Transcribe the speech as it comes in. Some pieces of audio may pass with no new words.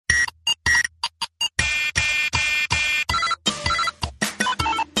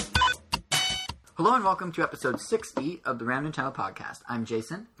Hello and welcome to episode 60 of the Random Nintendo Podcast. I'm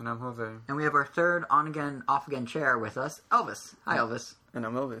Jason. And I'm Jose. And we have our third on-again, off-again chair with us, Elvis. Hi, Elvis. And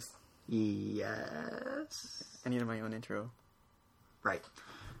I'm Elvis. Yes. I needed my own intro. Right.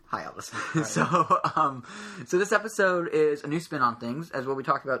 Hi, Elvis. Hi. So this episode is a new spin on things, as we'll be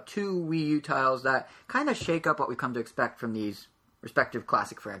talking about two Wii U titles that kind of shake up what we come to expect from these respective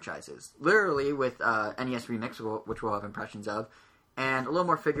classic franchises. Literally with NES Remix, which we'll have impressions of, and a little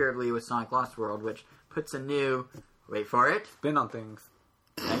more figuratively with Sonic Lost World, which puts a new... Wait for it. Spin on things.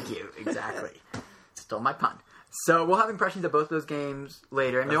 Thank you. Exactly. Stole my pun. So we'll have impressions of both those games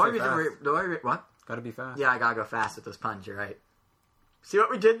later. And the only reason what? Gotta be fast. Yeah, I gotta go fast with those puns. You're right. See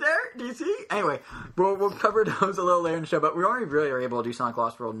what we did there? Do you see? Anyway, we'll cover those a little later in the show, but we only really are able to do Sonic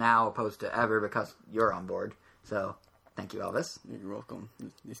Lost World now opposed to ever because you're on board. So, thank you, Elvis. You're welcome.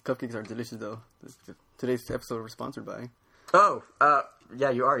 These cupcakes are delicious, though. Today's episode was sponsored by... Oh, yeah,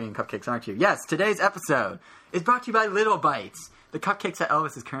 you are eating cupcakes, aren't you? Yes, today's episode is brought to you by Little Bites, the cupcakes that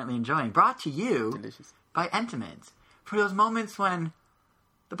Elvis is currently enjoying. Brought to you Delicious. By Entenmann's, for those moments when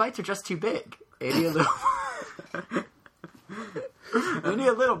the bites are just too big. You need a little... you need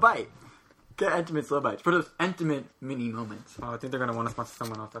a little bite. Get Entenmann's Little Bites for those intimate mini moments. Oh, I think they're gonna want to sponsor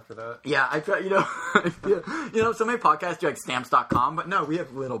someone else after that. Yeah, I feel, so many podcasts do like Stamps.com, but no, we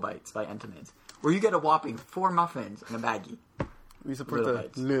have Little Bites by Entenmann's, where you get a whopping 4 muffins in a baggie. We support Little the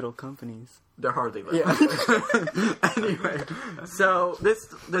Bites. little companies. They're hardly little. Yeah. Anyway, so this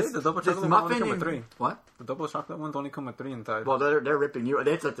the double chocolate one muffin only come with 3. What? The double chocolate ones only come with 3 inside. Well, they're ripping you.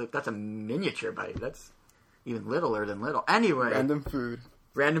 That's a miniature bite. That's even littler than little. Anyway,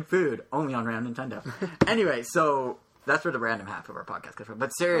 random food only on Random Nintendo. Anyway, so that's where the random half of our podcast comes from. But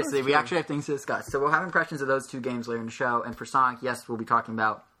seriously, we actually have things to discuss. So we'll have impressions of those two games later in the show. And for Sonic, yes, we'll be talking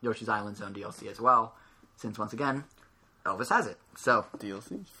about Yoshi's Island Zone DLC as well, since once again, Elvis has it. So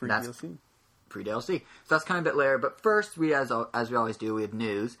DLC? Free DLC. So that's kind of a bit later. But first, we as we always do, we have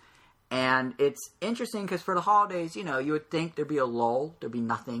news. And it's interesting because for the holidays, you would think there'd be a lull, there'd be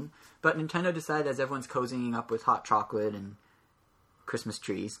nothing. But Nintendo decided, as everyone's cozying up with hot chocolate and Christmas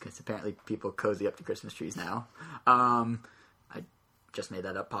trees, because apparently people cozy up to Christmas trees now. I just made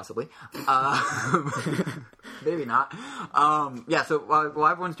that up, possibly. Maybe not. So while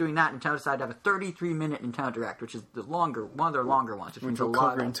everyone's doing that, Nintendo decided to have a 33-minute Nintendo Direct, which is one of their longer ones. Which we'll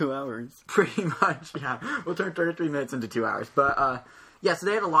cover in 2 hours. Pretty much, yeah. We'll turn 33 minutes into 2 hours. But, so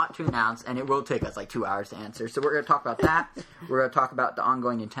they had a lot to announce, and it will take us like 2 hours to answer. So we're going to talk about that. We're going to talk about the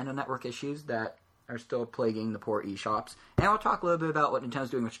ongoing Nintendo Network issues that are still plaguing the poor eShops. And we'll talk a little bit about what Nintendo's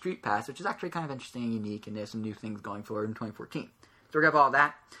doing with Street Pass, which is actually kind of interesting and unique, and there's some new things going forward in 2014. So we're going to have all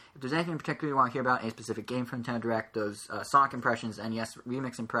that. If there's anything in particular you want to hear about, any specific game from Nintendo Direct, those Sonic impressions, NES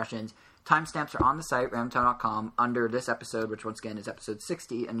Remix impressions, timestamps are on the site, randomtown.com, under this episode, which once again is episode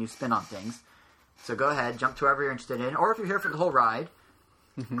 60, a new spin on things. So go ahead, jump to wherever you're interested in, or if you're here for the whole ride,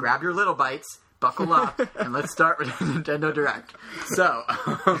 grab your Little Bites, buckle up, and let's start with Nintendo Direct. So,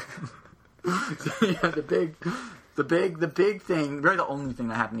 the big thing, really the only thing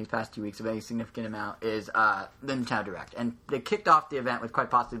that happened these past 2 weeks of any significant amount is the Nintendo Direct. And they kicked off the event with quite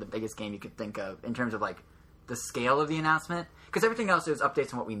possibly the biggest game you could think of in terms of like the scale of the announcement. Because everything else is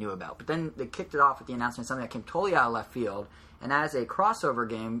updates on what we knew about. But then they kicked it off with the announcement of something that came totally out of left field. And that is a crossover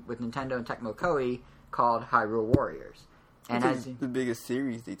game with Nintendo and Tecmo Koei called Hyrule Warriors. And as the biggest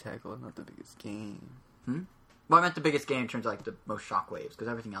series they tackled, not the biggest game. Well, I meant the biggest game in terms of like the most shockwaves, because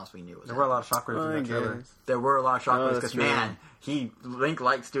everything else we knew was. There were a lot of shockwaves in that trailer. There were a lot of shockwaves because Link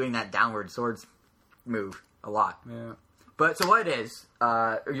likes doing that downward swords move a lot. Yeah. But so what it is?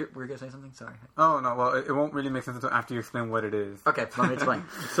 Were you gonna say something? Sorry. Oh no. Well, it won't really make sense until after you explain what it is. Okay, let me explain.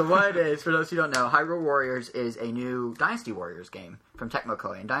 So what it is, for those who don't know, Hyrule Warriors is a new Dynasty Warriors game from Tecmo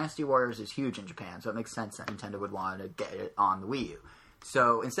Koei, and Dynasty Warriors is huge in Japan, so it makes sense that Nintendo would want to get it on the Wii U.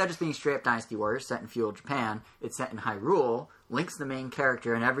 So instead of just being straight up Dynasty Warriors set in feudal Japan, it's set in Hyrule. Link's the main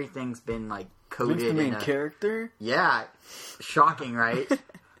character, and everything's been like coded. Link's the main character? Yeah, shocking, right?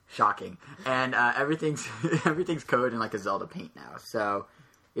 Shocking, and everything's coded in like a Zelda paint now. So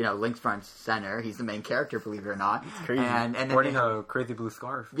Link's front and center. He's the main character, believe it or not. It's crazy. And then wearing a crazy blue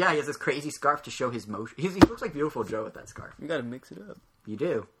scarf. Yeah, he has this crazy scarf to show his motion. He looks like Beautiful Joe with that scarf. You gotta mix it up. You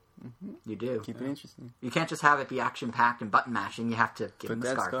do. Mm-hmm. You do. Keep it interesting. You can't just have it be action-packed and button-mashing. You have to give him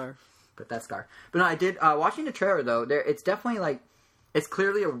the scarf. Put that scarf. But no, I did... watching the trailer, though, it's definitely, like... It's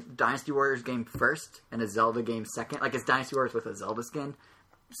clearly a Dynasty Warriors game first and a Zelda game second. Like, it's Dynasty Warriors with a Zelda skin.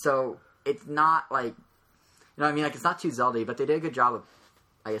 So, it's not, like... Like, it's not too Zelda-y, but they did a good job of,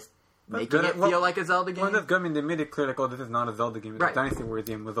 I guess, making it feel like a Zelda game. Well, that's good. I mean, they made it clear, like, this is not a Zelda game. It's right. a Dynasty Warriors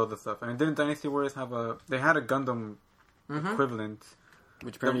game with Zelda stuff. I mean, didn't Dynasty Warriors have they had a Gundam equivalent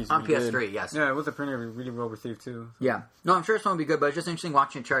Which apparently is on really PS3, good. yes. Yeah, it was apparently really well received too. Yeah. No, I'm sure it's going to be good, but it's just interesting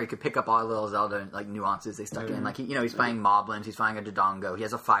watching a trailer. You could pick up all the little Zelda like nuances they stuck in. Like, he's fighting moblins, he's fighting a Dodongo, he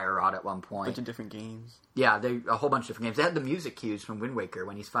has a fire rod at one A point. bunch of different games. Yeah, a whole bunch of different games. They had the music cues from Wind Waker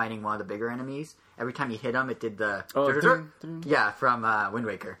when he's fighting one of the bigger enemies. Every time you hit him, it did the... Yeah, from Wind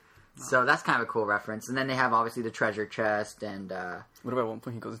Waker. So that's kind of a cool reference. And then they have, obviously, the treasure chest and... What about one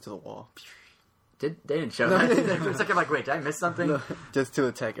point he goes into the wall? They didn't show that. For a second, I'm like, wait, did I miss something? No, just to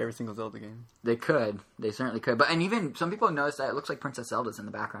attack every single Zelda game. They could. They certainly could. And even some people have noticed that it looks like Princess Zelda's in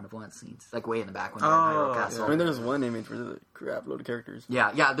the background of one of the scenes. Like, way in the back when they're in Hyrule Castle. I mean, there's one image where there's a crap load of characters.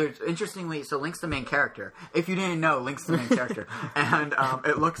 Yeah. There's interestingly, so Link's the main character. If you didn't know, Link's the main character, and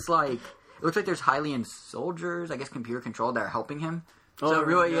it looks like there's Hylian soldiers, I guess computer controlled, that are helping him. So it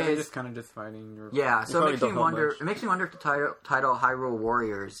really is just kind of just fighting. So it makes me wonder. much. It makes me wonder if the title Hyrule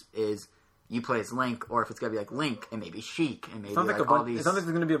Warriors is you play as Link, or if it's gonna be like Link and maybe Sheik and maybe like all these. It sounds like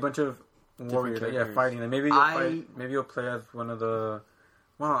there's gonna be a bunch of warriors, characters. fighting. Like maybe you'll play as one of the.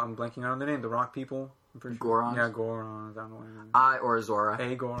 Well, I'm blanking on the name. The Rock people. I'm pretty sure. Gorons? Yeah, Gorons. I don't know. Or Zora.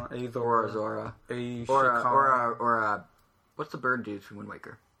 A Goron. A Zora. Or a Zora. A Or a what's the bird dudes from Wind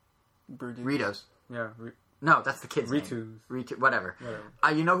Waker? Ritos. Yeah. No, that's the kid's Ritus. name. Whatever.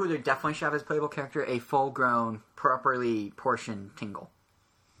 You know who they definitely should have as playable character? A full-grown, properly portioned Tingle.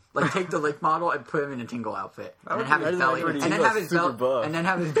 Like, take the Link model and put him in a Tingle outfit. And then have his belly. And then have his belt. And then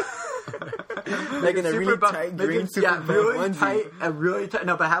have his... Like in a really tight green super buff onesie. Really tight.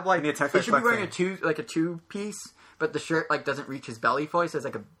 No, but have like... He should be wearing a two-piece, but the shirt like doesn't reach his belly fully, so it's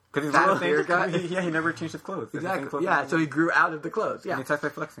like a... Because he's fat beer guy. He never changed his clothes. Exactly. Yeah, so he grew out of the clothes. Yeah. And he attacks by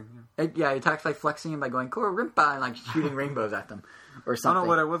flexing. He attacks by flexing and by going Korimpa and like shooting rainbows at them or something. I don't know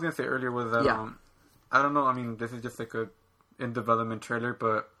what I was gonna say earlier was that I don't know. I mean, this is just like a in development trailer,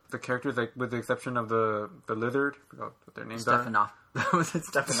 but the characters, like with the exception of the lizard, I forgot what their names are. That was it,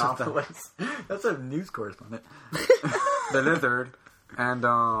 Stephanopoulos. That's a news correspondent. The lizard and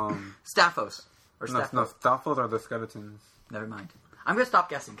Staphos or no, Staphos are the skeletons. Never mind. I'm gonna stop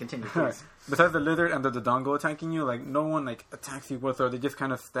guessing. Continue, please. Besides the lizard and the Dodongo attacking you, like no one like attacks you whatsoever. They just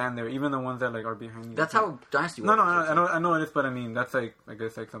kind of stand there, even the ones that like are behind you. That's how Dynasty works. No, I know it is, but I mean that's like I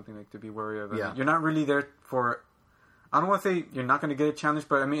guess like something like to be wary of. I mean, you're not really there for. I don't want to say you're not going to get a challenge,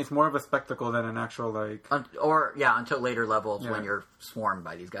 but I mean it's more of a spectacle than an actual like. Until later levels when you're swarmed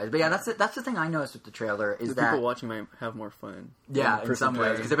by these guys. But yeah, that's it. That's the thing I noticed with the trailer is that people watching might have more fun. Yeah, in some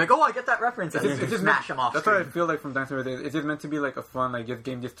ways because they're like, oh, I get that reference. And it's just smash them off. That's what I feel like from Dynasty Warriors. It's just meant to be like a fun like just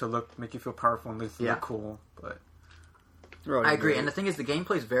game just to make you feel powerful and just look cool. But I agree, and the thing is, the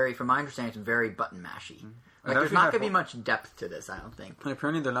gameplay is from my understanding, it's very button mashy. Like, there's not going to be much depth to this, I don't think. And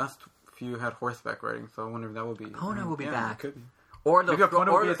apparently, the last few had horseback riding, so I wonder if that will be. Pono will be back. It could be. Or maybe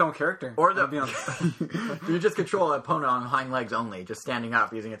Pono will be its own character. Or you just control a Pono on hind legs only, just standing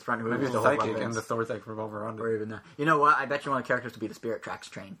up using its front hooves. Maybe it's the psychic and the swords like revolve around it. Or even that. You know what? I bet you one of the characters to be the Spirit Tracks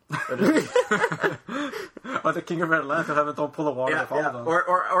train. Or the King of Red Lands and have its own pull of water to follow them.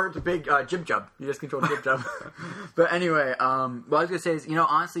 Or the big Jib Jub. You just control Jib Jub. But anyway, what I was going to say is,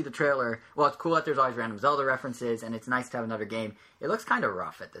 honestly, the trailer, well, it's cool that there's always random Zelda references, and it's nice to have another game. It looks kind of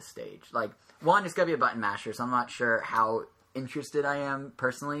rough at this stage. Like, one, it's going to be a button masher, so I'm not sure how interested I am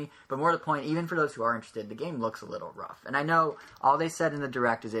personally, but more to the point, even for those who are interested, the game looks a little rough. And I know all they said in the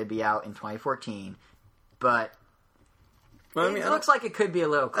direct is it'd be out in 2014, but it looks like it could be a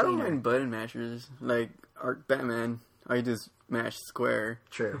little cleaner. I don't mind button mashers like Batman. I just mash square.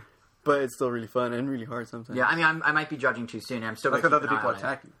 True. But it's still really fun and really hard sometimes. Yeah, I mean, I might be judging too soon. I'm still because other people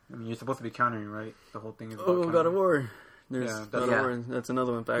attack you. I mean, you're supposed to be countering, right? The whole thing is about God of War. There's God of War. That's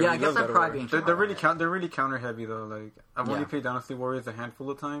another one. I guess I'm probably being they're really counter heavy though. Like I've only played Dynasty Warriors a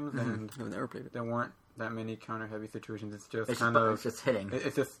handful of times, and I've never played it. There weren't that many counter heavy situations. It's just it's just hitting.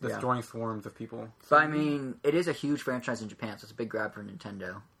 It's just destroying swarms of people. But I mean, it is a huge franchise in Japan, so it's a big grab for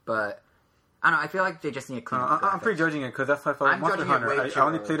Nintendo. But I don't know. I feel like they just need to clean up. I'm prejudging it because that's how I felt with Monster Hunter. I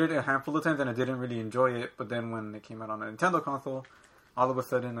only played it a handful of times and I didn't really enjoy it. But then when it came out on a Nintendo console, all of a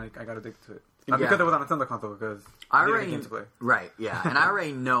sudden, like I got addicted to it. Not because it was on a Nintendo console, because I didn't have a game to play. Right, yeah. And I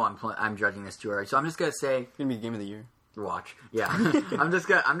already know I'm judging this too early, so I'm just gonna say it's gonna be the game of the year. Watch, yeah. I'm just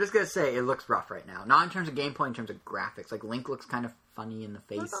gonna say it looks rough right now. Not in terms of gameplay, in terms of graphics. Like Link looks kind of funny in the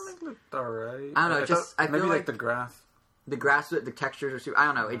face. Link looked alright. I don't know. I feel maybe like the grass. The textures are super. I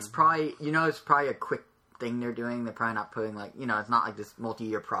don't know. It's probably it's probably a quick thing they're doing. They're probably not putting it's not like this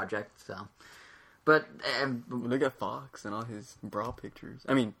multi-year project. So, but look at Fox and all his bra pictures.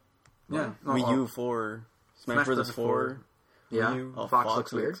 I mean. Yeah, Wii U 4, Smash Bros. 4. Yeah, Wii U, Fox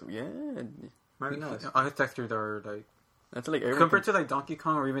looks weird. Yeah, very nice. All his textures are like That's like compared to like Donkey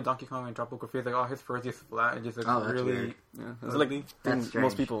Kong or even Donkey Kong and Tropical Freeze, like his fur is flat. It just looks really. Yeah, that's like thing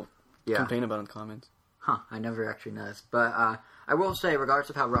most people complain about in the comments. Huh? I never actually noticed, but I will say, regardless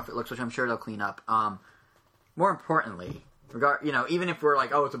of how rough it looks, which I'm sure they'll clean up. More importantly, even if we're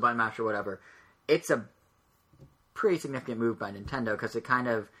like, oh, it's a button mash or whatever, it's a pretty significant move by Nintendo because it kind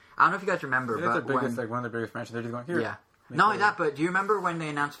of. I don't know if you guys remember, but it's the biggest, like one of the biggest franchises. They're just going here. Yeah. Not only that, but do you remember when they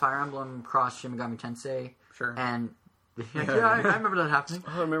announced Fire Emblem Cross Shin Megami Tensei? Sure. And I remember that happening.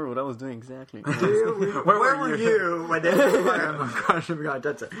 I remember what I was doing exactly. Where were you when they announced Fire Emblem Cross Shin Megami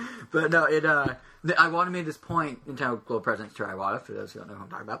Tensei? But no, Iwata made this point. Nintendo Global President Teru Iwata, for those who don't know who I'm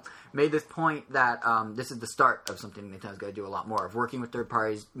talking about, made this point that this is the start of something Nintendo's going to do a lot more of, working with third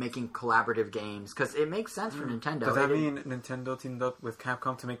parties, making collaborative games, because it makes sense for Nintendo. Does that mean Nintendo teamed up with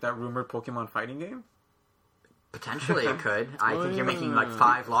Capcom to make that rumored Pokemon fighting game? Potentially it could. I think you're making like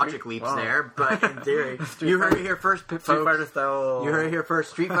 5 logic leaps there, but in theory, you heard it here first. Street Fighter style. You heard it here first.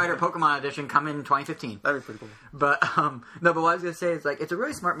 Street Fighter Pokemon Edition coming in 2015. That'd be pretty cool. But no, but what I was gonna say is like it's a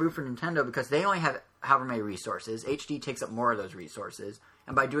really smart move for Nintendo because they only have however many resources. HD takes up more of those resources,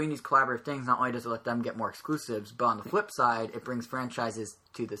 and by doing these collaborative things, not only does it let them get more exclusives, but on the flip side, it brings franchises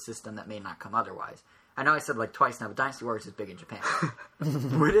to the system that may not come otherwise. I know I said like twice now, but Dynasty Warriors is big in Japan.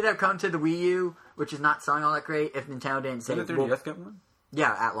 Would it have come to the Wii U, which is not selling all that great, if Nintendo didn't say... Did the 3DS get one?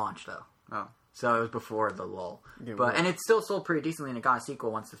 Yeah, at launch, though. Oh. So it was before the lull. And it still sold pretty decently, and it got a sequel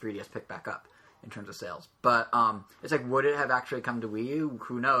once the 3DS picked back up in terms of sales. But it's like, would it have actually come to Wii U?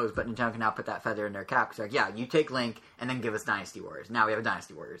 Who knows? But Nintendo can now put that feather in their cap. Because like, yeah, you take Link, and then give us Dynasty Warriors. Now we have a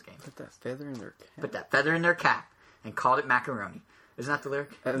Dynasty Warriors game. Put that feather in their cap? Put that feather in their cap, and called it macaroni. Isn't that the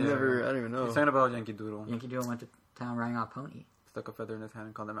lyric? I don't even know. He's saying about Yankee Doodle. Yankee Doodle went to town riding on a pony. Stuck a feather in his hand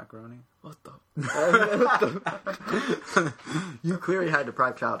and called it macaroni. What the? You clearly had a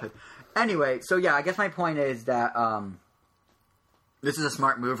deprived childhood. Anyway, so yeah, I guess my point is that this is a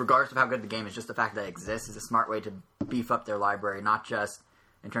smart move, regardless of how good the game is. Just the fact that it exists is a smart way to beef up their library, not just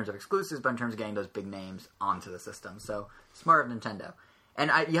in terms of exclusives, but in terms of getting those big names onto the system. So, smart of Nintendo.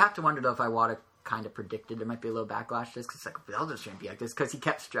 And you have to wonder, though, if Iwata kind of predicted there might be a little backlash to this, because it's like, Zelda shouldn't be like this, because he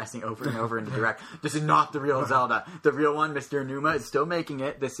kept stressing over and over in the Direct, this is not the real Zelda. The real one, Mr. Onuma, is still making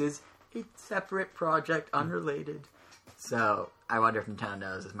it. This is a separate project, unrelated. So, I wonder if Nintendo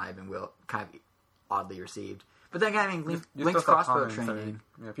knows this might have been kind of oddly received. But then, I mean, Link's crossbow training...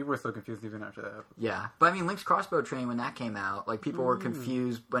 Yeah, people were still confused even after that. Yeah, but I mean, Link's crossbow training, when that came out, like, people were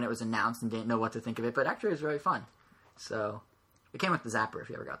confused when it was announced and didn't know what to think of it, but actually it was really fun. So... It came with the Zapper, if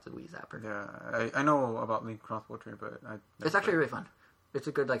you ever got the Wii Zapper. Yeah, I know about Link crossbow training, but it's actually really fun. It's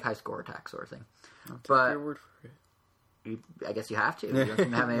a good, like, high score attack sort of thing. I'll take your word for it. I guess you have to. You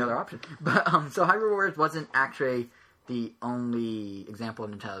don't have any other option. But so Hyrule Warriors wasn't actually the only example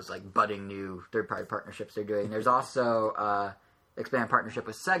of Nintendo's like budding new third-party partnerships they're doing. There's also expanded partnership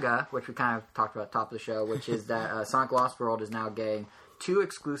with Sega, which we kind of talked about at the top of the show, which is that Sonic Lost World is now getting 2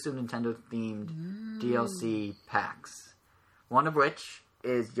 exclusive Nintendo-themed DLC packs. One of which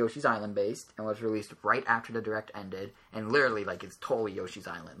is Yoshi's Island based and was released right after the Direct ended, and literally, like, it's totally Yoshi's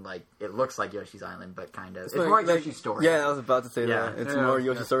Island. Like, it looks like Yoshi's Island, but kind of. It's more like Yoshi's Story. Yeah, I was about to say that. It's more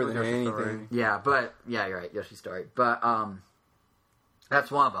Yoshi's Story than anything. Story. Yeah, but, yeah, you're right, Yoshi's Story. But,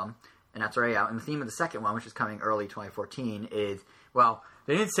 that's one of them, and that's already out. And the theme of the second one, which is coming early 2014, is, well,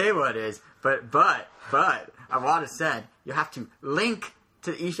 they didn't say what it is, but, Iwata said you have to link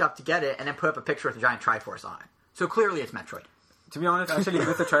to the eShop to get it, and then put up a picture with a giant Triforce on it. So clearly it's Metroid. To be honest, actually,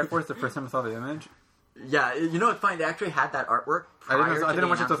 with the Triforce, the first time I saw the image. Yeah, you know what's funny? They actually had that artwork I didn't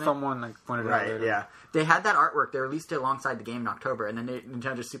watch it until someone like pointed it out later. Yeah. They had that artwork. They released it alongside the game in October, and then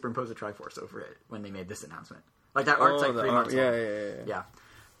Nintendo just superimposed a Triforce over it when they made this announcement. Like, that art's like 3 months old. Yeah.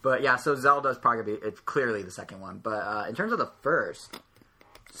 But, yeah, so Zelda's probably going to be... It's clearly the second one. But in terms of the first...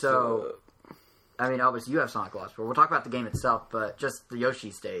 So... I mean, obviously, you have Sonic Lost World. We'll talk about the game itself, but just the Yoshi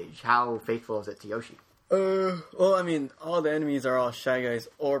stage. How faithful is it to Yoshi? Well, I mean, all the enemies are all Shy Guys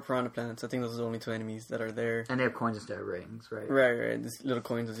or Piranha Plants. I think those are the only 2 enemies that are there. And they have coins instead of rings, right? Right. These little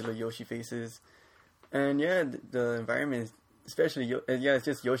coins with little Yoshi faces. And yeah, the environment is, especially, it's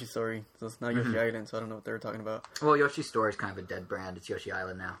just Yoshi's Story. So it's not Yoshi Island, so I don't know what they were talking about. Well, Yoshi's Story is kind of a dead brand. It's Yoshi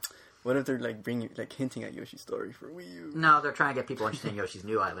Island now. What if they're like hinting at Yoshi's Story for Wii U? No, they're trying to get people interested in Yoshi's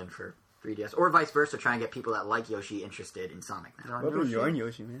New Island for 3DS. Or vice versa, trying to get people that like Yoshi interested in Sonic now. What about you on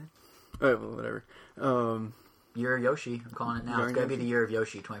Yoshi, man? Alright, well, whatever. Year of Yoshi. I'm calling it now. It's going to be the year of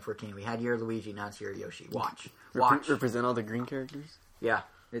Yoshi 2014. We had Year of Luigi, now it's Year of Yoshi. Watch. Represent all the green characters? Yeah.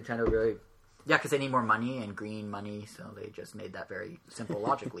 Nintendo really... Yeah, because they need more money and green money, so they just made that very simple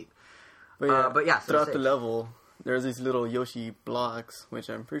logic leap. But yeah, so throughout the level, there's these little Yoshi blocks, which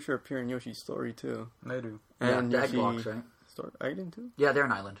I'm pretty sure appear in Yoshi's story too. They do. And egg blocks, right? Island too? Yeah, they're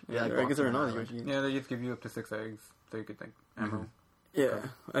an island. Yeah, I guess they're another Yoshi. Yeah, they just give you up to 6 eggs, so you get like ammo. Yeah,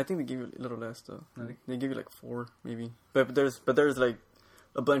 I think they give you a little less though. They give you like 4 maybe. But there's like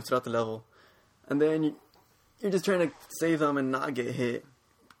a bunch throughout the level, and then you're just trying to save them and not get hit,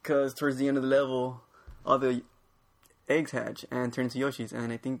 because towards the end of the level, all the eggs hatch and turn into Yoshis,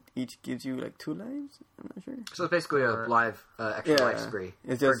 and I think each gives you like 2 lives. I'm not sure. So it's basically a extra life spree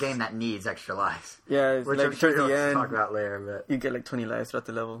for a game that needs extra lives. Yeah, it's which like I'm sure towards the you'll end, talk about later. But you get like 20 lives throughout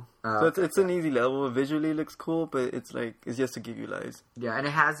the level. So it's an easy level. Visually, it looks cool, but it's just to give you lives. Yeah, and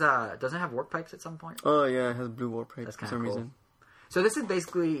it has doesn't it have warp pipes at some point? Oh yeah, it has blue warp pipes for some cool. reason. So this is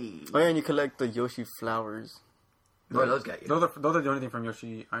basically. Oh yeah, and you collect the Yoshi flowers. What do those get you? Those are the only thing from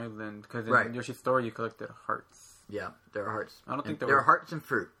Yoshi Island, because in Yoshi's story you collected hearts. Yeah, there are hearts. I don't think there are hearts and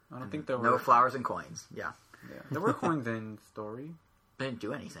fruit. I don't think there were no flowers and coins. Yeah, there were coins in story. They didn't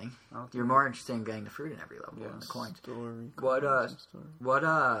do anything. You're more interested in getting the fruit in every level than the coins. What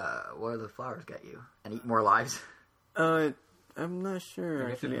do the flowers get you? And eat more lives? I'm not sure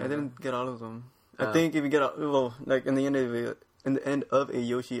actually. I didn't get all of them. I think if you get like in the end of a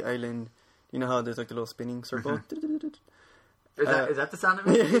Yoshi Island, you know how there's like a little spinning circle. Is that the sound of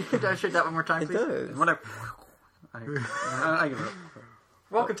it? Could I shake that one more time, please? It does. When I give it up.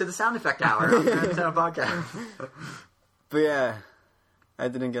 Welcome to the sound effect hour on the Nintendo podcast. But yeah, I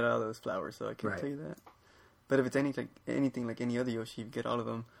didn't get all those flowers, so I can't tell you that. But if it's anything like any other Yoshi, you get all of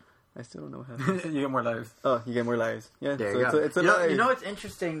them. I still don't know how. You get more lives. Oh, you get more lives. Yeah, there you go. It's you know what's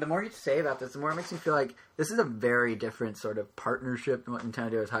interesting? The more you say about this, the more it makes me feel like this is a very different sort of partnership than what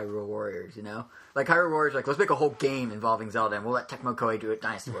Nintendo does with Hyrule Warriors, you know? Like, Hyrule Warriors, like, let's make a whole game involving Zelda, and we'll let Tecmo Koei do it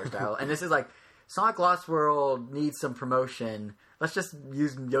Dynasty Warriors style. And this is like, Sonic Lost World needs some promotion. Let's just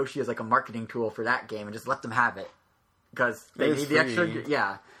use Yoshi as, like, a marketing tool for that game and just let them have it. Because they need the extra...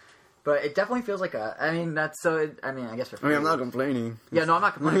 Yeah. But it definitely feels like I guess for free. I'm not complaining. Yeah, no, I'm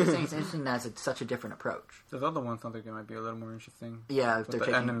not complaining. I'm saying it's interesting that it's such a different approach. There's other ones sound like they might be a little more interesting. Yeah, if with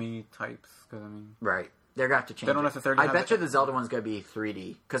the enemy types, because right, they're gonna have to change. They don't necessarily. I bet you the Zelda one's gonna be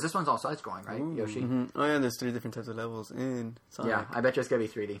 3D because this one's all side scrolling, right? Ooh. Yoshi. Mm-hmm. Oh yeah, there's 3 different types of levels in Sonic. Yeah, I bet you it's gonna be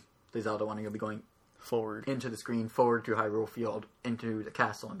 3D. The Zelda one, you'll be going forward into the screen, forward to Hyrule Field, into the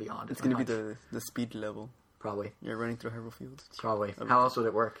castle and beyond. It's gonna be the speed level. Probably. You're running through Hyrule Fields. Probably. How else would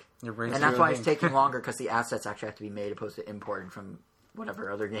it work? And that's why it's taking longer, because the assets actually have to be made opposed to imported from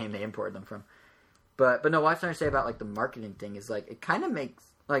whatever other game they imported them from. But no, what I was trying to say about like the marketing thing is like, it kind of makes,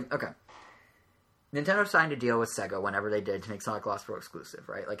 like, okay. Nintendo signed a deal with Sega whenever they did to make Sonic Lost World exclusive,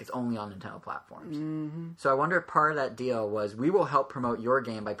 right? Like, it's only on Nintendo platforms. Mm-hmm. So I wonder if part of that deal was, we will help promote your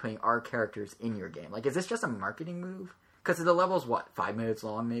game by putting our characters in your game. Like, is this just a marketing move? Because the level's, 5 minutes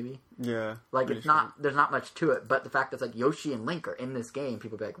long, maybe? Yeah. Like, it's not, there's not much to it, but the fact that, like, Yoshi and Link are in this game,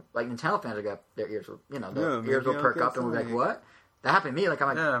 people be like Nintendo fans are going to, their ears will, ears will perk up and we'll be like, what? That happened to me. Like,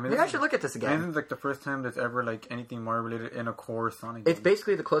 I'm like, maybe I should look at this again. This is, like, the first time there's ever, like, anything Mario related in a core Sonic game. It's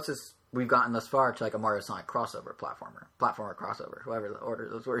basically the closest we've gotten thus far to, like, a Mario Sonic crossover, platformer crossover, whoever the order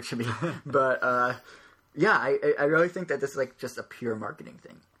those words should be. But, yeah, I really think that this is, like, just a pure marketing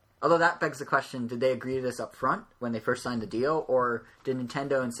thing. Although that begs the question, did they agree to this up front when they first signed the deal? Or did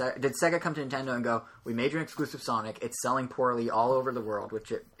Nintendo and did Sega come to Nintendo and go, we made you an exclusive Sonic, it's selling poorly all over the world,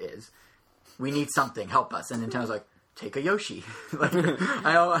 which it is. We need something, help us. And Nintendo's like, take a Yoshi. Like,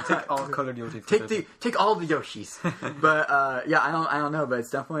 take all colored Yoshis. Take all the Yoshis. But yeah, I don't know, but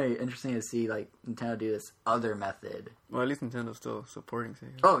it's definitely interesting to see like Nintendo do this other method. Well, at least Nintendo's still supporting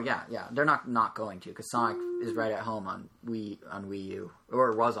Sega. Oh yeah, they're not going to, because Sonic is right at home on Wii U,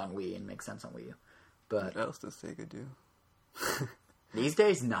 or it was on Wii and makes sense on Wii U. But what else does Sega do? These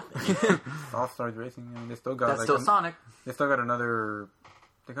days, nothing. All-Stars Racing. I mean, they still got that's still Sonic. They still got another.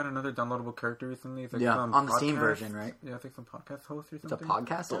 They got another downloadable character recently. It's like on the Steam version, right? Yeah, it's like some podcast host or something. It's a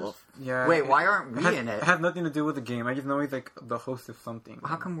podcast host? Yeah. Wait, why aren't we in it? It has nothing to do with the game. I just know he's like the host of something.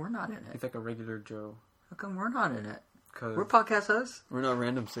 How come we're not in it? He's like a regular Joe. How come we're not in it? We're podcast hosts. We're not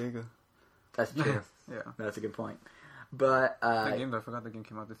random Sega. That's true. Yeah. That's a good point. But that game, though, I forgot the game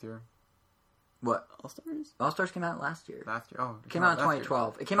came out this year. What? All-Stars? All-Stars came out last year. Oh. It came out in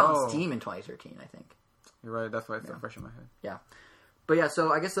 2012. It came out on Steam in 2013, I think. You're right. That's why it's so fresh in my head. Yeah. But yeah,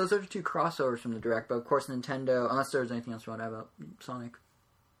 so I guess those are the 2 crossovers from the Direct. But of course, Nintendo, unless there's anything else you want to add about Sonic.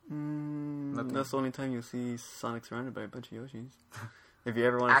 That's the only time you'll see Sonic surrounded by a bunch of Yoshis. If you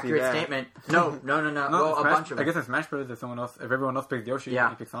ever want to see that. Accurate statement. No. Well, a bunch of them. I guess in Smash Bros. If everyone else picks Yoshi, you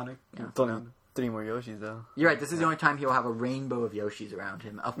pick Sonic. Yeah. It's only 3 more Yoshis, though. You're right. This is the only time he will have a rainbow of Yoshis around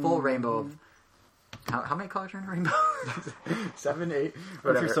him. A full rainbow of... How many colors are in a rainbow? 7, 8,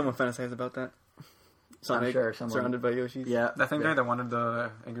 whatever. I'm sure someone fantasized about that. Sonic, I'm sure surrounded by Yoshis. Yeah, that same guy that wanted the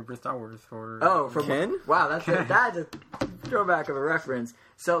Angry Birds Star Wars for. Oh, from Ken? Wow, that's a throwback of a reference.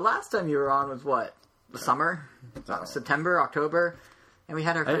 So last time you were on was what? The summer, September, October, and we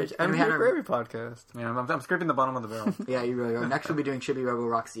had our. I'm here for every podcast. Yeah, I'm scraping the bottom of the barrel. Yeah, you really are. Next we'll be doing Chibi Rebel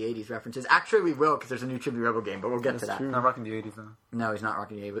Rocks the 80s references. Actually, we will because there's a new Chibi Rebel game, but we'll get to that. True. Not rocking the 80s though. No, he's not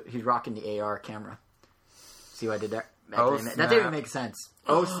rocking the 80s. He's rocking the AR camera. See what I did there? That didn't even make sense.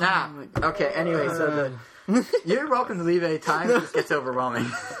 Oh snap! Okay, anyway, so you're welcome to leave any time. It just gets overwhelming.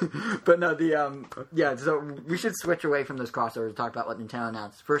 But no, so we should switch away from those crossovers and talk about what Nintendo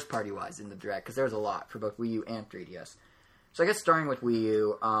announced first party wise in the Direct, because there's a lot for both Wii U and 3DS. So I guess starting with Wii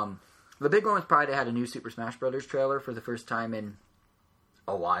U, the big one was probably they had a new Super Smash Bros. Trailer for the first time in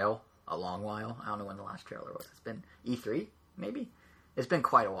a long while. I don't know when the last trailer was. It's been E3, maybe? It's been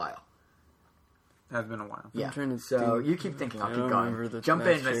quite a while. It has been a while. Yeah. So you keep thinking, I'll keep going. Jump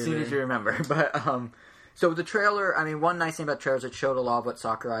in as soon as you remember. But so the trailer, I mean, one nice thing about the trailer is it showed a lot of what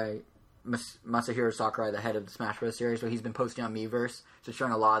Masahiro Sakurai, the head of the Smash Bros. Series, what he's been posting on Miiverse. So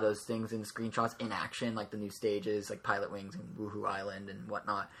showing a lot of those things in screenshots in action, like the new stages, like Pilot Wings and Woohoo Island and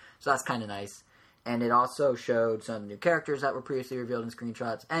whatnot. So that's kind of nice. And it also showed some new characters that were previously revealed in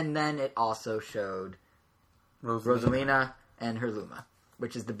screenshots. And then it also showed Rosalina and her Luma,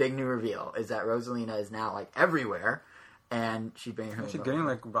 which is the big new reveal, is that Rosalina is now, like, everywhere, and she's bringing her... She's getting,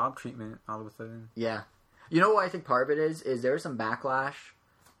 like, Rob treatment all of a sudden. Yeah. You know what I think part of it is there was some backlash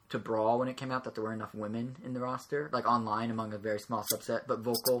to Brawl when it came out that there weren't enough women in the roster, like, online among a very small subset, but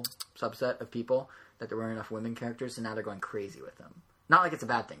vocal subset of people, that there weren't enough women characters, so now they're going crazy with them. Not like it's a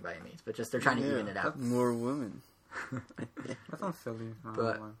bad thing by any means, but just they're trying to even it out. More women. That sounds silly.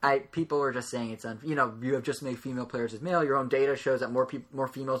 But people were just saying it's you have just made female players as male. Your own data shows that more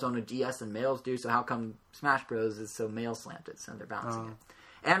females own a DS than males do. So how come Smash Bros is so male slanted? So they're balancing it.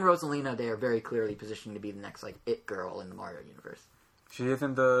 And Rosalina, they are very clearly positioned to be the next like it girl in the Mario universe. She is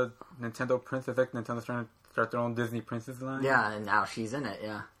in the Nintendo Princess. Like Nintendo's trying to start their own Disney Princess line. Yeah, and now she's in it.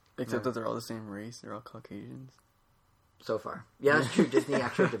 Yeah. Except that they're all the same race. They're all Caucasians. So far, yeah, that's true. Disney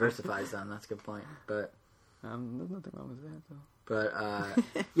actually diversifies them. That's a good point. But. There's nothing wrong with that, though.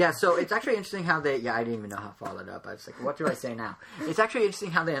 But, yeah, so it's actually interesting how they... Yeah, I didn't even know how to follow that up. I was like, what do I say now? It's actually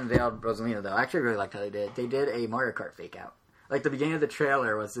interesting how they unveiled Rosalina, though. I actually really liked how they did. They did a Mario Kart fake-out. Like, the beginning of the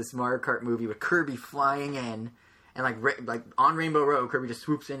trailer was this Mario Kart movie with Kirby flying in, and, like on Rainbow Road, Kirby just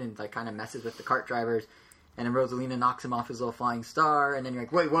swoops in and, like, kind of messes with the kart drivers, and then Rosalina knocks him off his little flying star, and then you're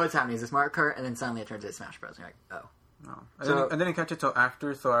like, wait, what is happening? Is this Mario Kart? And then suddenly it turns into Smash Bros. And you're like, oh. No. I didn't catch it till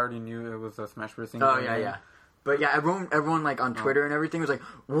after, so I already knew it was a Smash Bros. Thing. Oh, yeah. But yeah, everyone like on Twitter and everything was like,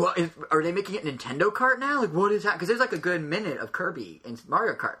 "What are they making it Nintendo Kart now? Like, what is that?" Because there's like a good minute of Kirby in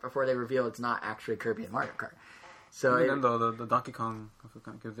Mario Kart before they reveal it's not actually Kirby in Mario Kart. So then the Donkey Kong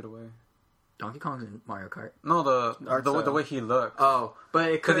kind of gives it away. Donkey Kong's in Mario Kart. No, the way he looks. Oh, but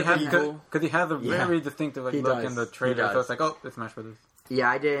it could because he has a very distinctive look in the trailer. So it's like, oh, it's Smash Brothers. Yeah,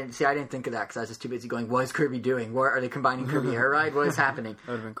 I didn't think of that because I was just too busy going, "What is Kirby doing? What are they combining Kirby Air Ride? What is happening?"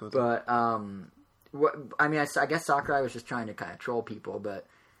 That would have been cool. But I guess Sakurai was just trying to kind of troll people, but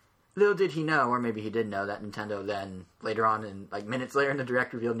little did he know, or maybe he did know, that Nintendo then, later on, minutes later in the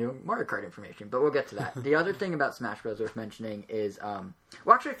Direct, revealed new Mario Kart information. But we'll get to that. The other thing about Smash Bros. Worth mentioning is,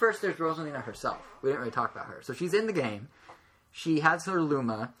 actually, first there's Rosalina herself. We didn't really talk about her. So she's in the game. She has her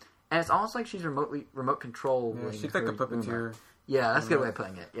Luma, and it's almost like she's remote control. Yeah, she's like a puppeteer. Luma. Yeah, that's a good way of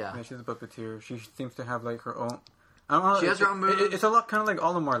putting it. Yeah, she's a puppeteer. She seems to have like her own. I don't know. She has her own moves. It's a lot kind of like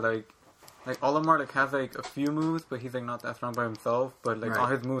Olimar, like Olimar has like a few moves, but he's like not that strong by himself. But like all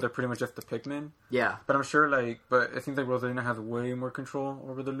his moves are pretty much just the Pikmin. Yeah. But I'm sure but it seems like Rosalina has way more control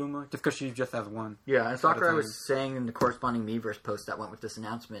over the Luma, just because she just has one. Yeah, and Sakurai was saying in the corresponding Miiverse post that went with this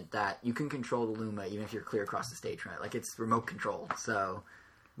announcement that you can control the Luma even if you're clear across the stage, right? Like it's remote control, so.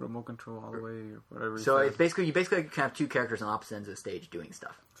 Remote control all the way, or whatever. So it's basically you can have two characters on opposite ends of the stage doing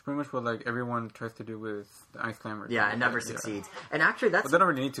stuff. It's pretty much what like everyone tries to do with the Ice Climber. Yeah, it never succeeds. And actually, that's. But they don't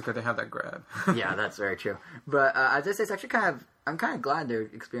really need to because they have that grab. Yeah, that's very true. But as I say, it's actually I'm kind of glad they're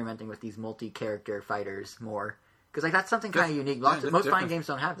experimenting with these multi-character fighters more because like that's something kind of unique. Most fighting games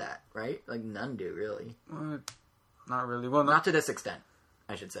don't have that, right? Like none do really. Not really. Well, not to this extent,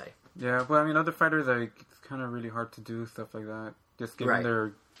 I should say. Yeah, well, I mean, other fighters it's kind of really hard to do stuff like that. Just given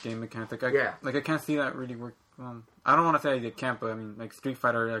their game mechanics. I can't see that really work. I don't want to say they can't, but I mean, like Street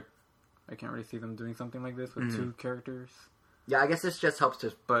Fighter, I can't really see them doing something like this with two characters. Yeah, I guess this just helps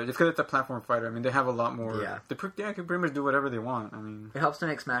to... But just because it's a platform fighter, I mean, they have a lot more... Yeah. They can pretty much do whatever they want, I mean... It helps to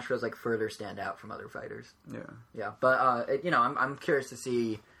make Smash Bros. Further stand out from other fighters. Yeah. Yeah, but, I'm curious to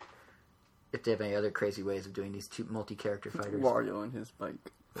see if they have any other crazy ways of doing these two multi-character fighters. Wario and his bike.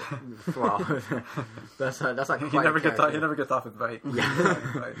 Well, that's not quite. He never gets off his bike.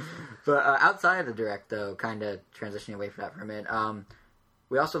 Yeah. But outside of the Direct, though, kind of transitioning away from that for a minute,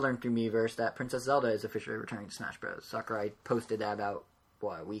 we also learned through Miiverse that Princess Zelda is officially returning to Smash Bros. Sakurai posted that about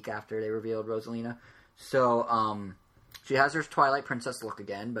a week after they revealed Rosalina. So she has her Twilight Princess look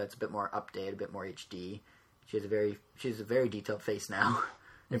again, but it's a bit more updated, a bit more HD. She has a very detailed face now.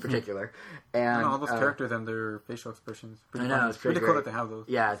 In particular, and all those characters and their facial expressions. I know, it's pretty cool that they have those.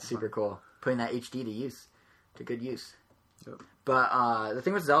 Yeah, it's super cool. Putting that HD to good use. Yep. But the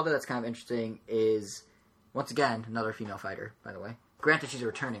thing with Zelda that's kind of interesting is, once again, another female fighter. By the way, granted she's a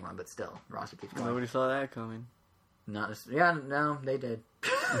returning one, but still, roster keeps going. Nobody saw that coming. No, they did.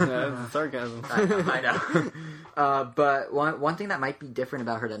 That's sarcasm. I know. But one thing that might be different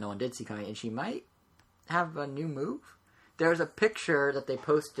about her that no one did see coming, and she might have a new move. There's a picture that they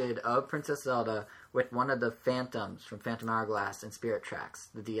posted of Princess Zelda with one of the Phantoms from Phantom Hourglass and Spirit Tracks,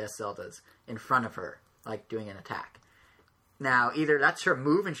 the DS Zeldas, in front of her, like doing an attack. Now, either that's her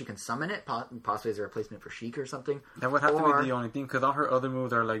move and she can summon it, possibly as a replacement for Sheik or something. That would have to be the only thing, because all her other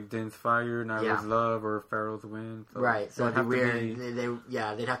moves are like Din's Fire, Nyla's Love, or Pharaoh's Wind. So right, so it'd be weird.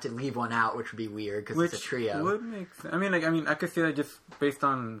 They'd have to leave one out, which would be weird, because it's a trio. Would make sense. I could see that just based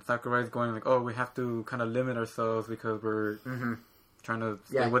on Sakurai's going like, we have to kind of limit ourselves because we're trying to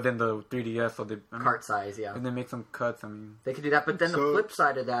stay within the 3DS, so cart size, and then make some cuts. They could do that, but then the flip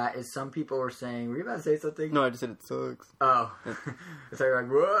side of that is some people were saying, were you about to say something? No, I just said it sucks. Oh. So you're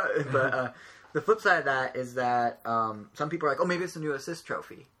like, what? But the flip side of that is that some people are like, maybe it's a new assist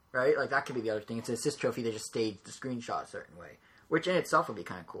trophy, right? Like, that could be the other thing. It's an assist trophy, they just staged the screenshot a certain way, which in itself would be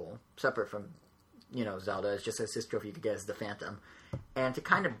kind of cool, separate from, Zelda. It's just an assist trophy you could get as the Phantom. And to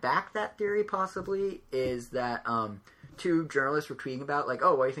kind of back that theory, possibly, is that two journalists were tweeting about, like,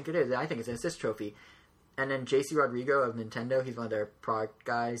 what do you think it is? I think it's an assist trophy. And then JC Rodrigo of Nintendo, he's one of their product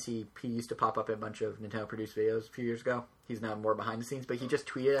guys. He used to pop up in a bunch of Nintendo-produced videos a few years ago. He's now more behind the scenes, but he just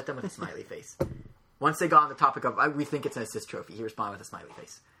tweeted at them with a smiley face. Once they got on the topic of, we think it's an assist trophy, he responded with a smiley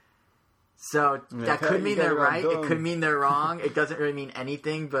face. So that could mean they're right. It could mean they're wrong. It doesn't really mean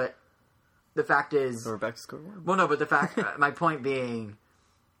anything, but the fact is... So we're back to square one. Well, no, but the fact... my point being...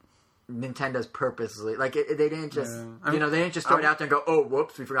 Nintendo's purposely they didn't just they didn't just throw it out there and go,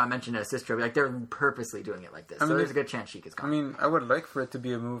 whoops, we forgot to mention an assist trophy. Like, they're purposely doing it like this. So there's a good chance Sheik is coming. I would like for it to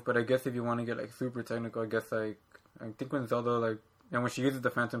be a move, but I guess if you want to get like super technical, I guess I think when Zelda when she uses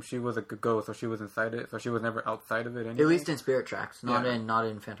the Phantom, she was a ghost, so she was inside it, so she was never outside of it anyway. At least in Spirit Tracks, not in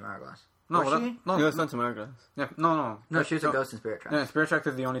Phantom Hourglass. No, it was Phantom Hourglass. Yeah, no. No, she was a ghost in Spirit Tracks. Yeah, Spirit Tracks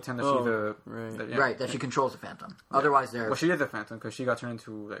is the only time that she's a... Right. That she controls the Phantom. Yeah. Otherwise, they're... Well, she is a Phantom, because she got turned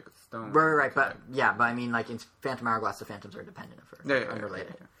into, like, stone. Right, but I mean, like, in Phantom Hourglass, the Phantoms are dependent of her. Yeah,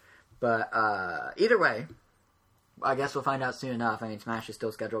 unrelated. Yeah. But, either way, I guess we'll find out soon enough. I mean, Smash is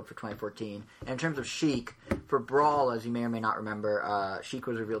still scheduled for 2014. And in terms of Sheik, for Brawl, as you may or may not remember, Sheik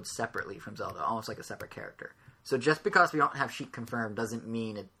was revealed separately from Zelda, almost like a separate character. So just because we don't have Sheik confirmed doesn't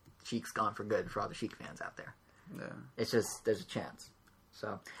mean Sheik's gone for good for all the Sheik fans out there. Yeah. It's just, there's a chance.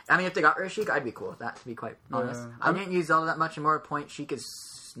 So, I mean, if they got rid of Sheik, I'd be cool with that, to be quite honest. I didn't use Zelda that much, and more to the point, Sheik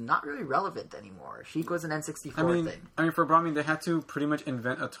is not really relevant anymore. Sheik was an N64 thing. I mean, for Brawl, they had to pretty much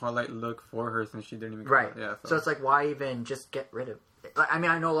invent a Twilight look for her since she didn't even come out. Yeah, so it's like, why even just get rid of it? I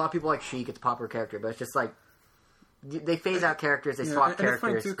mean, I know a lot of people like Sheik, it's a popular character, but it's just like, they phase out characters, they swap characters, it's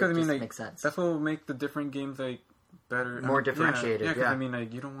fine too, because, makes sense. That's what will make the different games, better. More differentiated, Yeah,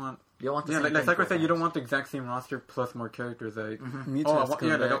 because, you don't want... You don't want the same like I said, you don't want the exact same roster plus more characters. Like,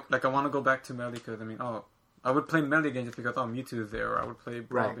 I want to go back to Melee because I would play Melee again just because Mewtwo is there, or I would play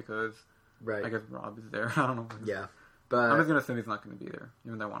Brawl because I guess Rob is there. I don't know. Yeah, but I'm just gonna assume he's not going to be there,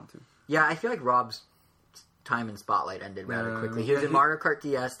 even though I want to. Yeah, I feel like Rob's time in Spotlight ended rather quickly. He was in Mario Kart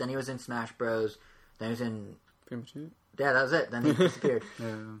DS, then he was in Smash Bros, then he was in. Pretty much it. Yeah, that was it. Then he disappeared.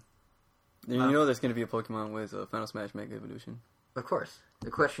 You know, there's going to be a Pokemon with Final Smash Mega Evolution. Of course.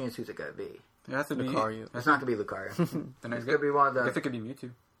 The question is, who's it going to be? It has to be Lucario. It's not going to be Lucario. Then it's going to be one of the... I guess it could be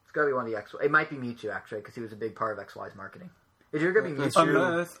Mewtwo. It's going to be one of the X... It might be Mewtwo, actually, because he was a big part of XY's marketing. If you're going to be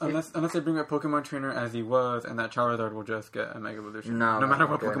Mewtwo... Unless they bring back Pokemon Trainer as he was, and that Charizard will just get a Mega Evolution. No matter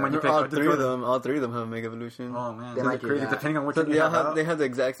what Pokemon you pick. All three of them have Mega Evolution. Oh, man. They might crazy, depending on which one you have. They have the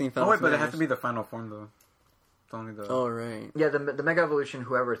exact same Final Smash. But it has to be the final form, though. Only the... Oh, right. Yeah, the Mega Evolution,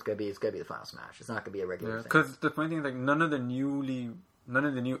 whoever it's going to be the Final Smash. It's not going to be a regular thing. Because the funny thing is, none of the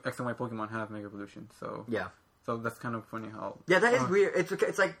new X and Y Pokemon have Mega Evolution, so... Yeah. So that's kind of funny how... Yeah, that is weird.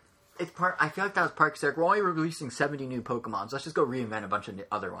 It's like... It's part. I feel like that was part because we're only releasing 70 new Pokemon, so let's just go reinvent a bunch of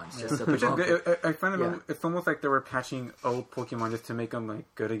other ones. Just so which is good. I find it's almost like they were patching old Pokemon just to make them,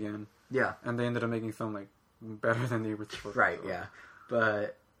 good again. Yeah. And they ended up making some, better than they were supposed to. Right, yeah.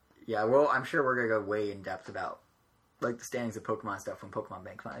 But Yeah, well, I'm sure we're gonna go way in depth about like the standings of Pokemon stuff when Pokemon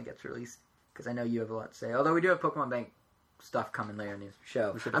Bank finally gets released. Because I know you have a lot to say. Although we do have Pokemon Bank stuff coming later in the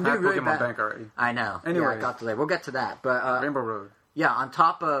show. I'm doing really bad. Bank already. I know. Anyway, yeah, got delayed. We'll get to that. But Rainbow Road. Yeah, on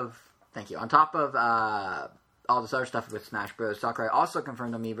top of all this other stuff with Smash Bros., Sakurai also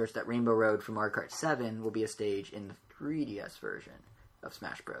confirmed on Miiverse that Rainbow Road from Mario Kart 7 will be a stage in the 3DS version of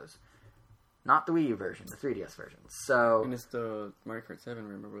Smash Bros. Not the Wii U version, the 3DS version. So, and it's the Mario Kart 7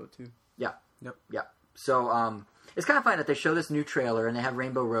 Rainbow Road too. Yeah. Yep. Yeah. So, it's kind of funny that they show this new trailer and they have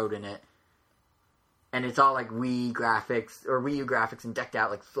Rainbow Road in it. And it's all like Wii graphics or Wii U graphics and decked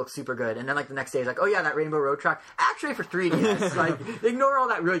out, like looks super good. And then like the next day, it's like, oh yeah, that Rainbow Road track actually for 3DS. Like ignore all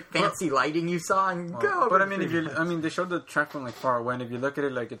that really fancy lighting you saw and go. But I mean, they showed the track from like far away. And if you look at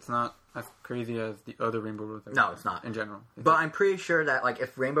it, like it's not as crazy as the other Rainbow Road. No, it's not in general. But I'm pretty sure that like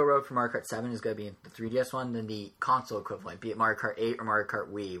if Rainbow Road for Mario Kart 7 is going to be in the 3DS one, then the console equivalent, be it Mario Kart 8 or Mario Kart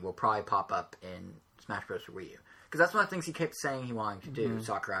Wii, will probably pop up in Smash Bros. For Wii U. Because that's one of the things he kept saying he wanted to do,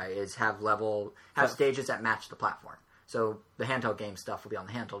 Sakurai, is have stages that match the platform. So the handheld game stuff will be on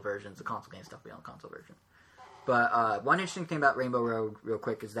the handheld versions, the console game stuff will be on the console version. But one interesting thing about Rainbow Road, real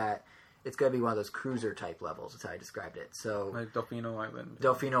quick, is that it's going to be one of those cruiser-type levels, that's how I described it. So like Delfino Island.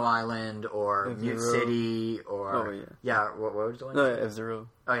 Delfino Island, or F-Zero. Mute City, or... Oh, yeah. Yeah, what was the one? No, F-Zero.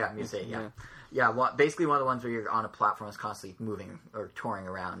 Oh, yeah, Mute City, yeah. Yeah, basically one of the ones where you're on a platform that's constantly moving or touring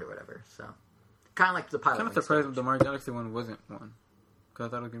around or whatever, so... Kind of like the pilot. I'm kind of surprised that the Mario Galaxy one wasn't one. Because I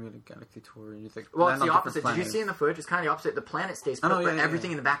thought it was going to be like a Galaxy tour. And you like, well, it's the opposite. Did you see in the footage? It's kind of the opposite. The planet stays put, but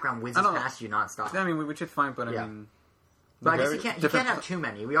everything in the background whizzes past you nonstop. I mean, which is fine, but I mean... But I guess you can't have too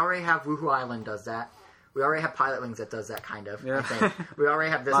many. We already have Woohoo Island does that. We already have Pilot Wings that does that, kind of. Yeah. I think. We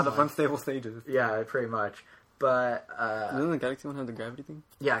already have this one. A lot of unstable stages. Yeah, pretty much. But... doesn't the Galaxy one have the gravity thing?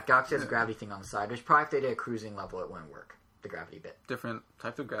 Yeah, Galaxy has a gravity thing on the side. Which probably if they did a cruising level, it wouldn't work. The gravity bit. Different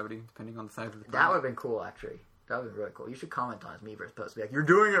types of gravity, depending on the size of the planet. That would have been cool, actually. That would have been really cool. You should comment on his Miiverse post. Be like, you're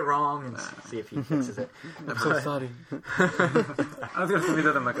doing it wrong, and see if he fixes it. I'm so sorry. I was going to say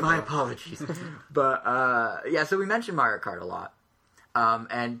that I'm like, my apologies. But, yeah, so we mentioned Mario Kart a lot.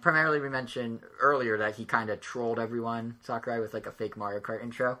 And primarily we mentioned earlier that he kind of trolled everyone, Sakurai, with like a fake Mario Kart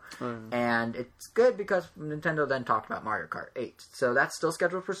intro. And it's good because Nintendo then talked about Mario Kart 8. So that's still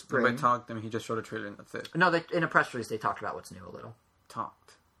scheduled for spring. But he just showed a trailer and that's it. No, in a press release they talked about what's new a little.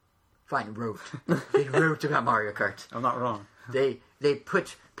 Talked. Fine, wrote. They wrote about Mario Kart. I'm not wrong. They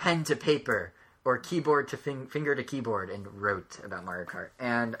put pen to paper or keyboard to finger to keyboard and wrote about Mario Kart.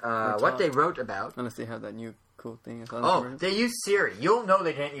 And what they wrote about... Unless they have that new... cool thing. They use Siri. You'll know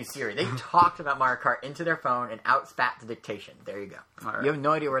they didn't use Siri. They talked about Mario Kart into their phone and outspat the dictation. There you go. Right. You have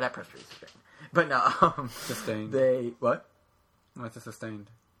no idea where that press release is written. But no. Sustained. What? No, it's a sustained.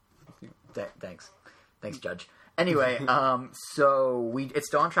 Thanks, Judge. Anyway, so it's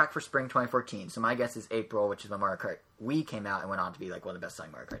still on track for spring 2014. So my guess is April, which is when Mario Kart Wii came out and went on to be like one of the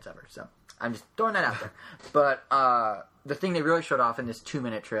best-selling Mario Karts ever. So I'm just throwing that out there. But the thing they really showed off in this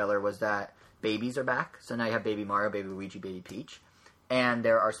 2-minute trailer was that babies are back. So now you have Baby Mario, Baby Luigi, Baby Peach. And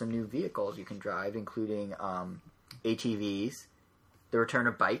there are some new vehicles you can drive, including ATVs, the return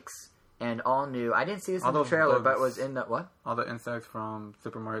of bikes, and all new... I didn't see this in the trailer, but it was in the... What? All the insects from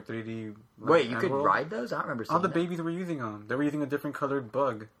Super Mario 3D. Wait, you could ride those? I don't remember seeing all the babies were using them. They were using a different colored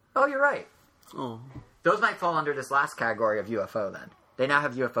bug. Oh, you're right. Oh. Those might fall under this last category of UFO, then. They now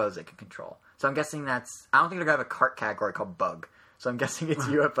have UFOs they can control. So I'm guessing that's... I don't think they're going to have a cart category called bug. So I'm guessing it's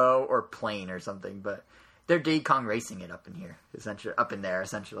UFO or plane or something, but they're Diddy Kong racing it up in here, essentially, up in there,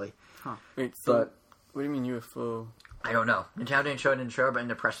 essentially. Huh. Wait, so what do you mean UFO? I don't know. Nintendo didn't show it in the show, but in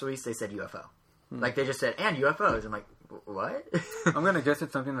the press release they said UFO. Like they just said, and UFOs. I'm like, what? I'm gonna guess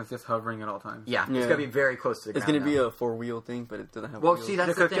it's something that's just hovering at all times. Yeah, it's gonna be very close to the ground. It's gonna be a 4-wheel thing, but it doesn't have. Well, wheels. See,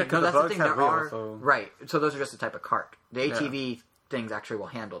 that's the thing. No, that's the thing. There are so... right. So those are just a type of cart. The ATV things actually will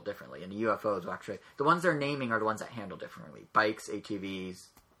handle differently, and the UFOs will actually... The ones they're naming are the ones that handle differently. Bikes, ATVs,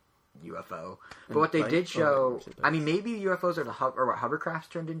 UFO. But what they did show... I mean, maybe UFOs are what hovercrafts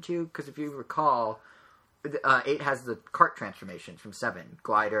turned into, because if you recall, 8 has the cart transformation from 7.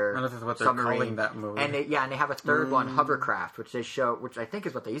 Glider, and this is what they're submarine. Calling that mode. And they have a third one, hovercraft, which they show... Which I think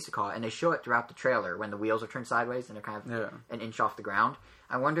is what they used to call it, and they show it throughout the trailer when the wheels are turned sideways and they're kind of an inch off the ground.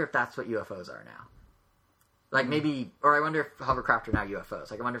 I wonder if that's what UFOs are now. Like, maybe... Or I wonder if hovercraft are now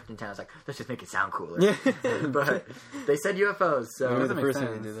UFOs. Like, I wonder if Nintendo's like, let's just make it sound cooler. Yeah. But they said UFOs, so... Maybe the first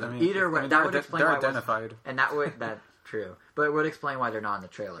time they did that. I mean, either way, that would explain why... They're identified. And that would... That's true. But it would explain why they're not in the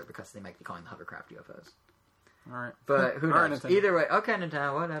trailer, because they might be calling the hovercraft UFOs. Alright. But who knows? Either way... Okay,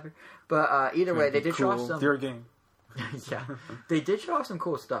 Nintendo, whatever. But either way, they did show off some... It's your game. Yeah, they did show off some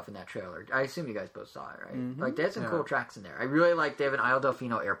cool stuff in that trailer. I assume you guys both saw it, right? Mm-hmm. Like, they had some cool tracks in there. I really like. They have an Isle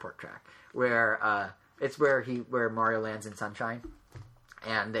Delfino airport track where it's where Mario lands in Sunshine.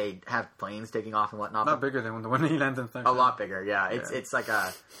 And they have planes taking off and whatnot. Not bigger than when he lands in Sunshine. A lot bigger, yeah. It's like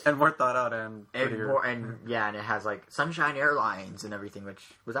a... And more thought out and prettier. And it has like Sunshine Airlines and everything, which...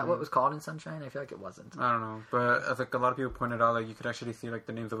 Was that what was called in Sunshine? I feel like it wasn't. I don't know. But as like a lot of people pointed out, like you could actually see like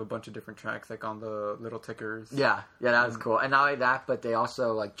the names of a bunch of different tracks like on the little tickers. Yeah, that was cool. And not only that, but they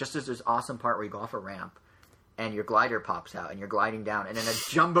also like... Just as this awesome part where you go off a ramp and your glider pops out and you're gliding down and then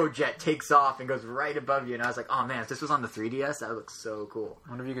a jumbo jet takes off and goes right above you, and I was like, oh man, if this was on the 3DS, that would look so cool. I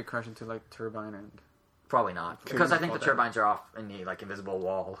wonder if you could crash into like Turbine and... Probably not, because I think the turbines are off in the like invisible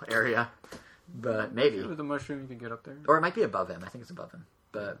wall area, but maybe. With the mushroom you can get up there. Or it might be above him. I think it's above him.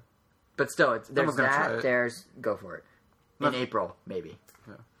 But still, there's that, go for it. In April, maybe.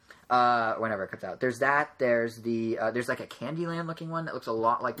 Yeah. Whenever it comes out. There's that, there's like a Candyland looking one that looks a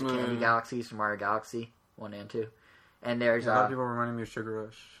lot like the Candy Galaxies from Mario Galaxy 1 and 2. And there's... a lot of people reminding me of Sugar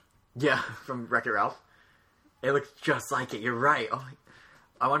Rush. Yeah, from Wreck-It Ralph. It looks just like it. You're right. Oh,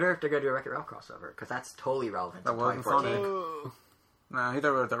 I wonder if they're going to do a Wreck-It Ralph crossover, because that's totally relevant. That wasn't Sonic. Nah, he's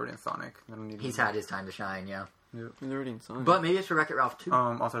already in Sonic. He's had his time to shine, yeah. He's already in Sonic. But maybe it's for Wreck-It Ralph 2.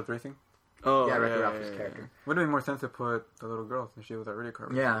 Also Racing? Oh, yeah, Wreck-It Ralph's character. Would have made more sense to put the little girl since she was already a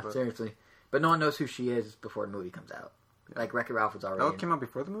car. Yeah, seriously. But no one knows who she is before the movie comes out. Yeah. Like, Wreck-It Ralph was already... That came out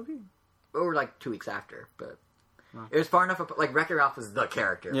before the movie? Or like 2 weeks after, but... It was far enough... Like, Wreck-It Ralph was the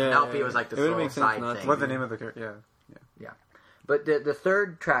character. Penelope was like the little side thing. What's the name of the character? Yeah. But the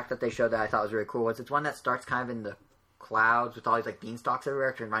third track that they showed that I thought was really cool was it's one that starts kind of in the clouds with all these like beanstalks everywhere.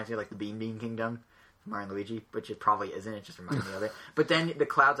 It reminds me of like the Bean Kingdom from Mario and Luigi, which it probably isn't. It just reminds me of it. But then the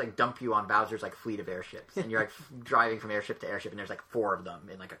clouds like dump you on Bowser's like fleet of airships, and you're like driving from airship to airship, and there's like 4 of them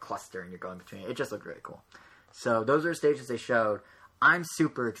in like a cluster, and you're going between. It just looked really cool. So those are stages they showed. I'm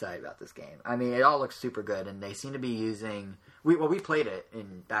super excited about this game. I mean, it all looks super good, and they seem to be using... We played it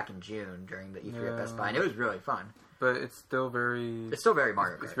back in June during the E3 at Best Buy, and it was really fun. But it's still very... It's still very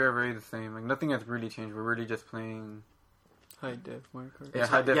Mario Kart. It's very the same. Like, nothing has really changed. We're really just playing... High def Mario Kart. Yeah,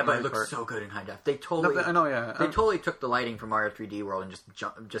 high def but it looks so good in high def. They totally... I know, yeah. They totally took the lighting from Mario 3D World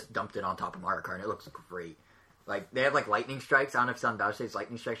and just dumped it on top of Mario Kart, and it looks great. Like, they have, like, lightning strikes. I don't know if it's on Bowser State's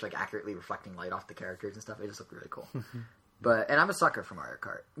lightning strikes, like, accurately reflecting light off the characters and stuff. It just looked really cool. And I'm a sucker for Mario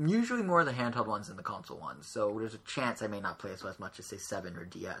Kart. Usually more the handheld ones than the console ones. So there's a chance I may not play as much as, say, 7 or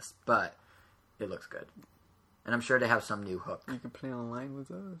DS. But it looks good. And I'm sure they have some new hook. You could play online with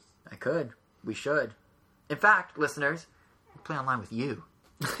us. I could. We should. In fact, listeners, we'll play online with you.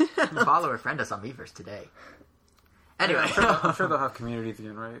 Follow or friend us on Miiverse today. Anyway. I'm sure they'll have communities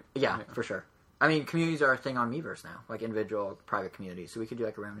again, right? Yeah, for sure. I mean, communities are a thing on Miiverse now. Like individual private communities. So we could do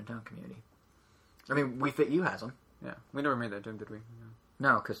like a Round in Town community. I mean, We Fit You has them. Yeah, we never made that jump, did we?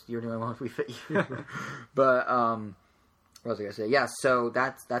 No, because you're the only one We Fit You. But what was I gonna say? Yeah, so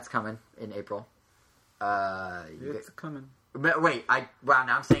that's coming in April. It's coming. But wait, now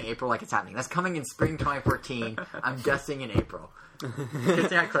I'm saying April like it's happening. That's coming in spring 2014. I'm guessing in April. Good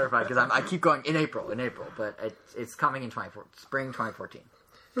thing I clarified because I keep going in April, but it's coming in spring 2014.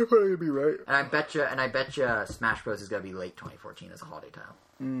 You're probably gonna be right. And I bet you Smash Bros is gonna be late 2014 as a holiday title.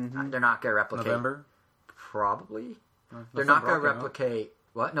 Mm-hmm. They're not gonna replicate November. Probably. They're not going to replicate...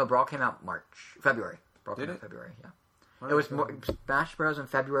 What? No, Brawl came out February. Brawl came out February, yeah. It was Smash Bros. In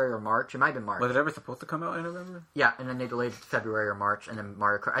February or March. It might have been March. Was it ever supposed to come out in November? Yeah, and then they delayed February or March, and then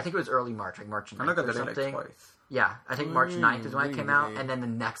Mario Kart... I think it was early March, like March 9th or something. Like twice. Yeah, I think March 9th is when it came out, and then the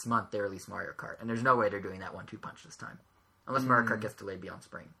next month they released Mario Kart. And there's no way they're doing that 1-2 punch this time. Unless Mario Kart gets delayed beyond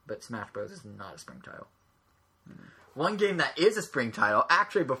spring. But Smash Bros. Is not a spring title. One game that is a spring title,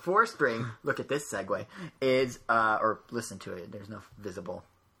 actually before spring, look at this segue, is, or listen to it, there's no visible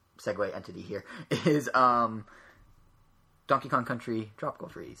segue entity here, is Donkey Kong Country Tropical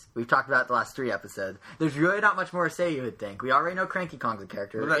Freeze. We've talked about it the last 3 episodes. There's really not much more to say, you would think. We already know Cranky Kong's a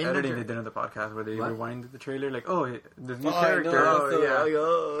character. What about editing they did on the podcast where they rewind the trailer, like, this new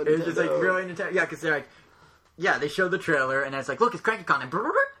character. It's just like really Nintendo. Yeah, because they're like, they showed the trailer, and it's like, look, it's Cranky Kong, and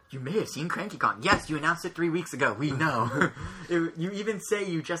you may have seen Cranky Kong. Yes, you announced it 3 weeks ago. We know. You even say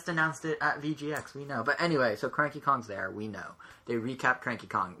you just announced it at VGX. We know. But anyway, so Cranky Kong's there. We know. They recapped Cranky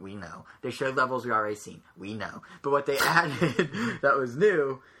Kong. We know. They showed levels we already seen. We know. But what they added that was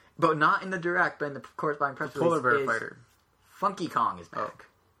new, but not in the direct, but in the corresponding press release, Polar Bear Fighter. Funky Kong is back.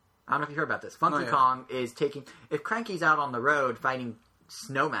 I don't know if you heard about this. Funky Kong is taking... If Cranky's out on the road fighting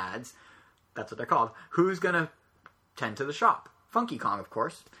snowmads, that's what they're called, who's going to tend to the shop? Funky Kong, of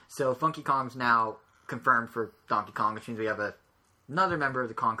course. So Funky Kong's now confirmed for Donkey Kong, which means we have a Another member of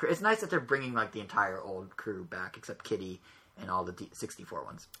the Kong crew. It's nice that they're bringing like the entire old crew back, except Kitty and all the 64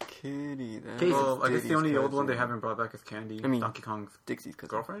 ones. Kitty. Well, I guess the only old one they haven't brought back is Candy. I mean, Donkey Kong's Dixie's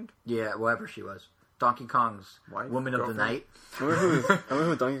girlfriend. Yeah, whatever she was. Donkey Kong's woman of the night. I wonder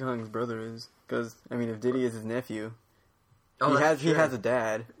who Donkey Kong's brother is. Because I mean, if Diddy is his nephew, he has a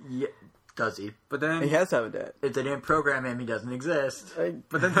dad. Yeah. Does he? But then he has to have a dad. If they didn't program him, he doesn't exist.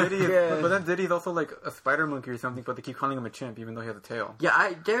 But then Diddy's also like a spider monkey or something. But they keep calling him a chimp, even though he has a tail.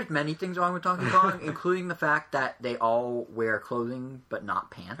 Yeah, there's many things wrong with Donkey Kong, including the fact that they all wear clothing but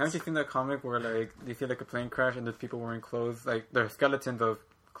not pants. Haven't you seen that comic where like you see like a plane crash and there's people wearing clothes? Like they're skeletons of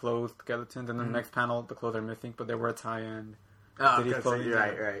clothed skeletons, and then the next panel the clothes are missing, but they wear a tie and Diddy's clothing.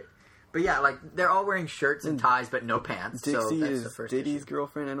 Right. But yeah, like they're all wearing shirts and ties, but no pants. Dixie is Diddy's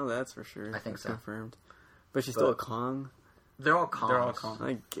girlfriend. I know that's for sure. I think so. Confirmed. But she's still a Kong. They're all Kongs. They're all Kong.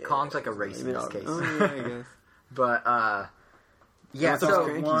 I guess. Kong's like a race in this case. Oh, yeah, I guess. But yeah. So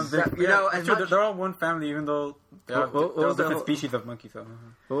they're all one family, even though they're all different species of monkeys. So.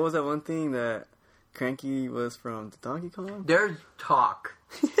 What was that one thing that Cranky was from? Donkey Kong? There's talk.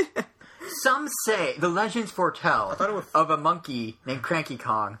 Some say, the legends foretell of a monkey named Cranky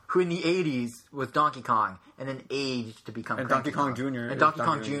Kong, who in the 80s was Donkey Kong, and then aged to become Cranky Kong Jr. And Donkey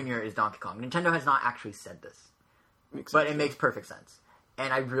Kong Jr. is Donkey Kong. Nintendo has not actually said this. But it makes perfect sense.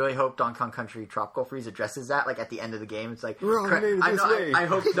 And I really hope Donkey Kong Country Tropical Freeze addresses that. Like at the end of the game, it's like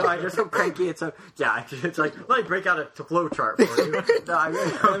I just hope Cranky. It's like let me break out a flow chart for you.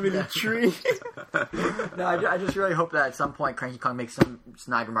 I'm in a tree. I just really hope that at some point Cranky Kong makes some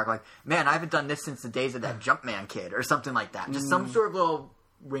snide remark like, "Man, I haven't done this since the days of that Jumpman kid," or something like that. Just some sort of little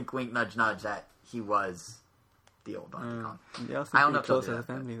wink, wink, nudge, nudge that he was the old Donkey Kong. I don't know if close as a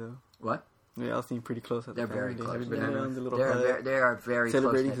family though. What? They all seem pretty close at the family. They're very close. They are very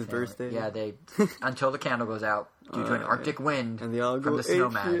celebrating close his birthday. Yeah, they until the candle goes out due to an Arctic wind and they all from go the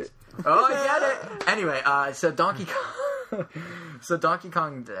snowman. Oh, I get it. Anyway, so Donkey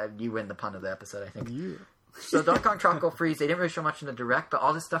Kong, you win the pun of the episode, I think. Yeah. So Donkey Kong Tropical Freeze, they didn't really show much in the Direct, but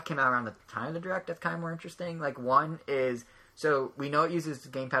all this stuff came out around the time of the Direct. That's kind of more interesting. Like one is, so we know it uses the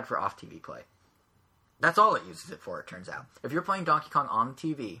gamepad for off TV play. That's all it uses it for. It turns out, if you're playing Donkey Kong on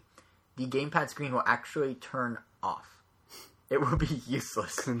TV, the gamepad screen will actually turn off. It will be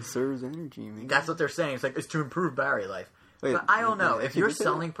useless. Conserves energy, man. That's what they're saying. It's like, it's to improve battery life. Wait, but I don't know. If your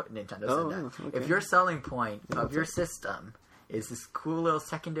selling point... Nintendo said that. Okay. If your selling point of your system is this cool little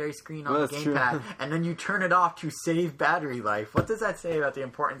secondary screen on the gamepad, and then you turn it off to save battery life, what does that say about the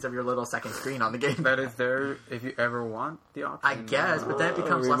importance of your little second screen on the gamepad? That is there if you ever want the option. I guess, but then it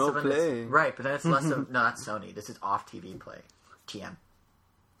becomes less of play. Right, but then it's less of... No, that's Sony. This is off-TV play. TM.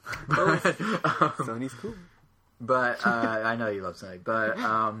 Sony's cool. But I know you love Sony. But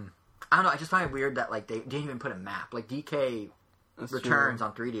I don't know. I just find it weird that like they didn't even put a map. Like DK Returns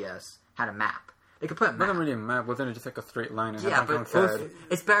on 3DS had a map. They could put a map. Not really a map. Wasn't it just like a straight line? And yeah, but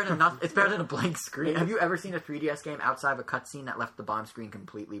it's better than nothing. It's better than a blank screen. Have you ever seen a 3DS game outside of a cutscene that left the bottom screen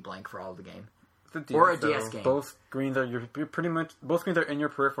completely blank for all of the game? Or a DS game. Both screens are both screens are in your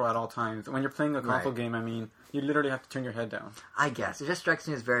peripheral at all times. When you're playing a console game, I mean, you literally have to turn your head down. I guess it just strikes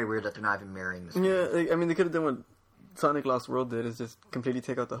me as very weird that they're not even mirroring the screen. Yeah, I mean, they could have done what Sonic Lost World did, is just completely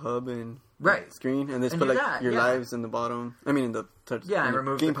take out the hub and screen, and just put like your lives in the bottom. I mean, in the touch. Yeah, and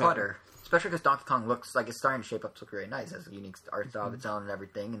remove the clutter. Especially because Donkey Kong looks like it's starting to shape up to look really nice. It has a unique art style of its own and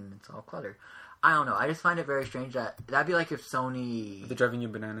everything, and it's all cluttered. I don't know. I just find it very strange that'd be like if Sony. They're driving you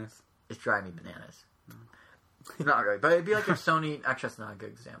bananas. It's driving me bananas. Not really, but it'd be like if Sony... Actually, that's not a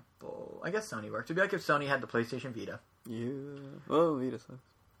good example. I guess Sony works. It'd be like if Sony had the PlayStation Vita. Yeah. Oh, Vita sucks.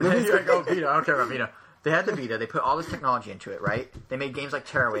 You're like, oh, Vita. I don't care about Vita. They had the Vita. They put all this technology into it, right? They made games like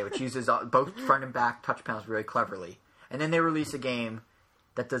Tearaway, which uses both front and back touch panels really cleverly. And then they release a game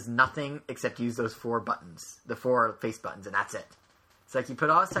that does nothing except use those 4 buttons. The 4 face buttons, and that's it. It's like you put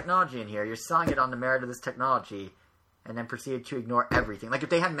all this technology in here. You're selling it on the merit of this technology... and then proceeded to ignore everything. Like, if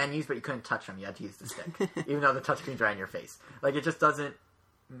they had menus, but you couldn't touch them, you had to use the stick. Even though the touchscreen's right in your face. Like, it just doesn't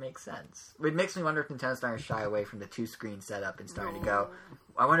make sense. It makes me wonder if Nintendo's starting to shy away from the 2-screen setup and starting to go...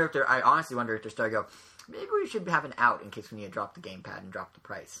 I honestly wonder if they're starting to go, maybe we should have an out in case we need to drop the gamepad and drop the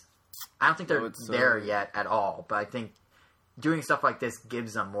price. I don't think they're there yet at all, but I think doing stuff like this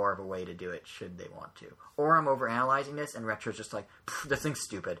gives them more of a way to do it, should they want to. Or I'm overanalyzing this, and Retro's just like, this thing's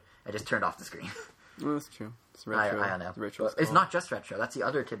stupid. I just turned off the screen. Well, that's true. It's retro. I don't know. It's not just retro. That's the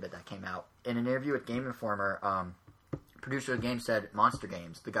other tidbit that came out. In an interview with Game Informer, producer of the game said Monster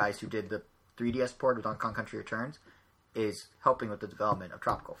Games, the guys who did the 3DS port of Donkey Kong Country Returns, is helping with the development of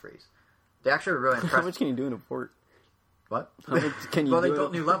Tropical Freeze. They actually were really impressed. How much can you do in a port? What? Can you? Well, they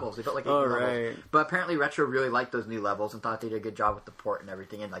built new levels. They built like 8 levels. Right. But apparently, Retro really liked those new levels and thought they did a good job with the port and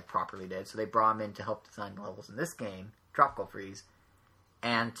everything, and like properly did. So they brought him in to help design the levels in this game, Tropical Freeze,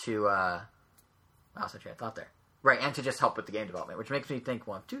 and to I lost my train of thought there. Right, and to just help with the game development, which makes me think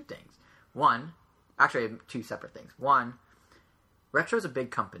one of two things. One, actually, 2 separate things. One, Retro's a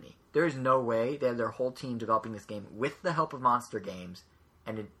big company. There is no way they have their whole team developing this game with the help of Monster Games,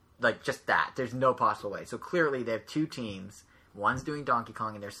 and just that. There's no possible way. So clearly they have 2 teams. One's doing Donkey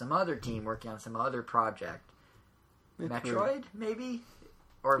Kong, and there's some other team working on some other project. Metroid, maybe?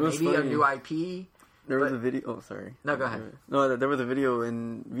 Or maybe funny. A new IP. There was a video... Oh, sorry. No, go ahead. No, there was a video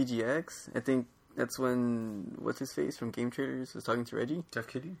in VGX. I think that's when... What's-his-face from Game Traders was talking to Reggie? Jeff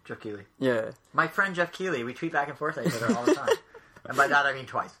Keighley? Jeff Keighley. Yeah. My friend Jeff Keighley. We tweet back and forth at each other all the time. And by that, I mean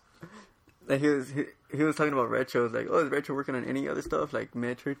twice. Like he was talking about Retro. Like, oh, is Retro working on any other stuff, like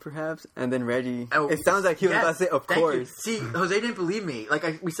Metroid, perhaps? And then Reggie. Oh, it sounds like he was about to say, "Of course." You. See, Jose didn't believe me.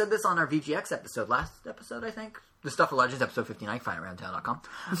 Like we said this on our VGX episode, last episode, I think, the Stuff of Legends episode 59. Find it aroundtown.com.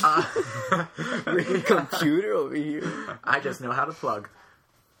 Computer over here. I just know how to plug.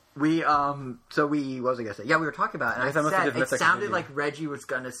 What was I gonna say? Yeah, we were talking about it, and I said it sounded like Reggie was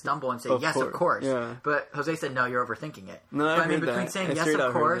gonna stumble and say, yes, of course. Yeah. But Jose said, no, you're overthinking it. No, I mean, between saying yes,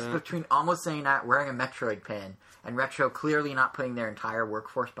 of course, between almost saying that, wearing a Metroid pin, and Retro clearly not putting their entire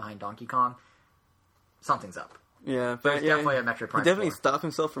workforce behind Donkey Kong, something's up. Yeah, but there's definitely a Metroid Prime. He definitely stopped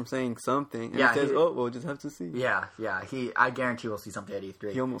himself from saying something. And he says, we'll just have to see. Yeah. I guarantee we'll see something at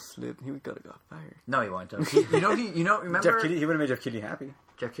E3. He almost slipped. He got fired. No, he won't. Remember? Jeff Keighley, he would have made Jeff Keighley happy.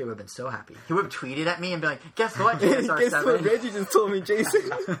 Jeff Keighley would have been so happy. He would have tweeted at me and be like, guess what, JSR7? Guess what Reggie just told me,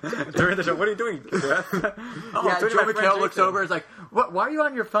 Jason? During the show, what are you doing, Jeff? Joe McHale looks over and is like, why are you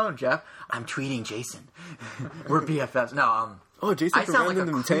on your phone, Jeff? I'm tweeting Jason. We're BFFs. No, Oh, Jason from like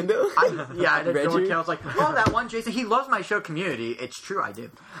Nintendo? I did. Joe McHale's like, oh, that one Jason. He loves my show Community. It's true, I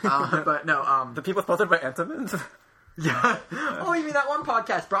do. But no, the people sponsored by Entenmann's? Yeah. Oh, you mean that one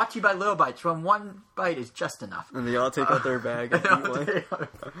podcast brought to you by Little Bites? From one bite is just enough. And they all take out their bag. But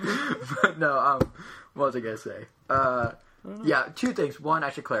no, what was I going to say? Yeah, 2 things. One, I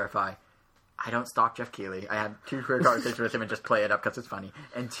should clarify. I don't stalk Jeff Keighley. I had 2 career conversations with him and just play it up because it's funny.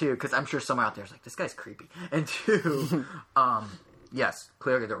 And 2, because I'm sure someone out there is like, this guy's creepy. And 2, yes,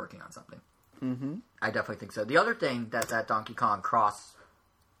 clearly they're working on something. Mm-hmm. I definitely think so. The other thing that Donkey Kong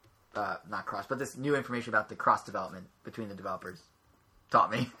but this new information about the cross development between the developers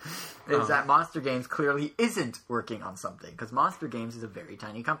taught me is that Monster Games clearly isn't working on something, because Monster Games is a very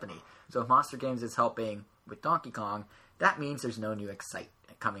tiny company. So if Monster Games is helping with Donkey Kong, that means there's no new Excite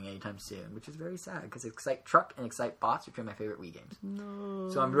coming anytime soon, which is very sad, because Excite Truck and Excite Bots are 2 of my favorite Wii games. No.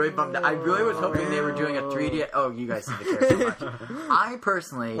 So I'm really bummed. I really was hoping they were doing a 3D. Oh, you guys seem to care so much. I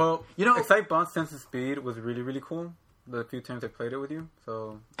personally, Excite Bots Sense of Speed was really, really cool. The few times I played it with you,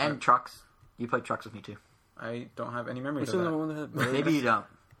 so Trucks. You played Trucks with me too. I don't have any memories of that. Maybe you don't.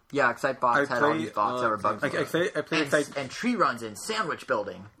 Yeah, Excite Bots had all these bots that were bugs. I played Excite and tree runs in sandwich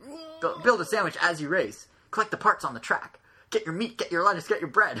building. Build a sandwich as you race. Collect the parts on the track. Get your meat, get your lettuce, get your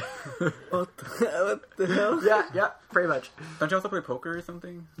bread. What the hell? Yeah, pretty much. Don't you also play poker or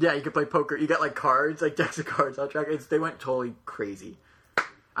something? Yeah, you can play poker. You get like cards, like decks of cards on track. They went totally crazy.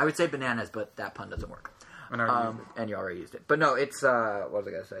 I would say bananas, but that pun doesn't work. And you already used it. But no, it's, what was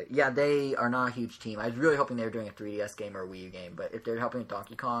I going to say? Yeah, they are not a huge team. I was really hoping they were doing a 3DS game or a Wii U game, but if they're helping with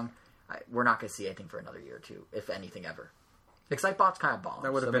Donkey Kong, we're not going to see anything for another year or 2, if anything ever. Excitebot's kind of bombed.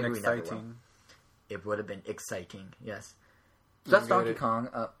 That would have been exciting. It would have been exciting, yes. So that's Donkey Kong.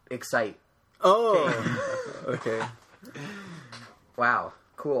 Excite. Oh! Okay. Wow.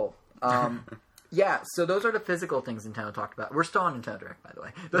 Cool. Yeah, so those are the physical things Nintendo talked about. We're still on Nintendo Direct, by the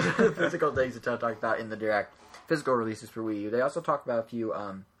way. Those are the physical things Nintendo talked about in the Direct. Physical releases for Wii U. They also talked about a few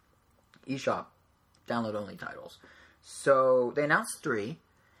eShop download-only titles. So they announced 3,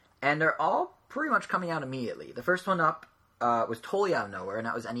 and they're all pretty much coming out immediately. The first one up was totally out of nowhere, and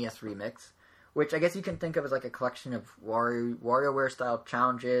that was NES Remix, which I guess you can think of as like a collection of WarioWare-style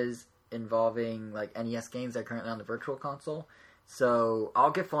challenges involving like NES games that are currently on the Virtual Console. So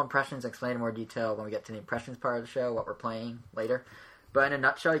I'll give full impressions, explain in more detail when we get to the impressions part of the show, what we're playing later. But in a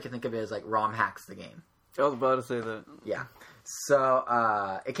nutshell, you can think of it as like ROM hacks the game. I was about to say that. Yeah.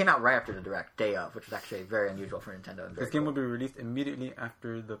 So it came out right after the Direct, day of, which was actually very unusual for Nintendo. This game will be released immediately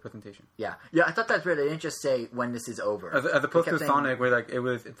after the presentation. Yeah, I thought that's weird. They didn't just say when this is over. As opposed to Sonic, where like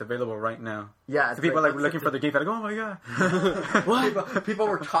it's available right now. Yeah, so people are like looking for the game, like, oh my god! What? People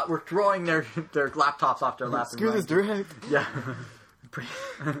were throwing their laptops off their laps. Screw this Direct. Yeah.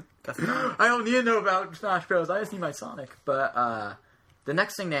 I don't need to know about Smash Bros. I just need my Sonic. But The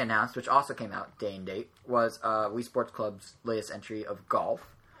next thing they announced, which also came out day and date, was Wii Sports Club's latest entry of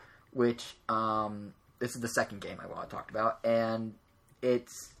Golf, which this is the second game I talked about, and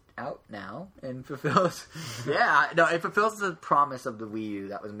it's out now and fulfills it fulfills the promise of the Wii U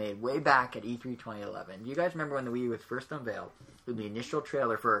that was made way back at E3 2011. Do you guys remember when the Wii U was first unveiled? In the initial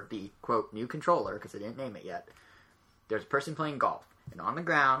trailer for the quote new controller, because they didn't name it yet, there's a person playing golf, and on the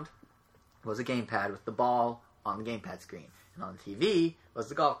ground was a gamepad with the ball on the gamepad screen, and on the TV was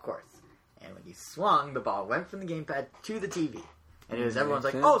the golf course. And when you swung, the ball went from the gamepad to the TV. And it was everyone's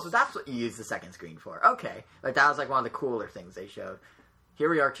like, oh, so that's what you use the second screen for. Okay. Like, that was like one of the cooler things they showed. Here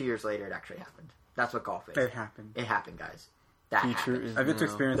we are 2 years later, it actually happened. That's what golf is. It happened. It happened, guys. That happened. I've yet to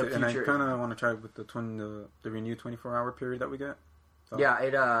experience it, and I kind of want to try it with the renewed 24-hour period that we get. So.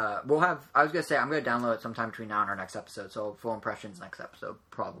 Yeah, we'll have, I was going to say, I'm going to download it sometime between now and our next episode, so full impressions next episode,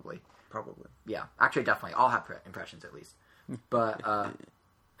 probably. Yeah. Actually, definitely. I'll have impressions at least. But,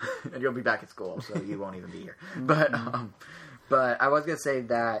 and you'll be back at school, so you won't even be here. But I was going to say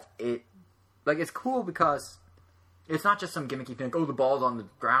that it's cool because it's not just some gimmicky thing, like, oh, the ball's on the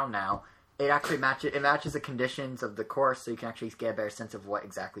ground now. It actually matches the conditions of the course, so you can actually get a better sense of what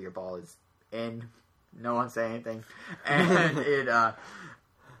exactly your ball is in. No one say anything. And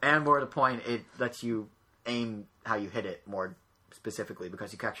and more to the point, it lets you aim how you hit it more specifically,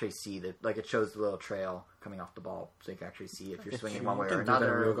 because you can actually see it shows the little trail coming off the ball, so you can actually see if you're swinging one way or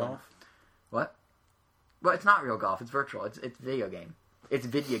another. Real golf? What? Well, it's not real golf. It's virtual. It's video game. It's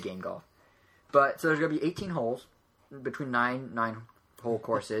video game golf. But so there's going to be 18 holes between 9 hole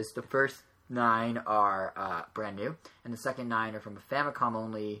courses. The first 9 are brand new, and the second 9 are from a Famicom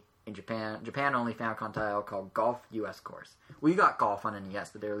only in Japan only Famicom title called Golf US Course. We got Golf on NES,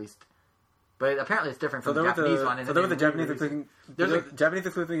 but they released. But apparently it's different from the Japanese one. So there was a Japanese exclusive. There's a Japanese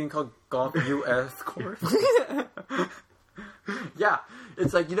exclusive game called Golf US Course. Yeah,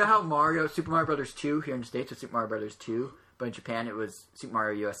 it's like, you know how Super Mario Brothers 2 here in the States was Super Mario Brothers 2, but in Japan it was Super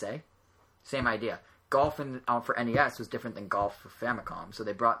Mario USA? Same idea. Golf for NES was different than Golf for Famicom, so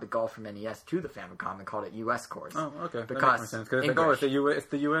they brought the Golf from NES to the Famicom and called it US Course. Oh, okay. Because that makes sense. Because it's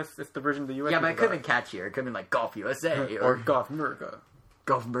the US, it's the version of the US. Yeah, but it could have been catchier. It could have been like Golf USA or Golf America.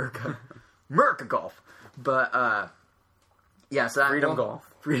 Golf America. America Golf. But, yeah, so that Freedom Golf.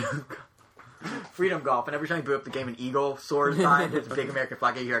 Freedom Golf, and every time you boot up the game, an eagle soars by, and there's a big American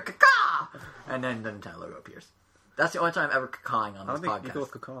flag, and you hear caca, and then the Nintendo logo appears. That's the only time I'm ever cacawing on this podcast. I don't think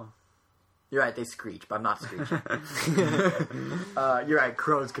eagles cacaw. You're right, they screech, but I'm not screeching. You're right,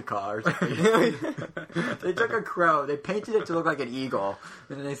 crows cacaw or something. They took a crow, they painted it to look like an eagle,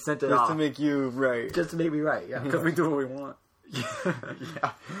 and then they sent it off. Just to make you right. Just to make me right, yeah. Because we do what we want.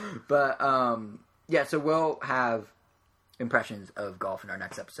 Yeah. But, yeah, so we'll have impressions of golf in our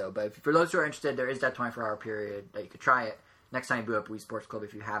next episode. But for those who are interested, there is that 24-hour period that you could try it. Next time you boot up Wii Sports Club,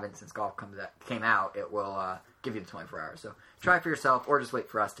 if you haven't, since golf came out, it will give you the 24 hours. So try it for yourself, or just wait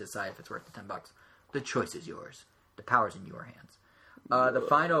for us to decide if it's worth the $10. The choice is yours. The power's in your hands. The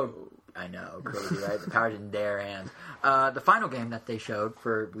final... I know, crazy, right? The power's in their hands. The final game that they showed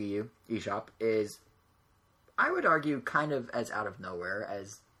for Wii U eShop is, I would argue, kind of as out of nowhere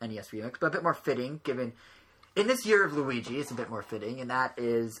as NES Remix, but a bit more fitting, given... In this year of Luigi, it's a bit more fitting, and that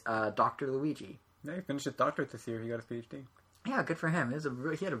is Dr. Luigi. Yeah, he finished his doctorate this year. He got his PhD. Yeah, good for him.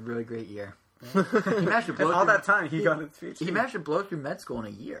 He had a really great year. Yeah. He managed to blow all that time, he got his PhD. He managed to blow through med school in a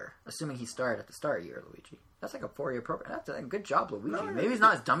year, assuming he started at the start of the year, Luigi. That's like a 4-year program. That's a good job, Luigi. No, maybe he's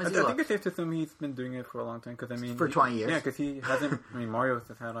not as dumb as he looks. I think it's safe to assume he's been doing it for a long time, because for 20 years. Yeah, because he hasn't... Mario's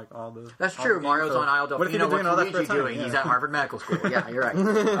has had like all the... That's true. Mario's on Isle Delfino. What's Luigi doing? Yeah. He's at Harvard Medical School. Yeah, you're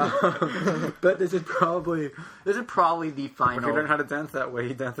right. But this is probably the final... If he learned how to dance that way,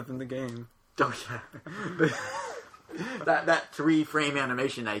 he dances in the game. Oh, yeah. that 3-frame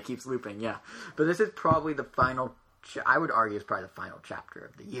animation that he keeps looping, yeah. But this is probably the final... I would argue it's probably the final chapter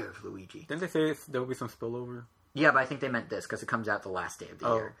of the year of Luigi. Didn't they say there will be some spillover? Yeah, but I think they meant this, because it comes out the last day of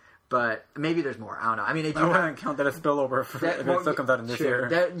the year. But maybe there's more. I don't know. I mean, I wouldn't count that as spillover if it still comes out in this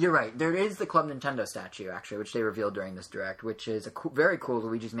year. You're right. There is the Club Nintendo statue, actually, which they revealed during this Direct, which is a very cool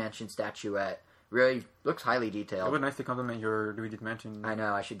Luigi's Mansion statuette. Really looks highly detailed. It would nice to compliment your Luigi's Mansion. I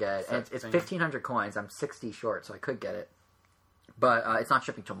know, I should get it. And it's 1,500 coins. I'm 60 short, so I could get it. But it's not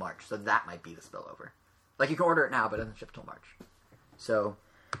shipping till March, so that might be the spillover. Like, you can order it now, but it doesn't ship till March. So,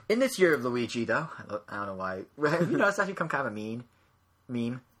 in this year of Luigi, though, I don't know why. You know, it's actually become kind of a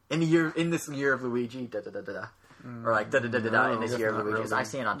meme. In this year of Luigi, da-da-da-da-da. Or like, da-da-da-da-da in this year of Luigi. Really. I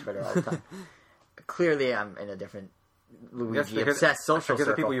see it on Twitter all the time. Clearly, I'm in a different Luigi-obsessed social circle.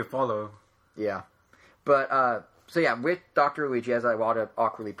 The people you follow. Yeah. But, so yeah, with Dr. Luigi, as I want to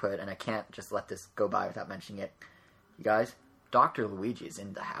awkwardly put, and I can't just let this go by without mentioning it, you guys, Dr. Luigi is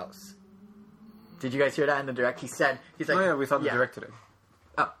in the house. Did you guys hear that in the direct? He's like, oh yeah, we saw the direct today.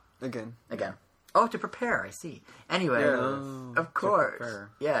 Oh, again. Oh, to prepare. I see. Anyway, of course,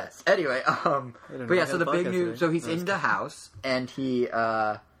 yes. Anyway, but yeah. So the big news. So he's in the house, and he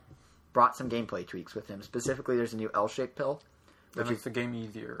brought some gameplay tweaks with him. Specifically, there's a new L-shaped pill, which makes the game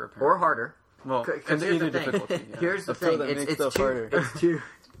easier, apparently. or harder. Well, and here's the difficulty. Yeah. Here's the thing. It's too.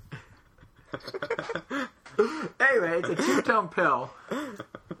 Anyway, it's a 2-tone pill,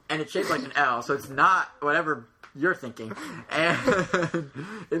 and it's shaped like an L, so it's not whatever you're thinking, and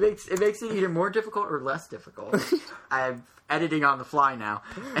it makes it either more difficult or less difficult. I'm editing on the fly now,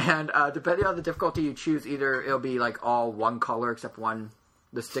 and depending on the difficulty you choose, either it'll be like all one color except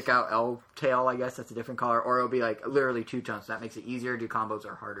the stick out L tail, I guess that's a different color, or it'll be like literally 2 tones. So that makes it easier to do combos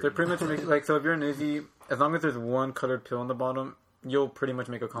or harder. So pretty much makes like, so if you're an Izzy, as long as there's one colored pill on the bottom, you'll pretty much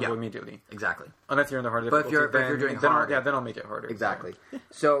make a combo immediately. Exactly. Unless you're in the harder difficulty. But if you're doing hard, then I'll make it harder. Exactly.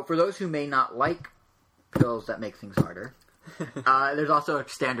 So for those who may not like pills that make things harder, there's also a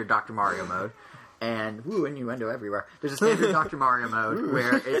standard Dr. Mario mode. And woo, innuendo everywhere. There's a standard Dr. Mario mode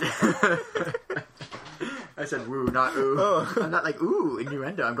where it I said woo, not ooh. Oh. I'm not like ooh,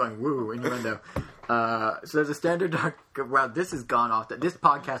 innuendo. I'm going woo, innuendo. So there's a standard Well, this has gone off. This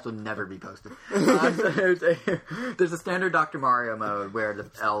podcast will never be posted. So there's a standard Dr. Mario mode where the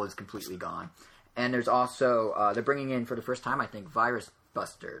L is completely gone. And there's also, they're bringing in for the first time, I think, Virus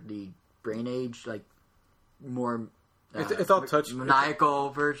Buster, the Brain Age, like, more... it's all touch... maniacal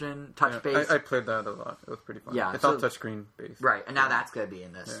version, touch-based. I played that a lot. It was pretty fun. Yeah, it's all touchscreen-based. Right, and now that's going to be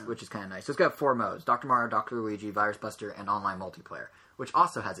in this, which is kind of nice. So it's got 4 modes. Dr. Mario, Dr. Luigi, Virus Buster, and online multiplayer, which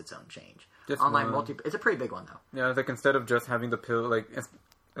also has its own change. Online multiplayer... It's a pretty big one, though. Yeah, like, instead of just having the pill, like,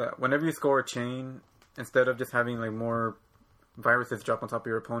 whenever you score a chain, instead of just having, like, more viruses drop on top of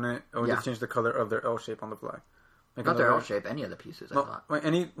your opponent, it will just change the color of their L shape on the fly. Like not their L shape, any of the pieces, I thought.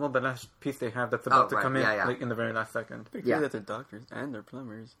 The last piece they have that's about to come in, like in the very last second. Pretty clear that they're doctors and they're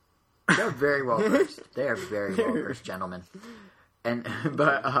plumbers. They're very well versed. They are very well versed gentlemen.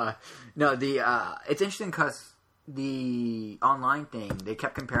 But it's interesting because the online thing, they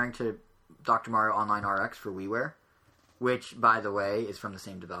kept comparing to Dr. Mario Online RX for WiiWare, which, by the way, is from the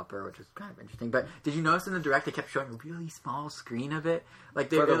same developer, which is kind of interesting. But did you notice in the Direct they kept showing a really small screen of it? Like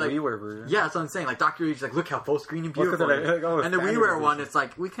they for the like, WiiWare version. Yeah, that's what I'm saying. Like Dr. Luigi's like, look how full screen and beautiful it is. And the WiiWare one, it's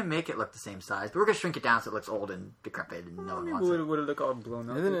like, we can make it look the same size, but we're going to shrink it down so it looks old and decrepit and no one wants it. Would it look all blown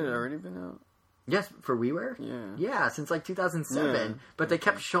up? Hasn't it already been out? Yes, for WiiWare? Yeah. Yeah, since like 2007. Yeah. But they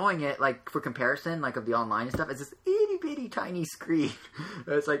kept showing it, like, for comparison, like, of the online and stuff, it's this itty-bitty tiny screen.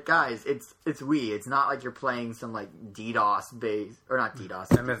 It's like, guys, it's Wii. It's not like you're playing some, like, DDoS-based... Or not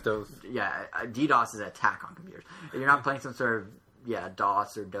DDoS. MS-DOS. Yeah, DDoS is an attack on computers. You're not playing some sort of,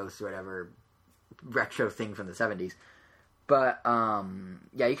 DOS or DOS or whatever retro thing from the 70s. But,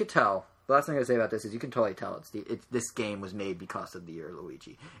 you could tell... The last thing I'm going to say about this is you can totally tell this game was made because of the Year of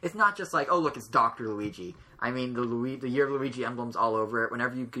Luigi. It's not just like, oh, look, it's Dr. Luigi. I mean, the Year of Luigi emblem's all over it.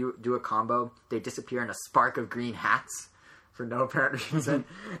 Whenever you do a combo, they disappear in a spark of green hats for no apparent reason.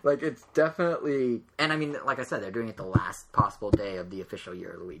 Like, it's definitely... And, I mean, like I said, they're doing it the last possible day of the official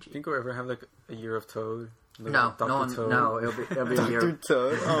Year of Luigi. Do you think we'll ever have, like, a Year of Toad? No, it'll be a year. Dr.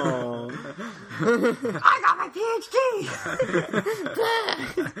 Toad. Oh. I got my PhD!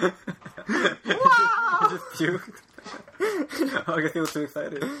 Wow! He just puked. I guess he was too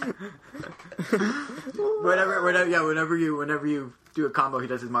excited. Whenever you do a combo, he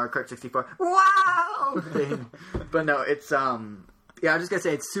does his Mario Kart 64. Wow! But no, it's I'm just gonna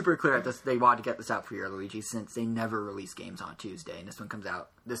say it's super clear that they wanted to get this out for Year of Luigi since they never release games on Tuesday, and this one comes out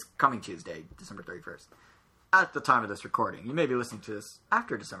this coming Tuesday, December 31st. At the time of this recording. You may be listening to this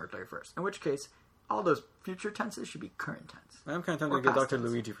after December 31st, in which case, all those future tenses should be current tense. I'm kind of tempted to get Dr.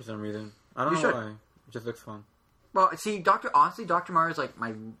 Luigi for some reason. I don't know why. It just looks fun. Well, see, Dr. Mario is like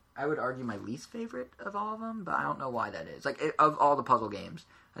I would argue my least favorite of all of them, but I don't know why that is. Like, of all the puzzle games,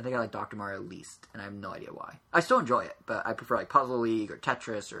 I think I like Dr. Mario least, and I have no idea why. I still enjoy it, but I prefer like Puzzle League or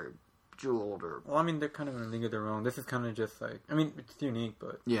Tetris or Jeweled or... Well, I mean, they're kind of in a league of their own. This is kind of just like... I mean, it's unique,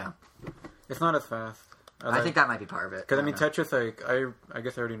 but... Yeah. It's not as fast. I think that might be part of it. Because, I mean, Tetris, like, I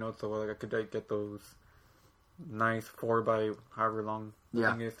guess I already know it so well. Like, I could, like, get those nice 4 by however long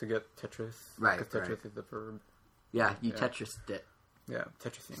thing is to get Tetris. Right, because Tetris is the verb. Yeah, Tetris it. Yeah,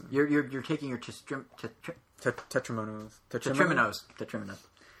 Tetrising. You're taking your Tetrimonos. Tetrimonos.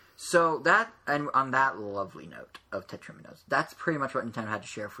 So that, and on that lovely note of Tetrimonos, that's pretty much what Nintendo had to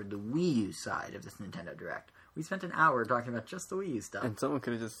share for the Wii U side of this Nintendo Direct. We spent an hour talking about just the Wii U stuff. And someone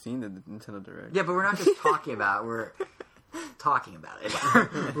could have just seen the Nintendo Direct. Yeah, but we're not just talking about it. We're talking about it.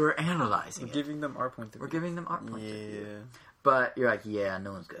 We're analyzing it. Giving them our point of view. We're giving them our point of view. But you're like, yeah,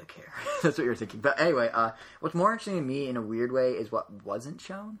 no one's going to care. That's what you're thinking. But anyway, what's more interesting to me in a weird way is what wasn't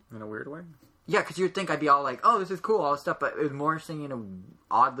shown. In a weird way? Yeah, because you'd think I'd be all like, oh, this is cool, all this stuff. But it was more interesting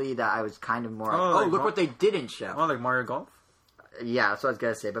oddly that I was kind of more look what they didn't show. Oh, like Mario Golf? Yeah, that's what I was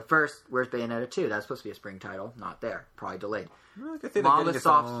going to say. But first, where's Bayonetta 2? That's supposed to be a spring title. Not there. Probably delayed. Monolith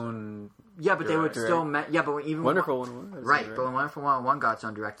Soft. Yeah, but they would still... but even... Wonderful 101. Right, but when Wonderful 101 got its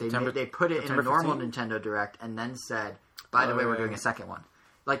own Direct, they put it in a normal 15? Nintendo Direct and then said, by the way, we're doing a second one.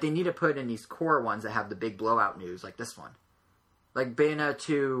 Like, they need to put in these core ones that have the big blowout news, like this one. Like, Bayonetta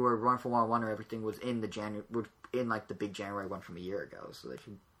 2 or Wonderful 101 or everything was in the big January one from a year ago, so they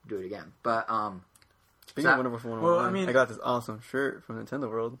should do it again. But, Speaking of Wonderful 101, I got this awesome shirt from Nintendo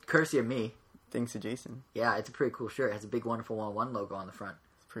World. Courtesy of me. Thanks to Jason. Yeah, it's a pretty cool shirt. It has a big Wonderful 101 logo on the front.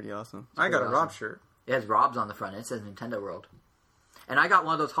 It's pretty awesome. I got a Rob shirt. It has Rob's on the front. It says Nintendo World. And I got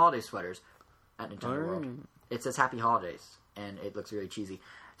one of those holiday sweaters at Nintendo World. It says Happy Holidays, and it looks really cheesy.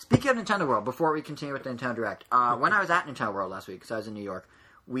 Speaking of Nintendo World, before we continue with the Nintendo Direct, when I was at Nintendo World last week, because I was in New York,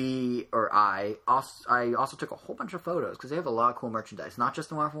 I also took a whole bunch of photos, because they have a lot of cool merchandise. Not just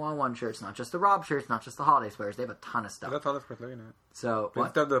the Wonderful 101 shirts, not just the Rob shirts, not just the holiday sweaters. They have a ton of stuff. That's all that's worth looking at. So,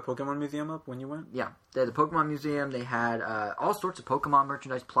 did they have the Pokemon Museum up when you went? Yeah. They had the Pokemon Museum. They had all sorts of Pokemon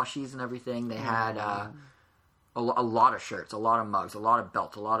merchandise, plushies and everything. They had a lot of shirts, a lot of mugs, a lot of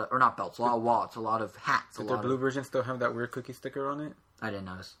belts, a lot of wallets, a lot of hats. Did their blue version still have that weird cookie sticker on it? I didn't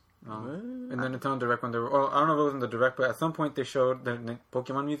notice. And then Nintendo Direct when they were... I don't know if it was in the Direct, but at some point they showed the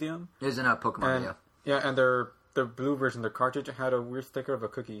Pokemon Museum. It was in a Pokemon video. Yeah, and their blue version, their cartridge, had a weird sticker of a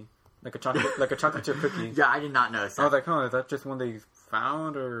cookie. Like a chocolate chip cookie. Yeah, I did not notice that. I was like, is that just one they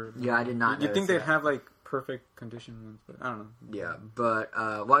found, or... Yeah, I did not notice you'd think they'd have, like, perfect condition ones, but I don't know. Yeah, but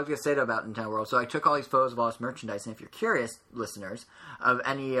what I was going to say about Nintendo World, so I took all these photos of all this merchandise, and if you're curious, listeners, of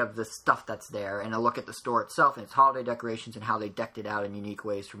any of the stuff that's there, and a look at the store itself and its holiday decorations and how they decked it out in unique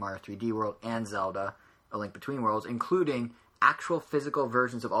ways for Mario 3D World and Zelda, A Link Between Worlds, including actual physical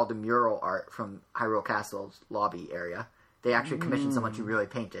versions of all the mural art from Hyrule Castle's lobby area. They actually commissioned someone to really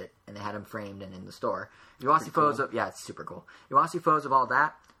paint it, and they had them framed and in the store. If you want to see photos of... Yeah, it's super cool. If you want to see photos of all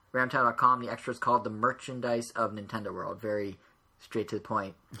that, Ramtown.com, the extra is called The Merchandise of Nintendo World. Very straight to the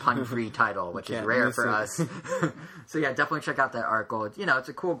point, pun-free title, which is rare for us. So yeah, definitely check out that article. It's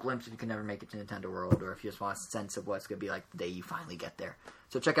a cool glimpse if you can never make it to Nintendo World, or if you just want a sense of what it's going to be like the day you finally get there.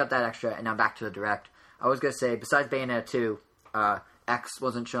 So check out that extra, and now back to the Direct. I was going to say, besides Bayonetta 2, X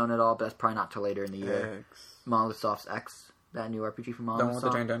wasn't shown at all, but that's probably not till later in the year. Monolith Soft's X, that new RPG from Monolith Soft.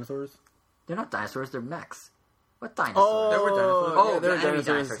 The giant dinosaurs? They're not dinosaurs, they're mechs. What dinosaurs? Oh, there were dinosaurs. Oh, there were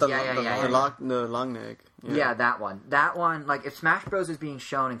dinosaurs. Yeah. The long neck. Yeah, that one. That one, like, if Smash Bros. Is being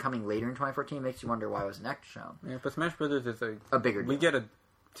shown and coming later in 2014, it makes you wonder why it was next shown. Yeah, but Smash Bros. Is a bigger deal. We get a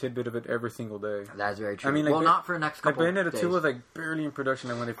tidbit of it every single day. That's very true. I mean, not for the next couple of days. Bayonetta 2 was, barely in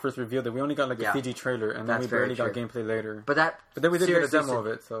production, and when they first revealed it, we only got, a CG trailer, and then we barely got gameplay later. But then we did get a demo of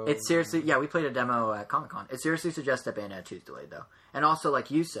it, so... It's seriously... Yeah, we played a demo at Comic-Con. It seriously suggests that Bayonetta 2 is delayed, though. And also,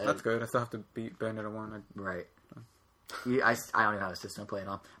 like you said... That's good. I still have to beat Bayonetta 1. Right. I don't even have a system to play it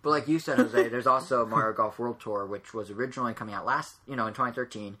on. But like you said, Jose, there's also Mario Golf World Tour, which was originally coming out in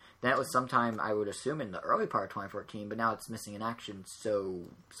 2013. Then it was sometime, I would assume, in the early part of 2014, but now it's missing in action, so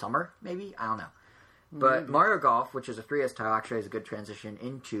summer, maybe? I don't know. But Mario Golf, which is a 3DS title, actually has a good transition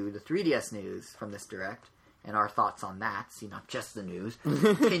into the 3DS news from this Direct, and our thoughts on that. See, not just the news,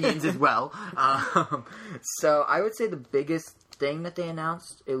 opinions as well. So I would say the biggest thing that they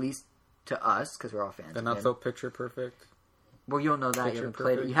announced, at least to us, because we're all fans. The not so picture perfect. Well, you'll know that. You haven't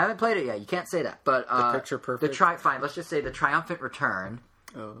played it. You haven't played it yet. You can't say that. But the picture perfect. Fine. Let's just say the triumphant return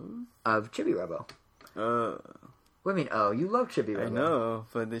of Chibi Robo. What do you mean? Oh, you love Chibi Robo. I know,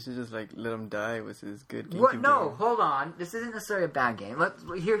 but they should just let him die with his good game. What? No, hold on. This isn't necessarily a bad game.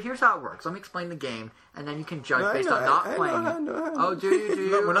 Here's how it works. Let me explain the game, and then you can judge based on not playing it. Oh, do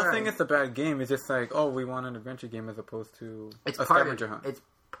you? We're not saying it's a bad game. It's just we want an adventure game as opposed to a scavenger hunt. It's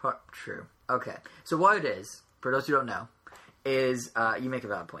true. Okay. So what it is, for those who don't know, is you make a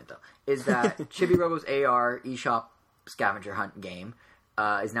valid point though, is that Chibi Robo's AR eShop scavenger hunt game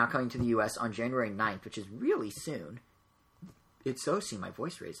is now coming to the US on January 9th, which is really soon. It's so soon, my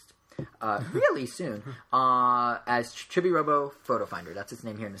voice raised. Really soon. As Chibi Robo Photo Finder, that's its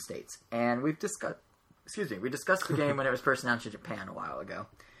name here in the States. And we discussed the game when it was first announced in Japan a while ago.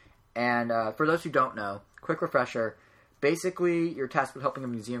 And for those who don't know, quick refresher. Basically, you're tasked with helping a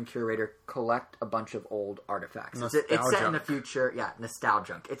museum curator collect a bunch of old artifacts. It's set in the future. Yeah,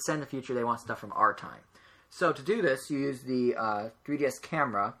 nostalgia. It's set in the future. They want stuff from our time. So to do this, you use the 3DS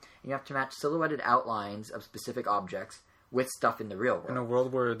camera, and you have to match silhouetted outlines of specific objects with stuff in the real world. In a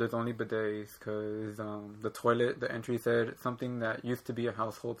world where there's only bidets, because the toilet, the entry said something that used to be a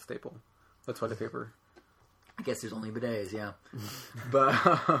household staple, the toilet paper. I guess there's only bidets, yeah.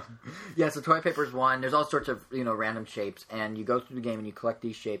 But, yeah, so toilet paper is one. There's all sorts of, random shapes, and you go through the game and you collect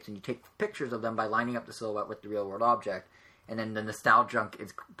these shapes, and you take pictures of them by lining up the silhouette with the real-world object, and then the nostalgia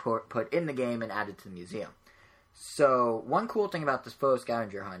is put in the game and added to the museum. So, one cool thing about this photo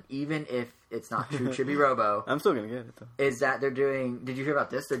scavenger hunt, even if it's not true Chibi Robo... I'm still going to get it, though. ...is that they're doing... Did you hear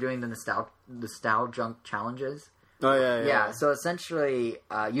about this? They're doing the nostalgia challenges. Oh, yeah. Yeah, so essentially,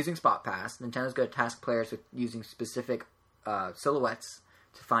 using Spot Pass, Nintendo's going to task players with using specific silhouettes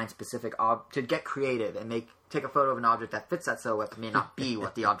to find specific... to get creative and take a photo of an object that fits that silhouette but may not be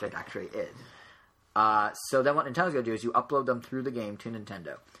what the object actually is. So then what Nintendo's going to do is you upload them through the game to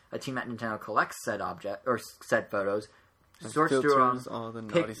Nintendo. A team at Nintendo collects said object, or said photos, sorts through them, all the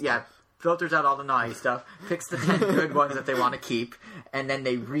naughty stuff. Yeah, filters out all the naughty stuff, picks the 10 good ones that they want to keep, and then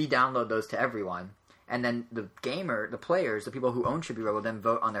they re-download those to everyone. And then the players, the people who own Chibi Robo, then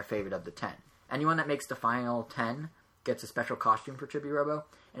vote on their favorite of the 10. Anyone that makes the final 10 gets a special costume for Chibi Robo,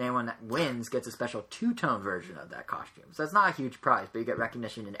 and anyone that wins gets a special 2-tone version of that costume. So it's not a huge prize, but you get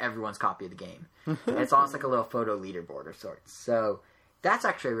recognition in everyone's copy of the game. And it's almost like a little photo leaderboard of sorts. So that's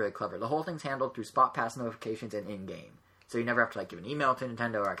actually really clever. The whole thing's handled through Spot Pass notifications and in-game. So you never have to give an email to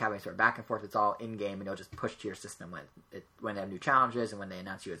Nintendo or a Academy Store back and forth. It's all in-game, and it'll just push to your system when they have new challenges and when they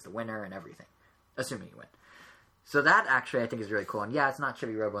announce you as the winner and everything. Assuming you win. So that actually I think is really cool. And yeah, it's not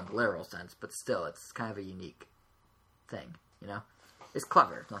Chibi Robo in the literal sense, but still, it's kind of a unique thing, It's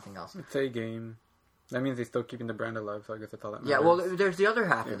clever, if nothing else. It's a game. That means they're still keeping the brand alive, so I guess that's all that matters. Yeah, well, there's the other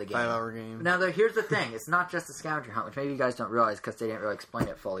half of the game. 5-hour game. Now, here's the thing. It's not just a scavenger hunt, which maybe you guys don't realize because they didn't really explain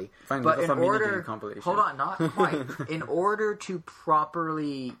it fully. Fine, but in order... Hold on, not quite. In order to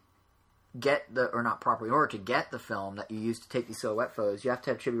properly get in order to get the film that you use to take these silhouette photos, you have to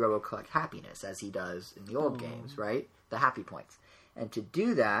have Chibi Robo collect happiness, as he does in the old games, right? The happy points. And to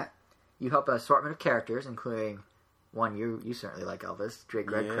do that, you help an assortment of characters, including one you certainly like, Elvis, Drake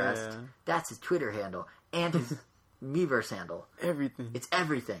Redcrest. That's his Twitter handle. And his Miiverse handle. Everything. It's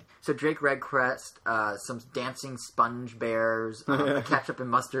everything. So Drake Redcrest, some dancing sponge bears, a ketchup and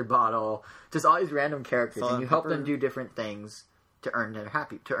mustard bottle, just all these random characters, and you help them do different things to earn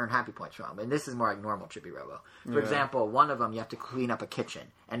happy points from them. And this is more like normal Chibi Robo. For example, one of them you have to clean up a kitchen,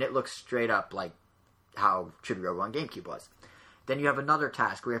 and it looks straight up like how Chibi Robo on GameCube was. Then you have another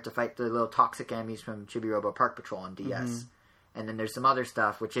task where you have to fight the little toxic enemies from Chibi Robo Park Patrol on DS. Mm-hmm. And then there's some other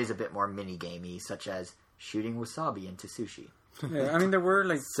stuff which is a bit more mini-gamey, such as shooting wasabi into sushi. Yeah, I mean, there were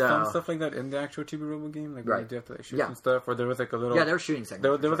some stuff like that in the actual Chibi Robo game, where you have to shoot some stuff, or there was a little... Yeah, there were shooting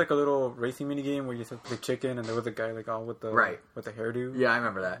segments. There was a little racing mini game where you just play chicken, and there was a guy all with the hairdo. Yeah, I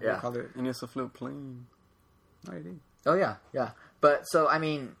remember that, yeah. And it's a float plane. Oh, yeah. But, so, I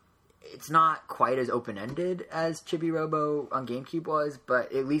mean, it's not quite as open-ended as Chibi Robo on GameCube was,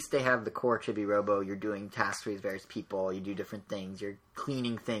 but at least they have the core Chibi Robo. You're doing tasks for these various people, you do different things, you're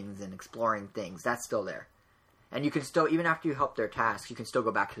cleaning things and exploring things. That's still there. And you can still, even after you help their tasks, you can still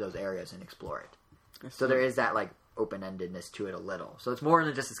go back to those areas and explore it. So there is that, open-endedness to it a little. So it's more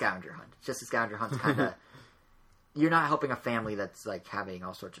than just a scavenger hunt. It's just a scavenger hunt kind of... You're not helping a family that's, having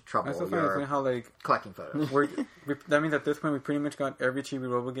all sorts of trouble. You're how, collecting photos. That means at this point we pretty much got every Chibi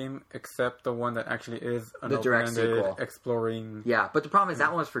Robo game except the one that actually is an open-ended, exploring... Yeah, but the problem is that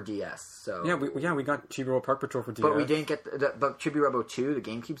one was for DS, so... Yeah, we got Chibi Robo Park Patrol for DS. But we didn't get... But Chibi Robo 2, the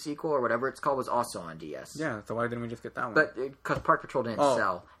GameCube sequel, or whatever it's called, was also on DS. Yeah, so why didn't we just get that one? But because Park Patrol didn't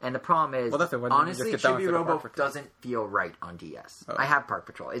sell. And the problem is, honestly, Chibi Robo doesn't feel right on DS. I have Park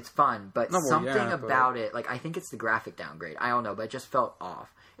Patrol. It's fun, but about it... I think it's the graphic downgrade. I don't know, but it just felt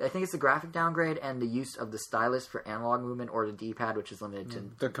off. I think it's the graphic downgrade and the use of the stylus for analog movement or the D-pad, which is limited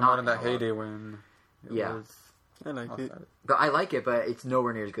to the come out in that heyday when was I like it. But I like it, but it's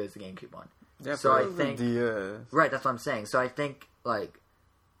nowhere near as good as the GameCube one. Yeah, so I think right, that's what I'm saying. So I think but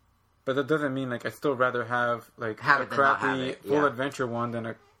that doesn't mean I still rather have a crappy full adventure one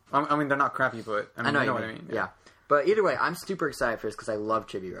than I mean they're not crappy, but I know what I mean. Yeah. But either way, I'm super excited for this because I love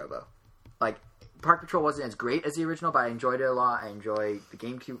Chibi Robo. Park Patrol wasn't as great as the original, but I enjoyed it a lot. I enjoyed the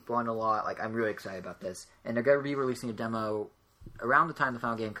GameCube one a lot. I'm really excited about this. And they're going to be releasing a demo around the time the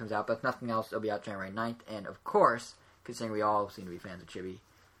final game comes out, but if nothing else, it'll be out January 9th. And of course, considering we all seem to be fans of Chibi,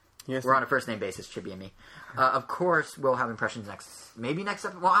 we're on a first-name basis, Chibi and me. Of course, we'll have impressions next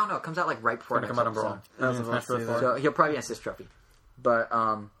episode. Well, I don't know. It comes out right before next episode. So he'll probably be an assist trophy. But,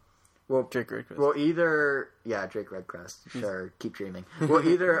 Drake Redcrest. We'll either... Yeah, Drake Redcrest. Sure, keep dreaming. We'll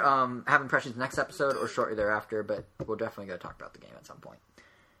either have impressions next episode or shortly thereafter, but we'll definitely go talk about the game at some point.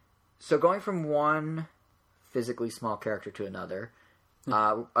 So going from one physically small character to another.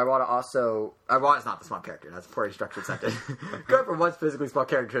 Iwata's not the small character. That's a poorly structured sentence. Go from one physically small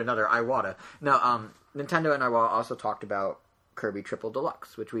character to another. Iwata. No, Nintendo and Iwata also talked about Kirby Triple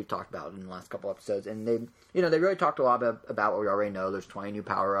Deluxe, which we've talked about in the last couple episodes, and they really talked a lot about what we already know. There's 20 new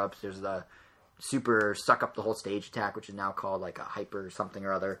power-ups. There's the super suck up the whole stage attack, which is now called like a hyper something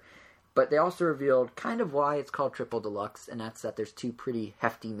or other. But they also revealed kind of why it's called Triple Deluxe, and that's that there's 2 pretty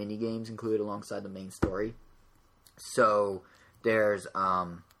hefty mini games included alongside the main story. So there's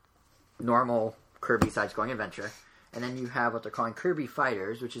normal Kirby side-scrolling adventure, and then you have what they're calling Kirby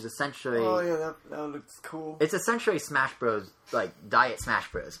Fighters, which is essentially... Oh, yeah, that looks cool. It's essentially Smash Bros. Like, Diet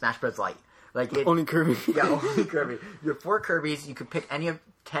Smash Bros. Smash Bros. Light. Like only Kirby. Yeah, only Kirby. You have 4 Kirbys, you could pick any of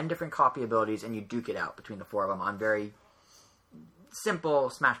 10 different copy abilities, and you duke it out between the 4 of them on very simple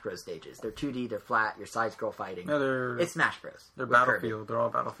Smash Bros. Stages. They're 2D, they're flat, you're side-scroll fighting. No, it's Smash Bros. They're Battlefield. Kirby. They're all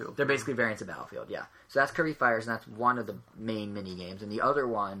Battlefield. They're basically variants of Battlefield, yeah. So that's Kirby Fighters, and that's one of the main mini-games. And the other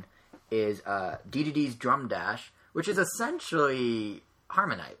one is DDD's Drum Dash, which is essentially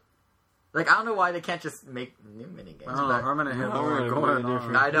Harmonite. Like, I don't know why they can't just make new minigames. Harmonite had more going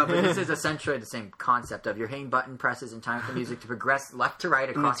on. I know, but this is essentially the same concept of you're hitting button presses in time with the music to progress left to right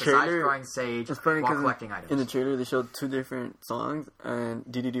across a side-scrolling stage while collecting items. In the trailer, they showed 2 different songs, and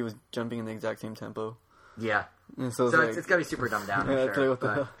DDD was jumping in the exact same tempo. Yeah. And so it's going to be super dumbed down, I'm sure.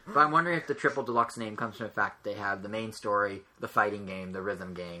 But I'm wondering if the Triple Deluxe name comes from the fact they have the main story, the fighting game, the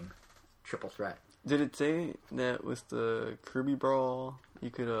rhythm game, triple threat. Did it say that with the Kirby Brawl, you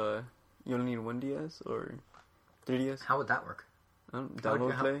could, you only need 1 DS or 3DS? How would that work?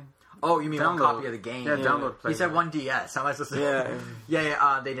 Download play? Oh, you mean one copy of the game? Yeah, download play. He said 1 DS. How am I supposed to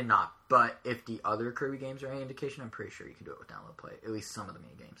Yeah, they did not. But if the other Kirby games are any indication, I'm pretty sure you can do it with download play. At least some of the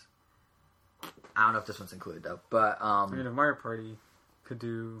mini games. I don't know if this one's included, though. But, if Mario Party could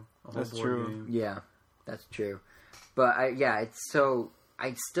do a whole board game. Yeah, that's true. But, it's so...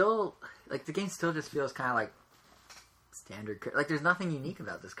 I still... Like, the game still just feels kind of like standard Kirby. Like, there's nothing unique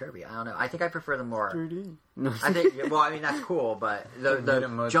about this Kirby. I don't know. I think I prefer the more... 3D. I think... Well, I mean, that's cool, but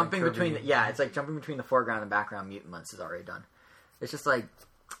the jumping between... it's like jumping between the foreground and background mutant months is already done. It's just like...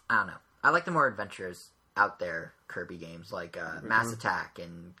 I don't know. I like the more adventures out there Kirby games, like Mass Attack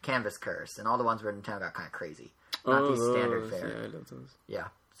and Canvas Curse, and all the ones where Nintendo got kind of crazy. Not these standard fare. Yeah, I love those. Yeah.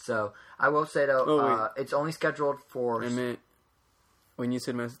 So, I will say, though, it's only scheduled for... I meant, when you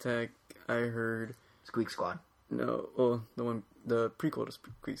said Mass Attack, I heard... Squeak Squad. No, the prequel to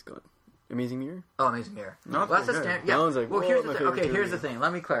Squeak Squad. Amazing Mirror? Oh, Amazing Mirror. No, that's the standard. Yeah. Like, well, here's the thing.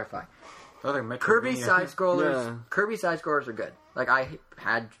 Let me clarify. Kirby side-scrollers are good. Like, I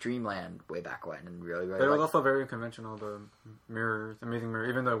had Dreamland way back when and really But it was also very conventional, the Amazing Mirror,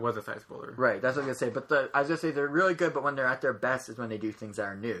 even though it was a side-scroller. Right, that's what I was going to say. But I was going to say they're really good, but when they're at their best is when they do things that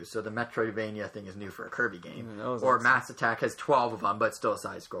are new. So the Metroidvania thing is new for a Kirby game. Or awesome. Mass Attack has 12 of them, but still a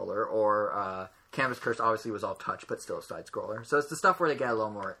side-scroller. Or Canvas Curse obviously was all touch, but still a side-scroller. So it's the stuff where they get a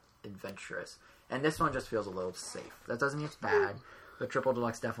little more adventurous. And this one just feels a little safe. That doesn't mean it's bad. The Triple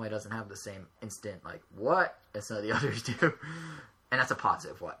Deluxe definitely doesn't have the same instant, like, what? As some of the others do. And that's a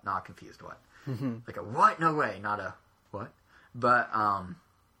positive what, not a confused what. Like a what? No way. Not a what. But,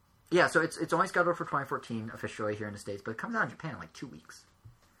 yeah, so it's only scheduled for 2014 officially here in the States, but it comes out in Japan in like 2 weeks.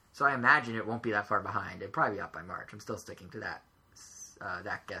 So I imagine it won't be that far behind. It'll probably be out by March. I'm still sticking to that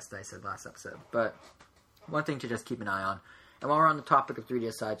guess that I said last episode. But one thing to just keep an eye on. And while we're on the topic of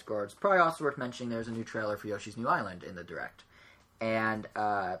 3DS side-scrollers, it's probably also worth mentioning there's a new trailer for Yoshi's New Island in the Direct. And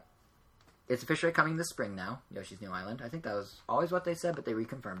it's officially coming this spring now, Yoshi's New Island. I think that was always what they said, but they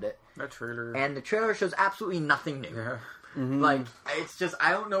reconfirmed it. That trailer. And the trailer shows absolutely nothing new. Yeah. Mm-hmm. Like, it's just,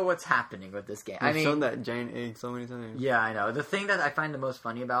 I don't know what's happening with this game. They've shown that giant egg so many times. Yeah, I know. The thing that I find the most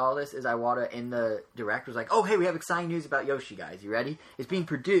funny about all this is Iwata in the Direct was like, oh, hey, we have exciting news about Yoshi, guys. You ready? It's being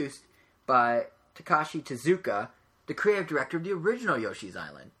produced by Takashi Tezuka, the creative director of the original Yoshi's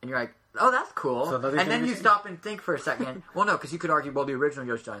Island. And you're like, oh, that's cool. So and then you stop and think for a second. Well, no, because you could argue, well, the original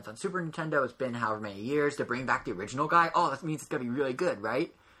Yoshi's Island on Super Nintendo, it's been however many years to bring back the original guy. Oh, that means it's going to be really good,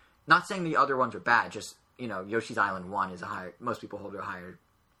 right? Not saying the other ones are bad, just, you know, Yoshi's Island 1 is most people hold it a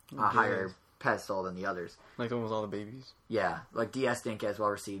higher pedestal than the others. Like almost all the babies. Yeah, like DS didn't get as well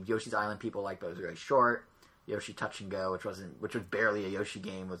received. Yoshi's Island people liked, but it was really short. Yoshi Touch and Go, which was barely a Yoshi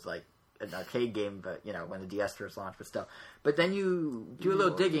game, was like an arcade game, but, you know, when the DS first launched, but still. But then you do a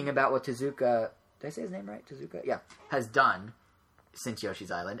little digging about what Tezuka, did I say his name right? Tezuka? Yeah. Has done since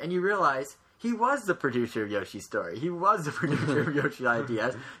Yoshi's Island, and you realize he was the producer of Yoshi's Story. He was the producer of Yoshi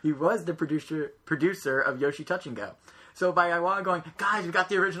IDS. He was the producer of Yoshi Touch and Go. So by Iwata going, guys, we got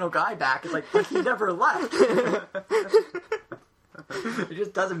the original guy back, it's like, but he never left. It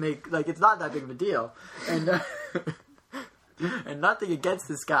just doesn't make it's not that big of a deal, and and nothing against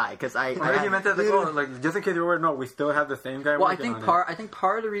this guy because I you meant that just in case you were we still have the same guy. Well, I think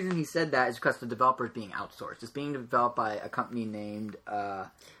part of the reason he said that is because the developer is being outsourced. It's being developed by a company named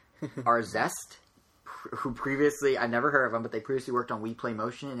Arzest, who previously I never heard of them, but they previously worked on We Play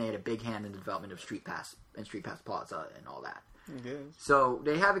Motion and they had a big hand in the development of Street Pass and Street Pass Plaza and all that. So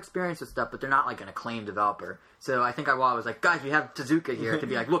they have experience with stuff, but they're not an acclaimed developer. So I think I was like, guys, we have Tezuka here to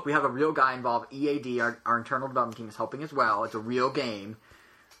be like, look, we have a real guy involved. EAD, our internal development team is helping as well. It's a real game.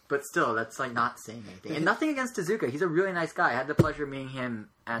 But still, that's not saying anything. And nothing against Tezuka. He's a really nice guy. I had the pleasure of meeting him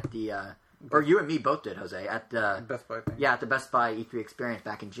at the, or you and me both did, Jose, at the Best Buy thing. Yeah, at the Best Buy E3 experience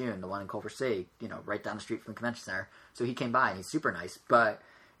back in June, the one in Culver City, right down the street from the convention center. So he came by and he's super nice. But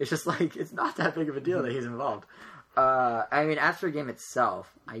it's just it's not that big of a deal that he's involved. As for the game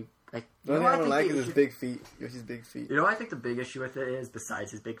itself, I don't like his big feet. Yoshi's big feet. You know what I think the big issue with it is,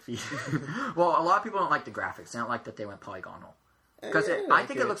 besides his big feet? Well, a lot of people don't like the graphics. They don't like that they went polygonal. Because I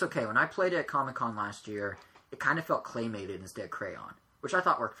think it looks okay. When I played it at Comic-Con last year, it kind of felt claymated instead of crayon, which I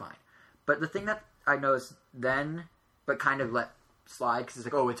thought worked fine. But the thing that I noticed then, but kind of let slide, because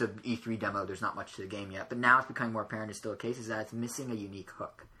it's it's an E3 demo, there's not much to the game yet, but now it's becoming more apparent it's still the case, is that it's missing a unique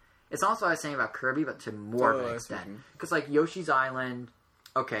hook. It's also what I was saying about Kirby, but to more of an extent. Because, Yoshi's Island,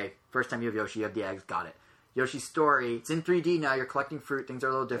 okay, first time you have Yoshi, you have the eggs, got it. Yoshi's Story, it's in 3D now, you're collecting fruit, things are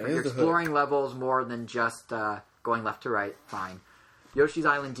a little different. You're exploring levels more than just going left to right, fine. Yoshi's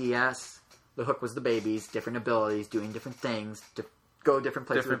Island DS, the hook was the babies, different abilities, doing different things, go different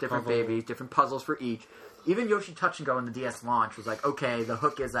places with different babies, different puzzles for each. Even Yoshi Touch and Go in the DS launch was okay, the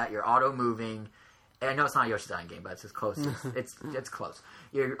hook is that you're auto-moving. And I know it's not a Yoshi's Island game, but it's as close as it's close.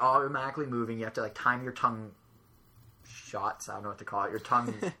 You're automatically moving. You have to time your tongue shots. I don't know what to call it.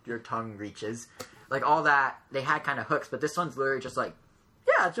 Your tongue reaches, all that. They had kind of hooks, but this one's literally just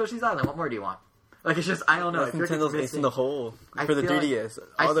yeah, it's Yoshi's Island. What more do you want? It's just I don't know. Nintendo's missing the hole for the 3DS.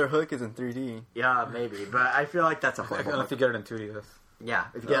 All their hook is in 3D. Yeah, maybe, but I feel like that's a horrible. Unless you get it in 2DS. Yeah,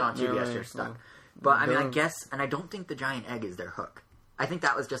 if you get it on 2DS, you're stuck. But I guess, and I don't think the giant egg is their hook. I think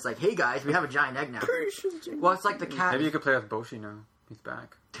that was just hey guys, we have a giant egg now. Well, it's like the cat. Maybe you could play as Boshi now. He's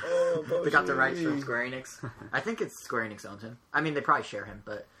back. They got the rights from Square Enix. I think it's Square Enix owns him. They probably share him,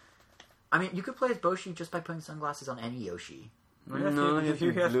 but you could play as Boshi just by putting sunglasses on any Yoshi. No, if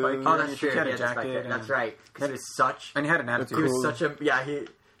you had Spike, that's true. He had a jacket. That's right. Because he was such, and he had an attitude. He was such a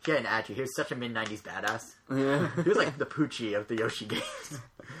He had an attitude. He was such a mid-90s badass. Yeah, he was the Poochie of the Yoshi games.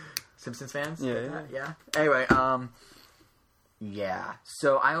 Simpsons fans? Yeah. Anyway, yeah.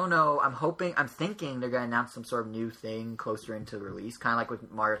 So I don't know. I'm thinking they're going to announce some sort of new thing closer into release, kind of like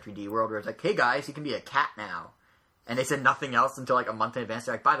with Mario 3D World, where it's hey guys, you can be a cat now. And they said nothing else until a month in advance.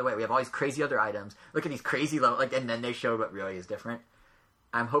 They're by the way, we have all these crazy other items. Look at these crazy levels. And then they showed what really is different.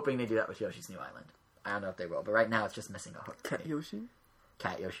 I'm hoping they do that with Yoshi's New Island. I don't know if they will, but right now it's just missing a hook. Cat Yoshi?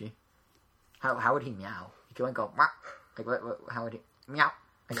 Cat Yoshi. How would he meow? He could go meow. What? How would he meow?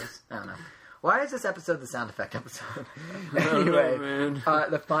 I guess I don't know. Why is this episode the sound effect episode? Anyway,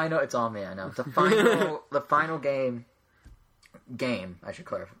 the final. It's all me. I know. The final game. I should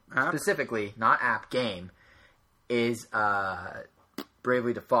clarify specifically, not app. Game is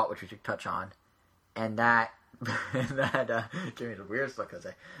Bravely Default, which we should touch on, and that gave me the weirdest look,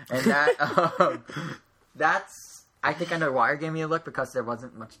 Jose. And that's I think I know why you're giving me a look because there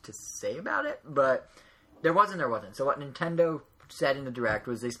wasn't much to say about it, but there wasn't. So what Nintendo said in the Direct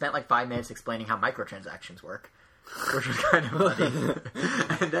was they spent 5 minutes explaining how microtransactions work, which was kind of funny.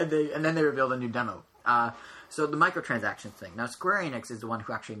 and then they revealed a new demo. So the microtransactions thing. Now Square Enix is the one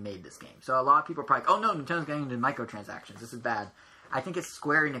who actually made this game. So a lot of people are probably oh no, Nintendo's getting into microtransactions. This is bad. I think it's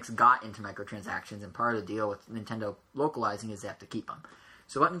Square Enix got into microtransactions, and part of the deal with Nintendo localizing is they have to keep them.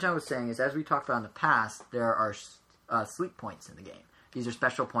 So what Nintendo was saying is, as we talked about in the past, there are sleep points in the game. These are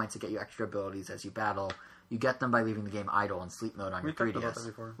special points that get you extra abilities as you battle. You get them by leaving the game idle in sleep mode on your 3DS. About that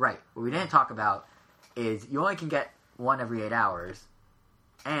before. Right. What we didn't talk about is you only can get one every 8 hours,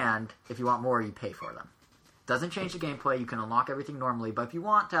 and if you want more, you pay for them. Doesn't change the gameplay. You can unlock everything normally, but if you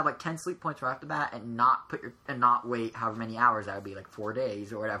want to have 10 sleep points right off the bat and not wait however many hours, that would be 4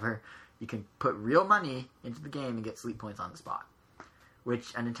 days or whatever, you can put real money into the game and get sleep points on the spot,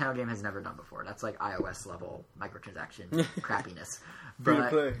 which a Nintendo game has never done before. That's iOS level microtransaction crappiness. Free to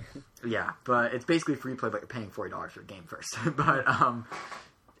play. Yeah, but it's basically free play, but you're paying $40 for a game first. But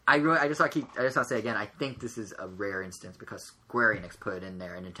I just want to say again, I think this is a rare instance because Square Enix put it in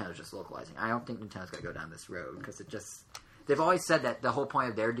there and Nintendo's just localizing. I don't think Nintendo's going to go down this road because they've always said that the whole point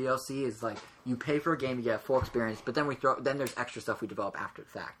of their DLC is you pay for a game, you get a full experience, but then there's extra stuff we develop after the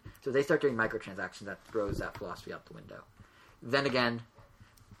fact. So if they start doing microtransactions, that throws that philosophy out the window. Then again,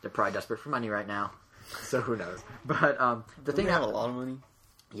 they're probably desperate for money right now, so who knows? But the thing they have a lot of money.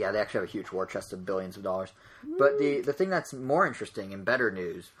 Yeah, they actually have a huge war chest of billions of dollars. But the thing that's more interesting and better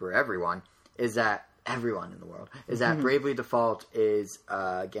news for everyone is that everyone in the world is that Bravely Default is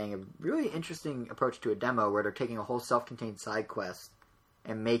getting a really interesting approach to a demo where they're taking a whole self-contained side quest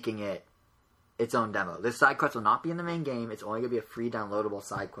and making it its own demo. This side quest will not be in the main game. It's only going to be a free downloadable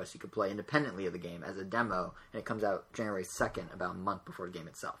side quest you can play independently of the game as a demo, and it comes out January 2nd, about a month before the game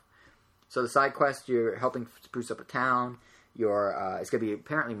itself. So the side quest, you're helping spruce up a town. It's going to be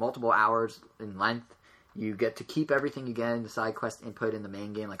apparently multiple hours in length. You get to keep everything you get in the side quest input in the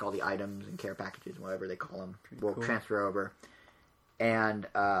main game, like all the items and care packages, whatever they call them, will transfer over. And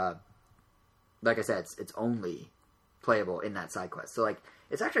like I said, it's only playable in that side quest. So like,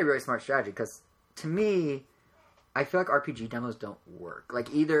 it's actually a really smart strategy because to me, I feel like RPG demos don't work.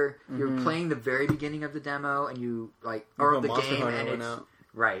 Like either you're playing the very beginning of the demo and you like, or the game, and it's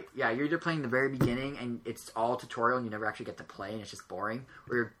right. Yeah, you're either playing the very beginning and it's all tutorial and you never actually get to play and it's just boring,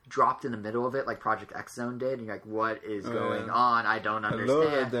 or you're dropped in the middle of it like Project X Zone did and you're like, what is going on? I don't understand. I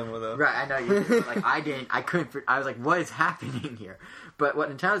love that demo though. Right, I know you did. Like I was like, what is happening here? But what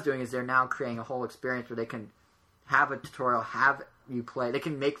Nintendo's doing is they're now creating a whole experience where they can have a tutorial, have you play. They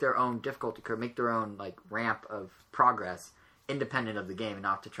can make their own difficulty curve, make their own like ramp of progress independent of the game and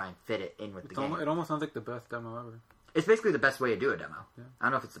not have to try and fit it in with the game. It almost sounds like the best demo ever. It's basically the best way to do a demo. Yeah. I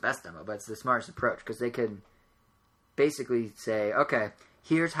don't know if it's the best demo, but it's the smartest approach because they could basically say, okay,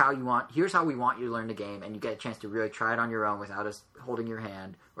 here's how we want you to learn the game, and you get a chance to really try it on your own without us holding your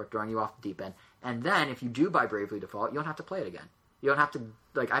hand or throwing you off the deep end. And then if you do buy Bravely Default, you don't have to play it again. You don't have to,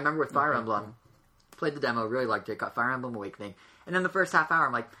 like, I remember with Fire Emblem, played the demo, really liked it, got Fire Emblem Awakening, and then the first half hour,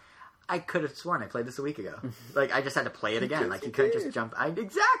 I'm like, I could have sworn I played this a week ago. Like, I just had to play it again. Like, you couldn't just jump.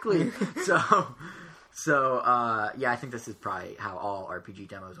 Exactly. So, I think this is probably how all RPG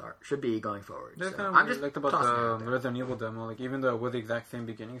demos should be going forward. That's kind of what I liked about the Resident Evil demo. Like, even though with the exact same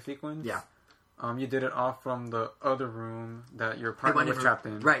beginning sequence, you did it off from the other room that your partner was trapped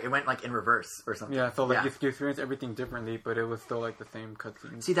in. Right, it went like in reverse or something. Yeah, so like you experienced everything differently, but it was still like the same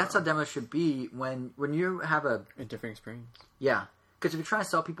cutscene. See, that's how demos should be when you have a different experience. Yeah. Because if you're trying to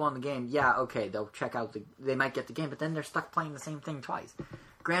sell people on the game, okay, they'll check out they might get the game, but then they're stuck playing the same thing twice.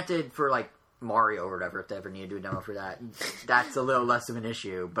 Granted, for like Mario or whatever, if they ever need to do a demo for that, that's a little less of an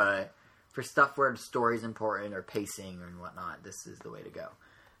issue. But for stuff where the story's important or pacing and whatnot, this is the way to go.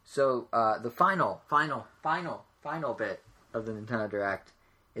 So the final bit of the Nintendo Direct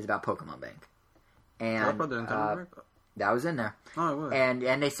is about Pokemon Bank, and that was in there. Oh, it was. And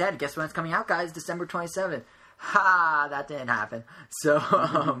they said, guess when it's coming out, guys? December 27th. Ha! That didn't happen.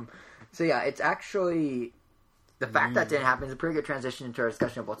 So it's actually the fact that didn't happen is a pretty good transition into our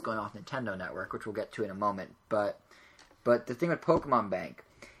discussion of what's going on with Nintendo Network, which we'll get to in a moment. But the thing with Pokemon Bank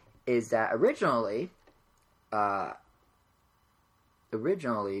is that originally Nintendo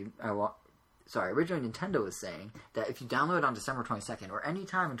was saying that if you download it on December 22nd or any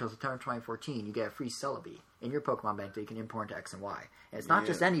time until September 2014, you get a free Celebi in your Pokemon Bank that you can import into X and Y. And it's not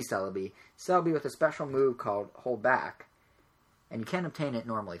just any Celebi with a special move called Hold Back, and you can't obtain it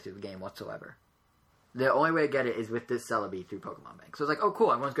normally through the game whatsoever. The only way to get it is with this Celebi through Pokemon Bank. So it's like, oh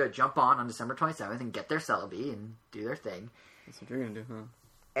cool, everyone's going to jump on December 27th and get their Celebi and do their thing. That's what you're going to do, huh?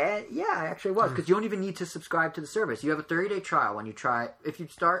 And yeah, it actually was, because you don't even need to subscribe to the service. You have a 30-day trial when you try. If you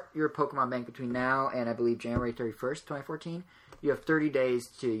start your Pokemon Bank between now and I believe January 31st, 2014, you have 30 days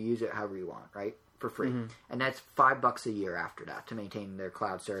to use it however you want, right? For free. Mm-hmm. And that's $5 a year after that to maintain their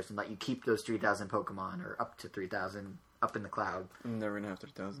cloud service and let you keep those 3,000 Pokemon or up to 3,000 up in the cloud. I'm never going to have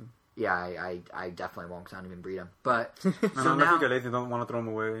 3,000. Yeah, I definitely won't, because I don't even breed them. But so now, if you get lazy, don't want to throw them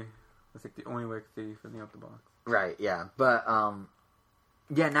away. That's like the only way to see filling up the box. Right, yeah. But,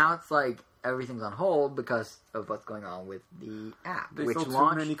 now it's like everything's on hold because of what's going on with the app. They sold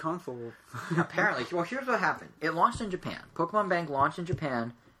too many consoles. Apparently. Well, here's what happened. It launched in Japan. Pokemon Bank launched in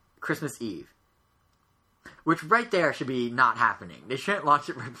Japan Christmas Eve. Which right there should be not happening. They shouldn't launch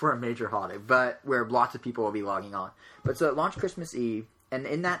it right before a major holiday, but where lots of people will be logging on. But so it launched Christmas Eve, and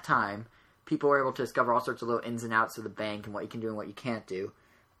in that time, people were able to discover all sorts of little ins and outs of the bank and what you can do and what you can't do.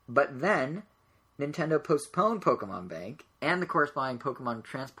 But then Nintendo postponed Pokemon Bank and the corresponding Pokemon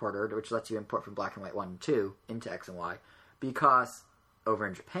Transporter, which lets you import from Black and White 1 and 2 into X and Y, because over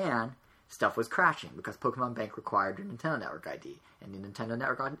in Japan, stuff was crashing because Pokemon Bank required your Nintendo Network ID, and the Nintendo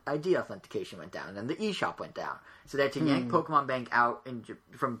Network ID authentication went down, and then the eShop went down. So they had to yank Pokemon Bank out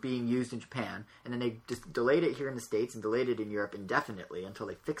from being used in Japan, and then they just delayed it here in the States and delayed it in Europe indefinitely until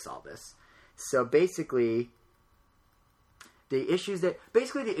they fix all this. So basically, the issues that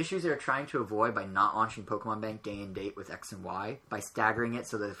they're trying to avoid by not launching Pokemon Bank day and date with X and Y, by staggering it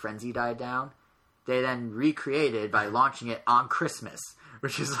so that the frenzy died down, they then recreated by launching it on Christmas,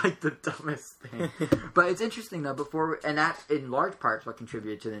 which is like the dumbest thing. But it's interesting though. And that in large part is what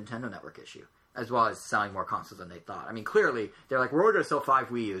contributed to the Nintendo Network issue, as well as selling more consoles than they thought. I mean, clearly, they're like, we're going to sell 5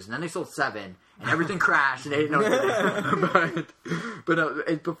 Wii U's, and then they sold 7, and everything crashed, and they didn't know what to do.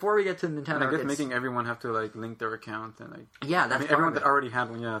 But before we get to Nintendo... And I guess making everyone have to, like, link their account, and, like... Yeah, that's everyone that already had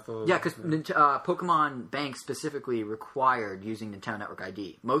one, So, yeah, because Pokemon Bank specifically required using Nintendo Network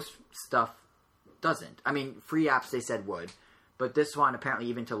ID. Most stuff doesn't. I mean, free apps, they said would. But this one, apparently,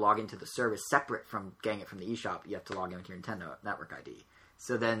 even to log into the service, separate from getting it from the eShop, you have to log in with your Nintendo Network ID.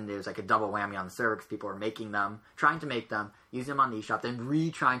 So then there's like a double whammy on the server because people are making them, trying to make them, using them on the eShop,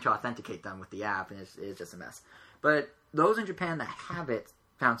 then trying to authenticate them with the app, and it's just a mess. But those in Japan that have it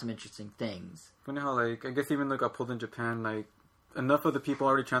found some interesting things. Funny how, like, I guess even though it got pulled in Japan, like, enough of the people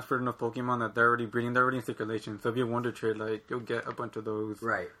already transferred enough Pokemon that they're already breeding, they're already in circulation. So if you Wonder Trade, like, you'll get a bunch of those.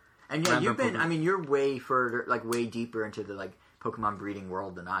 Right. And yeah, you've been, Pokemon. I mean, you're way further, like, way deeper into the, like, Pokemon breeding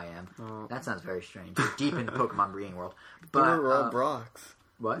world than I am. That sounds very strange. You're deep into Pokemon breeding world. But we're all Brocks.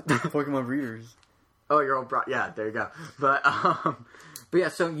 What? Pokemon breeders. Oh, you're all yeah, there you go. But yeah,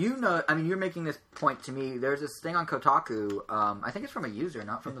 so I mean, you're making this point to me. There's this thing on Kotaku. I think it's from a user,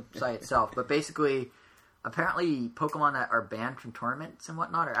 not from the site itself. But basically, apparently, Pokemon that are banned from tournaments and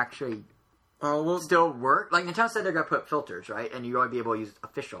whatnot are actually still work. Like Nintendo said, they're gonna put filters, right? And you only be able to use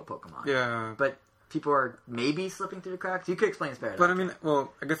official Pokemon. Yeah, but people are maybe slipping through the cracks. You could explain this better. But I mean,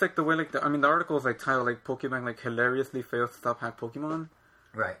 I guess like the way the article is like titled like Pokemon like hilariously fails to stop hack Pokemon.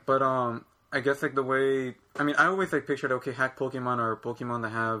 Right. But I guess like the way I always like pictured hack Pokemon or Pokemon that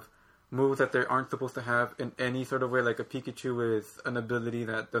have moves that they aren't supposed to have in any sort of way. Like a Pikachu is an ability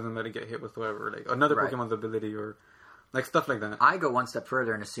that doesn't let it get hit whatsoever. Like another Pokemon's ability or like stuff like that. I go one step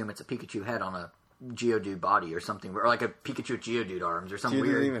further and assume it's a Pikachu head on a Geodude body or something, or like a Pikachu with Geodude arms or something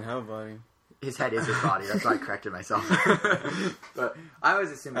weird. He doesn't even have a body. His head is his body. That's why I corrected myself. But I always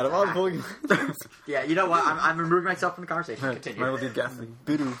assume out of all the Pokemon. Yeah, you know what? I'm removing myself from the conversation. Continue. Mine will be Ghastly.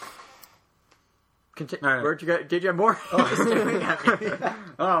 Bidu. Right. Where'd you go? Did you have more? I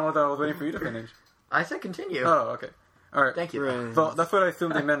was waiting for you to finish. I said continue. Oh, okay. All right. Thank you. Right. So that's what I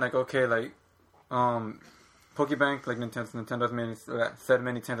assumed they meant. Like, okay, like, Pokebank, like Nintendo's said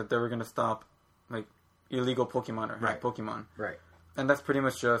many times that they were going to stop, like, illegal Pokemon or hack Pokemon. Right. And that's pretty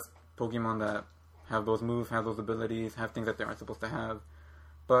much just Pokemon that have those moves, have those abilities, have things that they aren't supposed to have.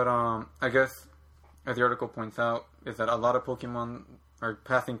 But I guess, as the article points out, is that a lot of Pokemon are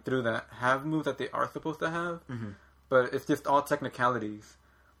passing through that have moves that they are supposed to have, but it's just all technicalities.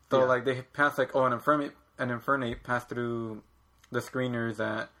 So like they pass like an Infernape passed through the screeners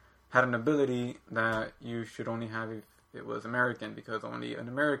that had an ability that you should only have if it was American, because only an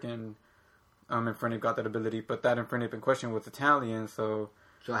American Infernape got that ability. But that Infernape in question was Italian, so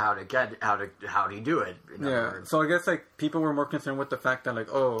how do you do it? So I guess like people were more concerned with the fact that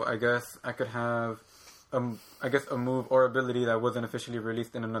like, I guess I could have a move or ability that wasn't officially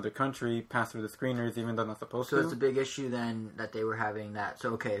released in another country pass through the screeners, even though not supposed to. So it's a big issue then that they were having that.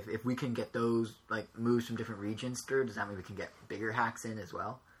 So okay, if we can get those like moves from different regions through, does that mean we can get bigger hacks in as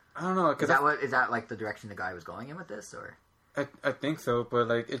well? I don't know. Is that like the direction the guy was going in with this, or? I think so, but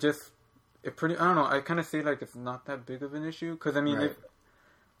like I don't know. I kind of say like it's not that big of an issue because I mean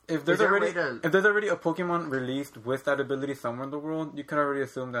if there's already a Pokemon released with that ability somewhere in the world, you can already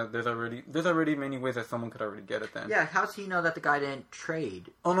assume that there's already many ways that someone could already get it. Then how's he know that the guy didn't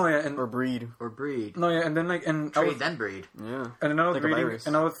trade? Oh no, or breed. No, and then like then breed. Yeah, and then I was reading,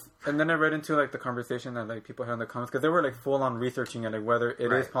 and then I read into like the conversation that like people had in the comments because they were like full on researching it, like whether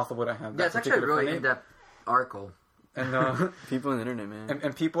it is possible to have. Yeah, it's actually a really in-depth article. And people on the internet, man,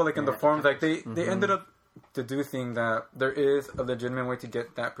 and people like in the forums, like they ended up deducing that there is a legitimate way to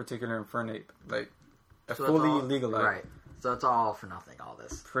get that particular Infernape, like fully legalized. Right. So it's all for nothing, all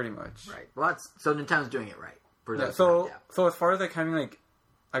this. Pretty much. Right. Well, so Nintendo's doing it right. So as far as like having like,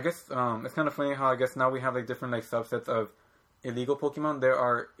 I guess it's kind of funny how I guess now we have like different like subsets of illegal Pokemon. There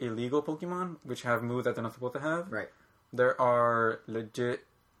are illegal Pokemon which have moves that they're not supposed to have. Right. There are legit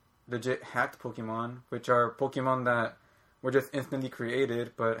hacked Pokemon, which are Pokemon that were just instantly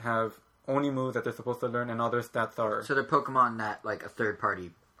created but have only moves that they're supposed to learn, and all their stats are. So they're Pokemon that like a third party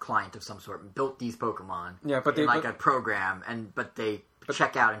client of some sort built these Pokemon. Yeah, but they a program, but they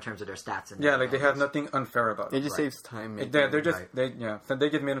check out in terms of their stats. And like they have nothing unfair about it. It just saves time. They're just so they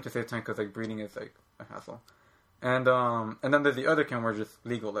just made them to save time because like breeding is like a hassle. And then there's the other kind where it's just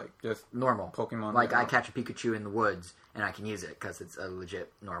legal, like just normal Pokemon. Like I catch a Pikachu in the woods and I can use it because it's a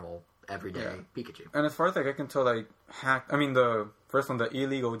legit normal everyday Pikachu. And as far as like I can tell, like the first one, the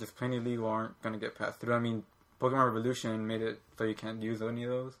illegal, just plain illegal, aren't gonna get passed through. I mean, Pokemon Revolution made it so you can't use any of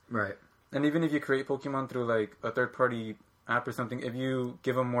those. Right. And even if you create Pokemon through like a third party app or something, if you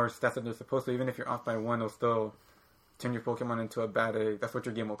give them more stats than they're supposed to, even if you're off by one, they'll still turn your Pokemon into a bad egg. That's what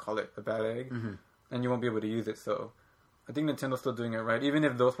your game will call it, a bad egg. Mm-hmm. And you won't be able to use it. So I think Nintendo's still doing it right. Even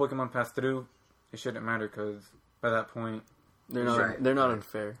if those Pokemon pass through, it shouldn't matter because by that point they're not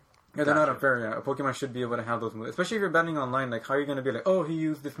unfair. Yeah, they're not unfair. Yeah, a Pokemon should be able to have those moves, especially if you're battling online. Like, how are you going to be like, oh, he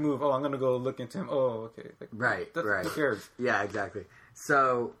used this move. Oh, I'm going to go look into him. Oh, okay. Like, right. Who cares? Yeah, exactly.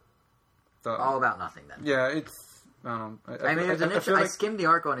 So all about nothing then. Yeah, it's. I skimmed the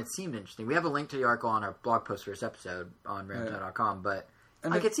article and it seemed interesting. We have a link to the article on our blog post for this episode on ramtown.com, but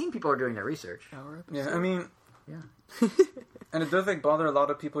it seemed people are doing their research. Yeah, I mean, and it does like bother a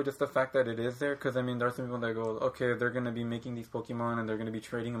lot of people just the fact that it is there, because I mean there are some people that go, okay, they're going to be making these Pokemon and they're going to be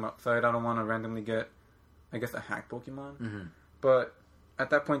trading them outside. I don't want to randomly get, I guess, a hacked Pokemon. Mm-hmm. But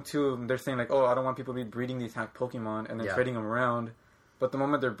at that point too, they're saying like, oh, I don't want people to be breeding these hacked Pokemon and then trading them around. But the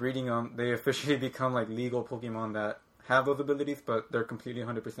moment they're breeding them, they officially become like legal Pokemon that have those abilities, but they're completely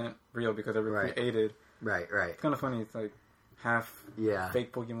 100% real because they were created. Right. It's kind of funny. It's like half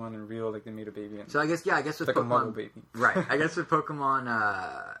fake Pokemon and real, like they made a baby. So I guess with like Pokemon, a model baby. Right. I guess with Pokemon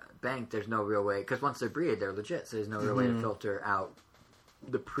Bank, there's no real way, because once they're breeded, they're legit. So there's no real way to filter out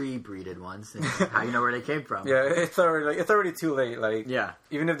the pre-breeded ones and how you know where they came from. Yeah, it's already too late. Like,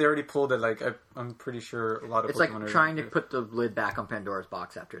 even if they already pulled it, like I'm pretty sure a lot of it's Pokemon like trying to put the lid back on Pandora's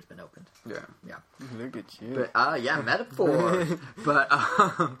box after it's been opened. Yeah. Look at you. But metaphor. But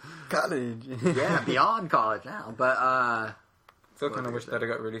college. Beyond college now. But still kind of wish that it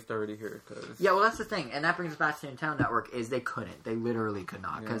got released already here. Well, that's the thing, and that brings us back to Nintendo Network. Is they couldn't. They literally could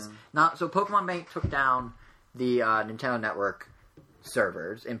not, because So Pokemon Bank took down the Nintendo Network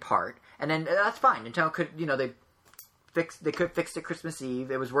servers in part, and then that's fine. Nintendo could, they could fix it Christmas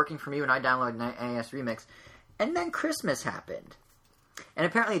Eve. It was working for me when I downloaded NES Remix, and then Christmas happened, and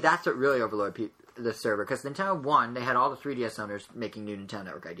apparently that's what really overloaded the server, because Nintendo, 1, they had all the 3DS owners making new Nintendo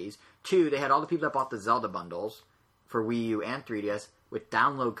Network IDs. 2, they had all the people that bought the Zelda bundles for Wii U and 3DS with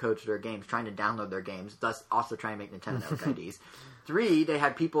download codes to their games, trying to download their games, thus also trying to make Nintendo Network IDs. 3, they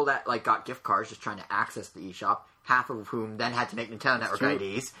had people that got gift cards just trying to access the eShop, half of whom then had to make Nintendo Network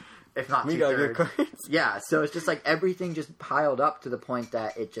IDs, if not we got gift cards. Yeah, so it's just everything just piled up to the point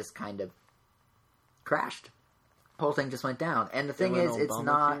that it just kind of crashed. The whole thing just went down. And the thing is, it's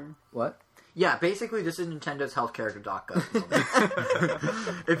not... What? Yeah, basically this is Nintendo's healthcare.gov.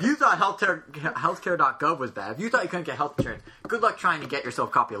 If you thought healthcare.gov was bad, if you thought you couldn't get health insurance, good luck trying to get yourself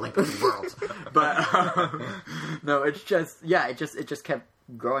a copy of Link Between Worlds. But no, it's just it just kept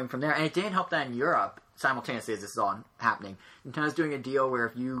growing from there, and it didn't help that in Europe simultaneously as this is all happening. Nintendo's doing a deal where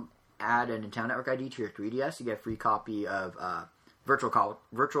if you add a Nintendo Network ID to your 3DS, you get a free copy of virtual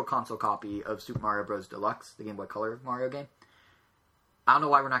console copy of Super Mario Bros. Deluxe, the Game Boy Color Mario game. I don't know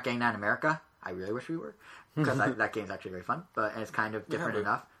why we're not getting that in America. I really wish we were, because that game's actually very fun, and it's kind of different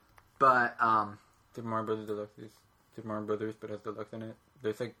enough. But Super Mario Brothers Deluxe is Super Mario Brothers, but has Deluxe in it.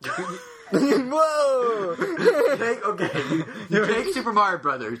 There's like whoa. You take Super Mario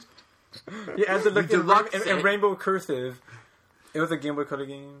Brothers. Yeah, and Deluxe and Rainbow Cursive. It was a Game Boy Color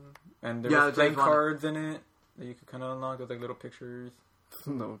game, and there was playing cards in it that you could kind of unlock with little pictures.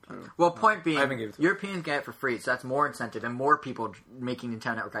 No clue. Well, point being, Europeans get it for free, so that's more incentive and more people making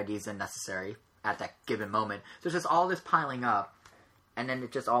Nintendo Network IDs than necessary at that given moment. So it's just all this piling up, and then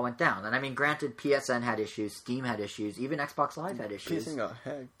it just all went down. And I mean, granted, PSN had issues, Steam had issues, even Xbox Live had issues. PSN got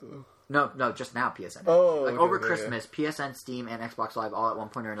hacked, though. No, just now PSN. Oh, over Christmas, PSN, Steam, and Xbox Live all at one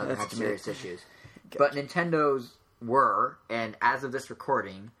point or another had serious issues. But Nintendo's were, and as of this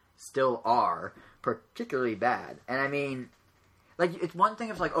recording, still are, particularly bad. And I mean... it's one thing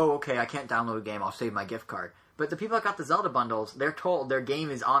if I can't download a game, I'll save my gift card. But the people that got the Zelda bundles, they're told their game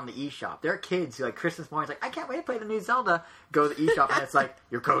is on the eShop. There are kids who, Christmas morning, I can't wait to play the new Zelda. Go to the eShop, and it's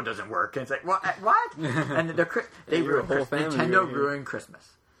your code doesn't work. And it's what? And they ruined Christmas. Nintendo ruined Christmas.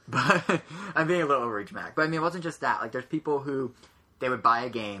 But I'm being a little overdramatic. But I mean, it wasn't just that. There's people who, they would buy a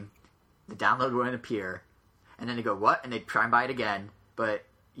game, the download wouldn't appear, and then they go, what? And they try and buy it again, but...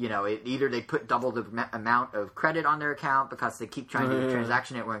 either they put double the amount of credit on their account because they keep trying to do the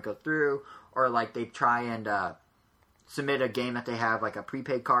transaction, it won't go through, or they try and submit a game that they have a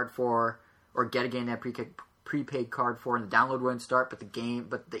prepaid card for, or get a game they have prepaid card for, and the download wouldn't start, but the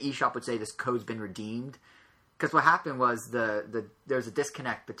eShop would say this code's been redeemed. Because what happened was there's a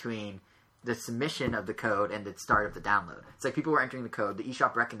disconnect between the submission of the code and the start of the download. It's people were entering the code, the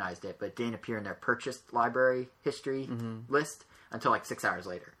eShop recognized it, but it didn't appear in their purchased library history list until 6 hours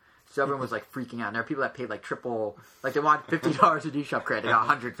later. So everyone was like freaking out. And there are people that paid like triple, like they wanted $50 of eShop credit, they got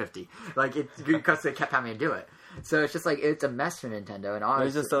 $150. Like it's because they kept having to do it. So it's just like it's a mess for Nintendo. And honestly,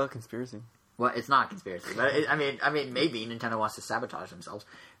 it's just a conspiracy. Well, it's not a conspiracy, but I mean, maybe Nintendo wants to sabotage themselves.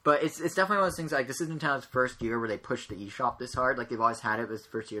 But it's definitely one of those things. Like this is Nintendo's first year where they pushed the eShop this hard. Like they've always had it. This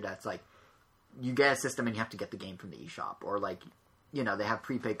first year that's like you get a system and you have to get the game from the eShop, or like they have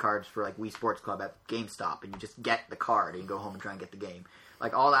prepaid cards for like Wii Sports Club at GameStop, and you just get the card and you go home and try and get the game.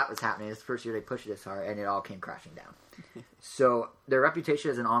 Like all that was happening. This first year they pushed it this hard, and it all came crashing down. So their reputation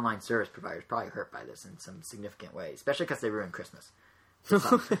as an online service provider is probably hurt by this in some significant way, especially because they ruined Christmas. Yeah,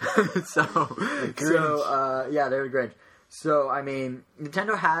 they were Grinch. So, I mean,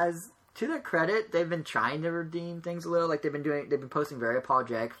 Nintendo has, to their credit, they've been trying to redeem things a little. Like, they've been posting very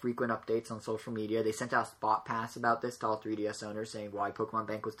apologetic, frequent updates on social media. They sent out a spot pass about this to all 3DS owners saying why Pokemon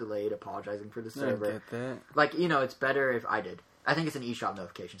Bank was delayed, apologizing for the server. I get that. Like, it's better if I did. I think it's an eShop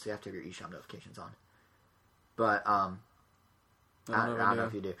notification, so you have to have your eShop notifications on. But, I don't know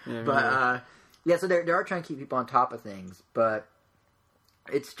if you do. Yeah, but, so they are trying to keep people on top of things, but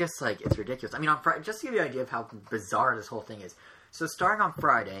it's just like, it's ridiculous. I mean, on Friday, just to give you an idea of how bizarre this whole thing is. So starting on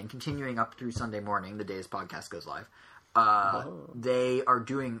Friday and continuing up through Sunday morning, the day this podcast goes live, they are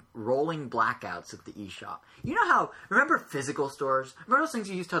doing rolling blackouts of the eShop. You know remember physical stores? Remember those things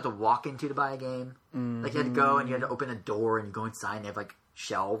you used to have to walk into to buy a game? Mm-hmm. Like you had to go and you had to open a door and you go inside and they have like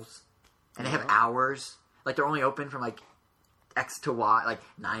shelves. And they have hours. Like they're only open from like X to Y, like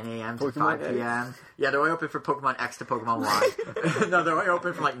 9 a.m. to Pokemon 5 p.m. X. Yeah, they're only open for Pokemon X to Pokemon Y. No, they're only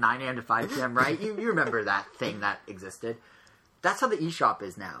open from like 9 a.m. to 5 p.m., right? You remember that thing that existed. That's how the eShop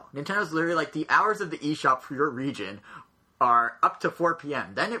is now. Nintendo's literally like, the hours of the eShop for your region are up to 4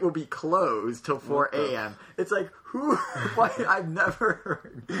 p.m. Then it will be closed till 4 a.m. It's like, what? I've never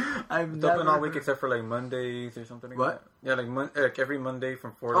heard. It's open all week except for like Mondays or something like what? That. Yeah, like every Monday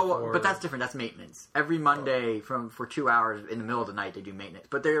from 4 to 4. But that's different. That's maintenance. Every Monday for 2 hours in the middle of the night they do maintenance.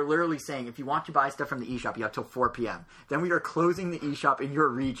 But they're literally saying if you want to buy stuff from the eShop, you have till 4 p.m. Then we are closing the eShop in your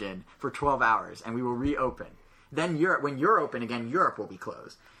region for 12 hours and we will reopen. Then when you're open again, Europe will be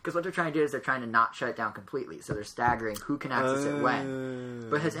closed. Because what they're trying to do is they're trying to not shut it down completely. So they're staggering who can access it when.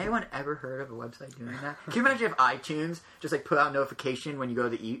 But has anyone ever heard of a website doing that? Can you imagine if iTunes just like put out a notification when you go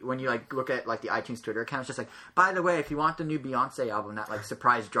to when you like look at like the iTunes Twitter account? It's just like, by the way, if you want the new Beyonce album that like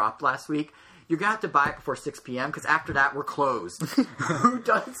surprise dropped last week, you're going to have to buy it before 6 p.m. because after that we're closed. Who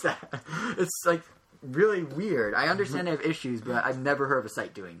does that? It's like really weird. I understand they have issues, but I've never heard of a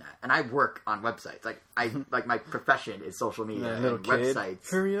site doing that. And I work on websites. Like my profession is social media and websites.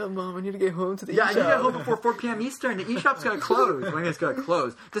 Hurry up, Mom! I need to get home to the eShop. I need to get home before 4 p.m. Eastern. The eShop's gonna close. When it's gonna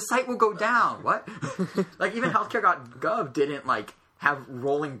close, the site will go down. What? Like even healthcare.gov didn't like have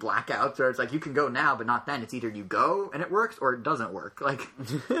rolling blackouts where it's like you can go now, but not then. It's either you go and it works or it doesn't work. Like,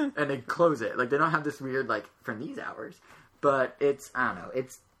 and they close it. Like they don't have this weird like from these hours. But I don't know.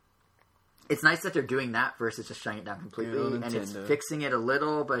 It's nice that they're doing that versus just shutting it down completely, and it's fixing it a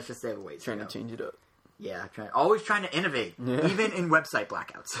little, but it's just they have a ways to change it up. Yeah, always trying to innovate, even in website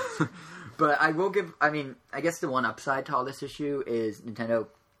blackouts. But I will give. I mean, I guess the one upside to all this issue is Nintendo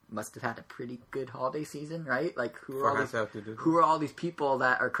must have had a pretty good holiday season, right? Like who are all these people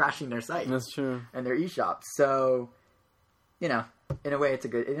that are crashing their site? That's true. And their eShops. So, in a way,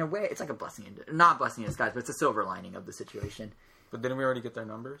 it's like a blessing not a blessing in disguise, but it's a silver lining of the situation. But didn't we already get their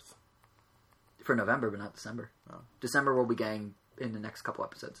numbers? For November, but not December. Oh. December will be getting in the next couple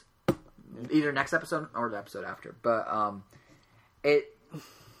episodes. Either next episode or the episode after. But and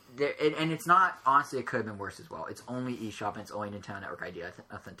it's not, honestly, it could have been worse as well. It's only eShop and it's only Nintendo Network ID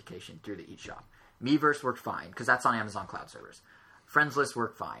authentication through the eShop. Miiverse worked fine because that's on Amazon Cloud servers. Friendslist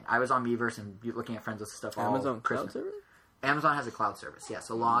worked fine. I was on Miiverse and looking at Friendslist stuff all Amazon Cloud server? Amazon has a cloud service, yes.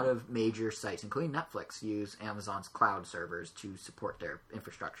 A lot of major sites, including Netflix, use Amazon's cloud servers to support their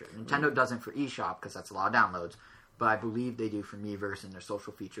infrastructure. Nintendo doesn't for eShop because that's a lot of downloads, but I believe they do for Miiverse and their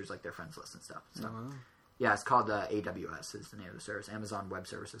social features like their friends list and stuff. So, yeah, it's called AWS is the name of the service, Amazon Web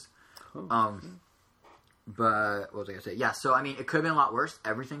Services. But what was I going to say? Yeah, so I mean, it could have been a lot worse.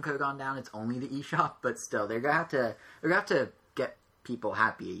 Everything could have gone down. It's only the eShop, but still, they're gonna have to get people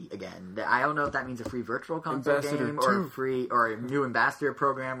happy again. I don't know if that means a free virtual console game or a new ambassador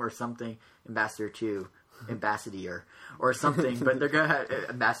program or something. Ambassador 2, Ambassador or something. But they're gonna have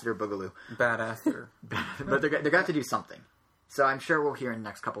Ambassador Boogaloo, Badasser. But they're gonna have to do something. So I'm sure we'll hear in the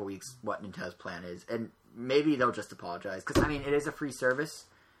next couple of weeks what Nintendo's plan is, and maybe they'll just apologize because I mean it is a free service,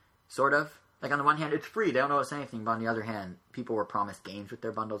 sort of. Like on the one hand, it's free; they don't owe us anything. But on the other hand, people were promised games with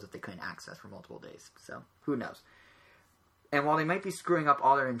their bundles that they couldn't access for multiple days. So who knows? And while they might be screwing up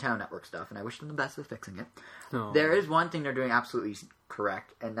all their Nintendo Network stuff, and I wish them the best with fixing it, there is one thing they're doing absolutely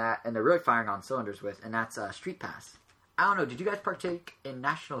correct, and they're really firing on cylinders with, and that's Street Pass. I don't know. Did you guys partake in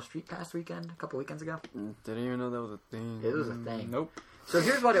National Street Pass weekend a couple weekends ago? Didn't even know that was a thing. It was a thing. Nope. So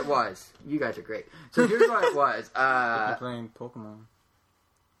here's what it was. You guys are great. So here's what it was. Playing Pokemon.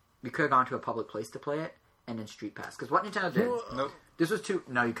 You could have gone to a public place to play it, and then Street Pass. Because what Nintendo did... Nope. This was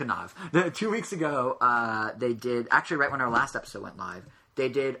No, you could not have. 2 weeks ago, they did... Actually, right when our last episode went live, they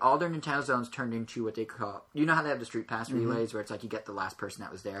did... All their Nintendo zones turned into what they call... You know how they have the Street Pass relays, where it's like you get the last person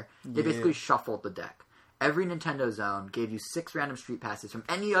that was there? They basically shuffled the deck. Every Nintendo zone gave you 6 random Street Passes from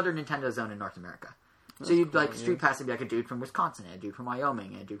any other Nintendo zone in North America. So you'd Street Pass would be like a dude from Wisconsin, and a dude from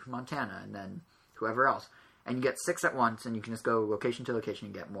Wyoming, and a dude from Montana, and then whoever else. And you get 6 at once, and you can just go location to location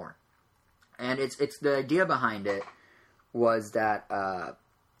and get more. And it's the idea behind it was that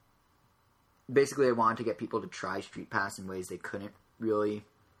basically they wanted to get people to try Street Pass in ways they couldn't really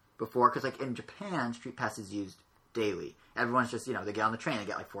before. Because like in Japan, Street Pass is used daily. Everyone's just, they get on the train and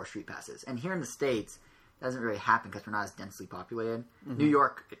get like 4 Street Passes. And here in the States, it doesn't really happen because we're not as densely populated. New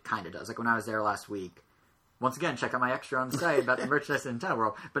York, it kind of does. Like when I was there last week, once again, check out my extra on the site about the merchandise in Nintendo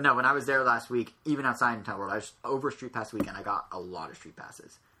World. But no, when I was there last week, even outside Nintendo World, I was over Street Pass weekend, I got a lot of Street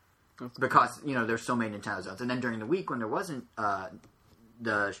Passes. Because, there's so many Nintendo zones. And then during the week when there wasn't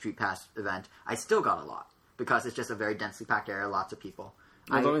the Street Pass event, I still got a lot. Because it's just a very densely packed area, lots of people.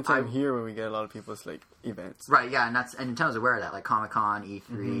 The only time here when we get a lot of people is like events. Right, yeah, and Nintendo's aware of that. Like Comic-Con,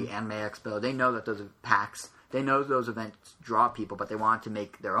 E3, Anime Expo, they know that those PAX, they know those events draw people, but they want to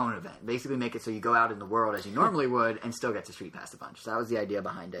make their own event. Basically make it so you go out in the world as you normally would and still get to Street Pass a bunch. So that was the idea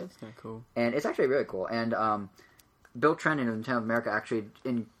behind it. That's kind of cool. And it's actually really cool. And Bill Trendon of Nintendo of America actually,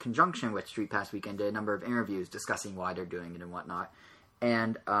 in conjunction with Street Pass Weekend, did a number of interviews discussing why they're doing it and whatnot.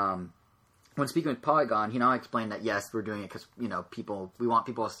 And when speaking with Polygon, he now explained that yes, we're doing it because we want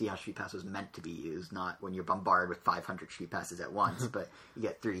people to see how Street Pass was meant to be used, not when you're bombarded with 500 Street Passes at once. But you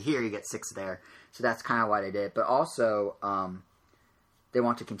get 3 here, you get 6 there. So that's kind of why they did it. But also, they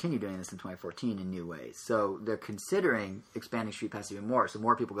want to continue doing this in 2014 in new ways. So they're considering expanding Street Pass even more, so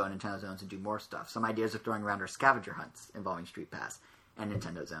more people go to Nintendo Zones and do more stuff. Some ideas they're throwing around are scavenger hunts involving Street Pass and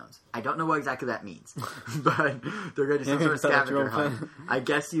Nintendo Zones. I don't know what exactly that means, but they're going to do some sort of scavenger hunt. I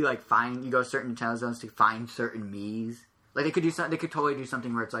guess you you go to certain Nintendo Zones to find certain Miis. Like they could totally do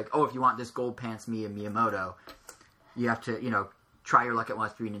something where it's like, oh, if you want this gold pants Mii of Miyamoto, you have to, try your luck at one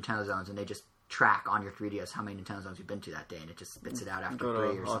of 3 Nintendo Zones, and they just track on your 3DS how many Nintendo Zones you've been to that day, and it just spits it out after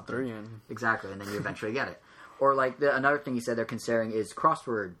 3 or something. 3 and... Exactly, and then you eventually get it. Or like another thing he said they're considering is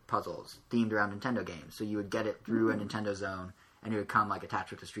crossword puzzles themed around Nintendo games. So you would get it through a Nintendo Zone, and it would come like attached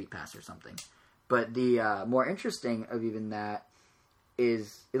with a Street Pass or something. But the more interesting of even that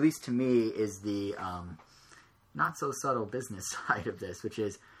is, at least to me, is the not so subtle business side of this, which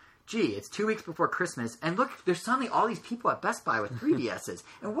is, gee, it's 2 weeks before Christmas, and look, there's suddenly all these people at Best Buy with 3DSs.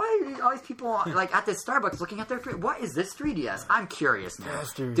 And why are all these people like at this Starbucks looking at their what is this 3DS? I'm curious now.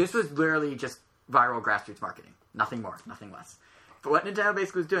 Bastards. This was literally just viral grassroots marketing. Nothing more, nothing less. But what Nintendo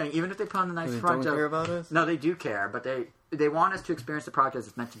basically was doing, even if they put on the nice front don't care about us? No, they do care, but they want us to experience the product as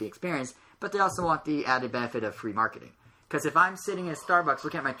it's meant to be experienced, but they also want the added benefit of free marketing. Because if I'm sitting in a Starbucks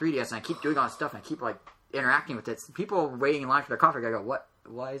looking at my 3DS and I keep doing all this stuff and I keep like interacting with it, people waiting in line for their coffee, I go, what?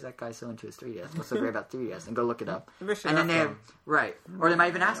 Why is that guy so into his 3DS? What's so great about 3DS? And go look it up. And then they have, right. Or they might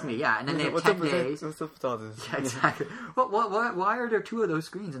even ask me, yeah. And then they have 10 days. What's up with all this? Yeah, exactly. Why are there 2 of those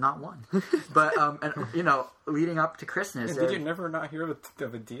screens and not 1? But, and, leading up to Christmas. Did you never not hear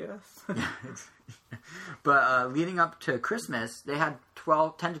of a DS? Yeah. But leading up to Christmas, they had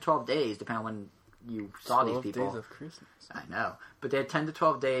 10 to 12 days, depending on when you saw these people. 12 days of Christmas. I know. But they had 10 to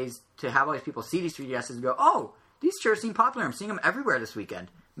 12 days to have all these people see these 3DSs and go, oh, these sure seem popular. I'm seeing them everywhere this weekend.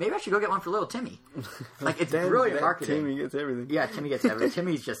 Maybe I should go get one for little Timmy. Like, it's brilliant marketing. Timmy gets everything. Yeah, Timmy gets everything.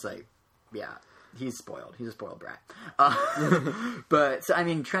 Timmy's just like, yeah, he's spoiled. He's a spoiled brat. But, so, I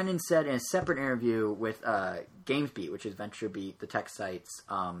mean, Trendon said in a separate interview with GamesBeat, which is VentureBeat, the tech site's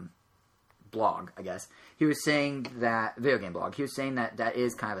blog, I guess. He was saying that, video game blog, he was saying that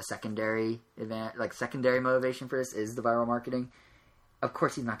is kind of a secondary event, like secondary motivation for this is the viral marketing. Of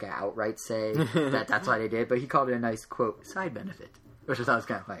course, he's not going to outright say that's why they did, but he called it a nice, quote, side benefit, which I thought was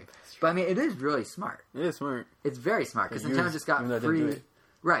kind of funny. But, I mean, it is really smart. It is smart. It's very smart, because Nintendo just got free...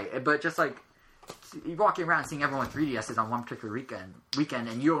 Right, but just like, you're walking around seeing everyone with 3DSs on one particular weekend,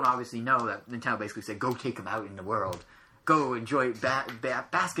 and you don't obviously know that Nintendo basically said, go take them out in the world. Go enjoy,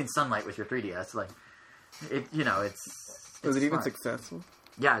 bask in sunlight with your 3DS. Like, it's Was it even successful?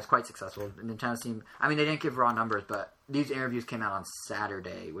 Yeah, it's quite successful. Nintendo seemed... I mean, they didn't give raw numbers, but these interviews came out on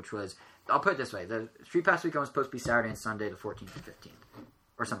Saturday, which was... I'll put it this way. The Street Pass weekend was supposed to be Saturday and Sunday, the 14th and 15th.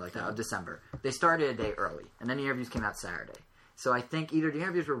 Or something like that, of December. They started a day early, and then the interviews came out Saturday. So I think either the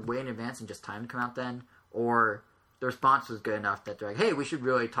interviews were way in advance and just time to come out then, or the response was good enough that they're like, hey, we should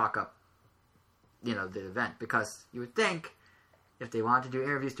really talk up, the event. Because you would think if they wanted to do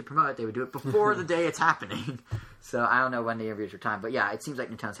interviews to promote it, they would do it before the day it's happening. So I don't know when the interviews are timed. But yeah, it seems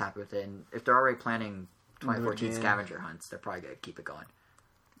like Nintendo's happy with it. And if they're already planning 2014 scavenger hunts, they're probably going to keep it going.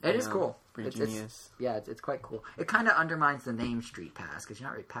 It is cool. It's genius. It's quite cool. It kind of undermines the name Street Pass because you're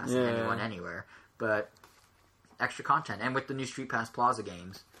not really passing anyone anywhere. But extra content. And with the new Street Pass Plaza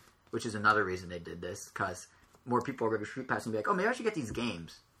games, which is another reason they did this, because more people are going to Street Pass and be like, oh, maybe I should get these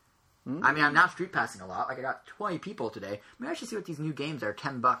games. Mm-hmm. I mean, I'm now Street Passing a lot. Like, I got 20 people today. Maybe I should see what these new games are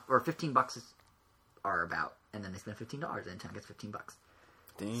 $10 or $15 are about. And then they spend $15 and Nintendo gets $15.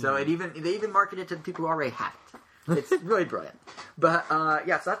 Damn. So they even marketed it to the people who already have it. It's really brilliant. But, so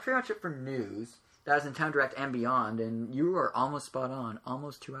that's pretty much it for news. That was Nintendo Direct and beyond. And you are almost spot on.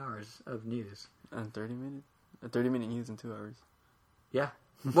 Almost 2 hours of news. And 30 minutes? 30-minute news in 2 hours. Yeah.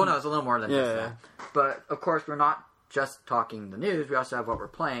 Well, no, it's a little more than just that. But, of course, we're not just talking the news. We also have what we're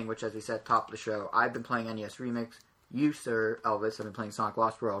playing, which, as we said, top of the show. I've been playing NES Remix. You, Sir Elvis, have been playing Sonic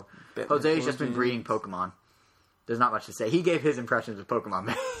Lost World. Jose's just been breeding Pokemon. There's not much to say. He gave his impressions of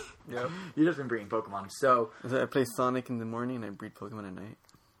Pokemon. Yep. You've just been breeding Pokemon. So I play Sonic in the morning and I breed Pokemon at night.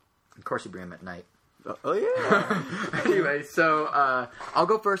 Of course you breed them at night. Oh yeah. Anyway, so I'll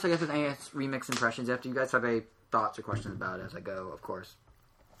go first, I guess, with NES Remix impressions. After you guys have any thoughts or questions about it as I go, of course,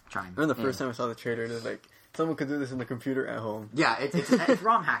 chime in. I remember the first time I saw the trailer, it was like, someone could do this in the computer at home. Yeah, it's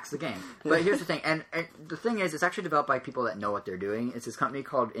ROM hacks the game. But here's the thing, and the thing is, it's actually developed by people that know what they're doing. It's this company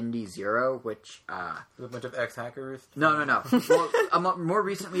called Indie Zero, which a bunch of ex-hackers. No. Well, more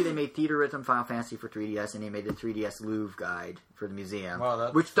recently, they made Theaterism Final Fantasy for 3DS, and they made the 3DS Louvre guide for the museum,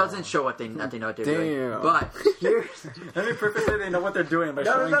 which doesn't show that they know what they're doing. But here's purposely they know what they're doing by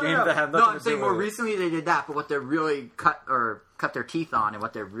showing games that have nothing to do with it. No, I'm saying more recently they did that, but what they're really cut their teeth on and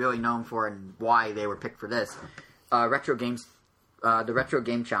what they're really known for and why they were picked for this, retro games, the Retro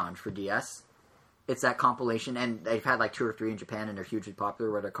Game Challenge for DS. It's that compilation, and they've had like 2 or 3 in Japan, and they're hugely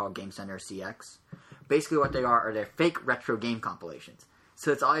popular, where they're called Game Center CX. Basically what they are they're fake retro game compilations.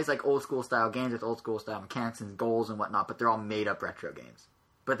 So it's always like old school style games with old school style mechanics and goals and whatnot, but they're all made up retro games.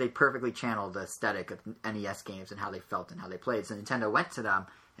 But they perfectly channel the aesthetic of NES games and how they felt and how they played. So Nintendo went to them,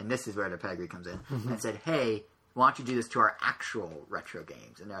 and this is where their pedigree comes in, and said, hey, why don't you do this to our actual retro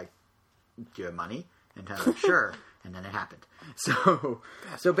games? And they're like, do you have money? And Nintendo's like, sure. And then it happened. So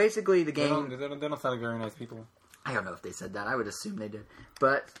basically the game... They don't sound like very nice people. I don't know if they said that. I would assume they did.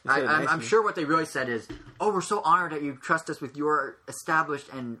 But I'm sure what they really said is, oh, we're so honored that you trust us with your established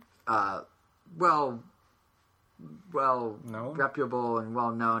and, reputable and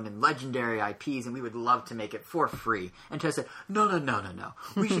well-known and legendary IPs, and we would love to make it for free. And Nintendo said, no.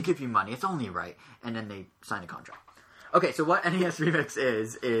 We should give you money. It's only right. And then they signed a contract. Okay, so what NES Remix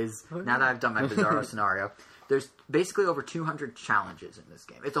is now that I've done my Bizarro scenario, there's basically over 200 challenges in this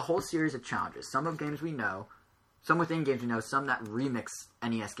game. It's a whole series of challenges. Some of games we know, some within games we know, some that remix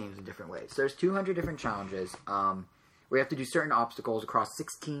NES games in different ways. So there's 200 different challenges. We have to do certain obstacles across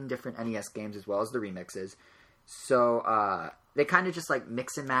 16 different NES games as well as the remixes. So they kind of just like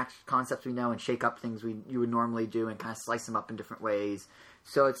mix and match concepts we know and shake up things you would normally do and kind of slice them up in different ways.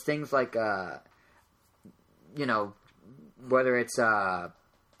 So it's things like, whether it's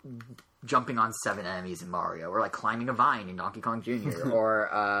jumping on 7 enemies in Mario, or like climbing a vine in Donkey Kong Jr.,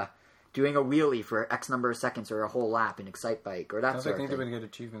 or doing a wheelie for X number of seconds or a whole lap in Excite Bike, or that sort of thing. I think they're going to get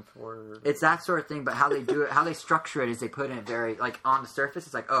achievements for... It's that sort of thing, but how they do it, how they structure it is they put in it very, like, on the surface,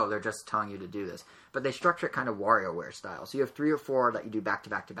 it's like, oh, they're just telling you to do this. But they structure it kind of WarioWare style. So you have 3 or 4 that you do back to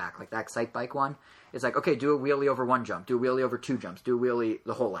back to back. Like that Excite Bike one, it's like, okay, do a wheelie over 1 jump, do a wheelie over 2 jumps, do a wheelie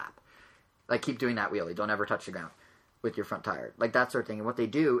the whole lap. Like, keep doing that wheelie. Don't ever touch the ground with your front tire. Like, that sort of thing. And what they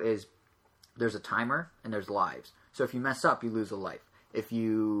do is there's a timer and there's lives. So if you mess up, you lose a life. If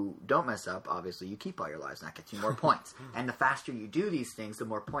you don't mess up, obviously, you keep all your lives, and that gets you more points. And the faster you do these things, the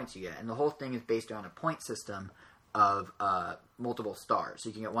more points you get. And the whole thing is based on a point system of multiple stars. So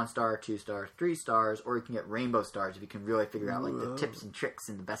you can get 1 star, 2 stars, 3 stars, or you can get rainbow stars if you can really figure out like the tips and tricks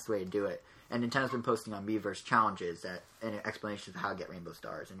and the best way to do it. And Nintendo's been posting on Miiverse challenges and explanations of how to get rainbow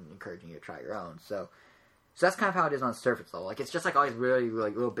stars and encouraging you to try your own. So that's kind of how it is on the surface level. Like, it's just like all these really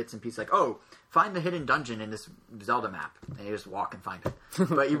like little bits and pieces. Like, oh, find the hidden dungeon in this Zelda map, and you just walk and find it.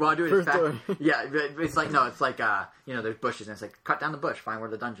 But you want to do it as fast. Yeah, it's like no, it's like there's bushes, and it's like cut down the bush, find where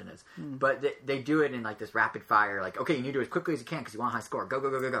the dungeon is. But they do it in like this rapid fire. Like, okay, you need to do it as quickly as you can because you want a high score. Go,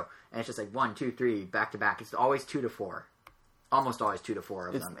 and it's just like 1, 2, 3, back to back. It's always 2 to 4. almost always 2 to 4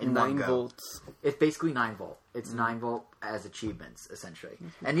 of them in 9 volts. It's basically 9 volt. It's 9 volt as achievements, essentially.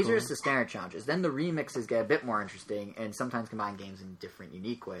 And these are just the standard challenges. Then the remixes get a bit more interesting and sometimes combine games in different,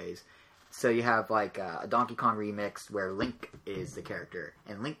 unique ways. So you have like a Donkey Kong remix where Link is the character,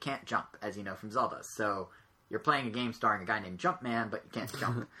 and Link can't jump, as you know from Zelda. So you're playing a game starring a guy named Jumpman, but you can't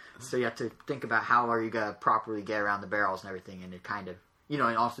jump. So you have to think about how are you going to properly get around the barrels and everything, and it kind of,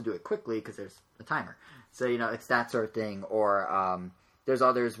 and also do it quickly because there's a timer. So, it's that sort of thing. Or there's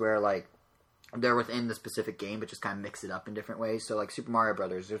others where, like, they're within the specific game, but just kind of mix it up in different ways. So, like Super Mario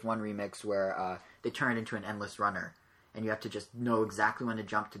Brothers, there's one remix where they turn it into an endless runner. And you have to just know exactly when to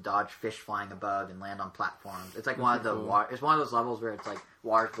jump to dodge fish flying above and land on platforms. It's like it's one of those levels where it's like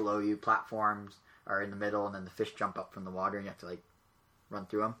water's below you, platforms are in the middle, and then the fish jump up from the water, and you have to like run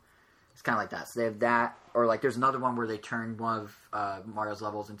through them. It's kind of like that. So they have that, or like there's another one where they turn one of Mario's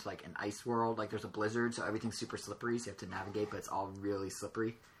levels into like an ice world. Like there's a blizzard, so everything's super slippery, so you have to navigate, but it's all really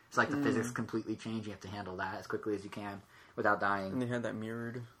slippery. It's like the physics completely change. You have to handle that as quickly as you can without dying. And they had that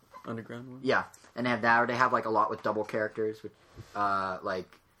mirrored underground one. Yeah, and they have that, or they have like a lot with double characters. With like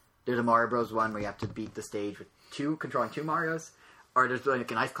there's a Mario Bros. One where you have to beat the stage with controlling 2 Marios, or there's like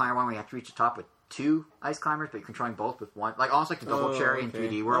an ice climber one where you have to reach the top with 2 ice climbers, but you're controlling both with one. Like almost like the double cherry in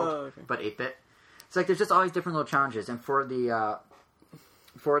 3D World, but 8-bit. It's like there's just always different little challenges, and for the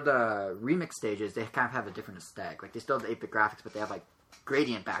remix stages, they kind of have a different aesthetic. Like they still have the 8-bit graphics, but they have like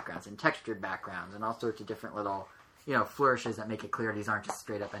gradient backgrounds and textured backgrounds and all sorts of different little flourishes that make it clear these aren't just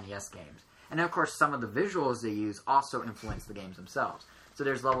straight up NES games. And then, of course, some of the visuals they use also influence the games themselves. So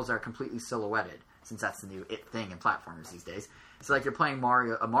there's levels that are completely silhouetted, since that's the new thing in platformers these days. So like you're playing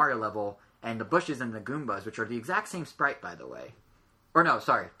a Mario level, and the bushes and the Goombas, which are the exact same sprite, by the way. Or no,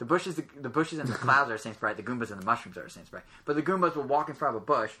 sorry, the bushes and the clouds are the same sprite. The Goombas and the mushrooms are the same sprite. But the Goombas will walk in front of a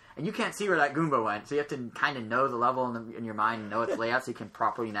bush, and you can't see where that Goomba went. So you have to kind of know the level in your mind and know its layout, so you can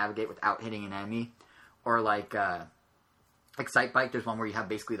properly navigate without hitting an enemy. Or like Excite Bike, there's one where you have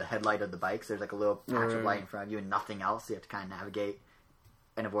basically the headlight of the bike. So there's like a little patch of light in front of you and nothing else. So you have to kind of navigate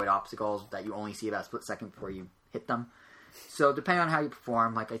and avoid obstacles that you only see about a split second before you hit them. So depending on how you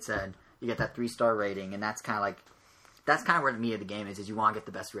perform, like I said, you get that 3-star rating, and that's kind of where the meat of the game is you want to get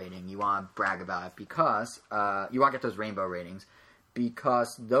the best rating. You want to brag about it because you want to get those rainbow ratings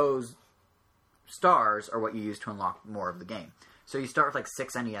because those stars are what you use to unlock more of the game. So you start with like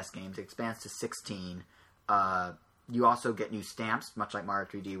 6 NES games. It expands to 16. You also get new stamps, much like Mario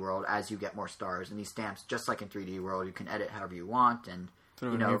 3D World, as you get more stars. And these stamps, just like in 3D World, you can edit however you want and do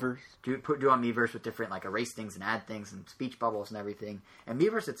on Miiverse with different like erase things and add things and speech bubbles and everything. And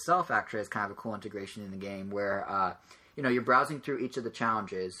Miiverse itself actually has kind of a cool integration in the game where you're browsing through each of the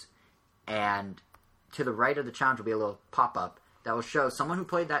challenges, and to the right of the challenge will be a little pop-up that will show someone who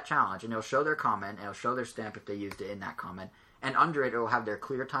played that challenge, and it'll show their comment, and it'll show their stamp if they used it in that comment, and under it will have their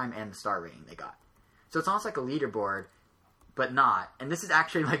clear time and the star rating they got. So it's almost like a leaderboard, but not. And this is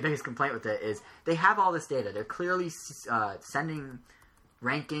actually my biggest complaint with it is they have all this data. They're clearly sending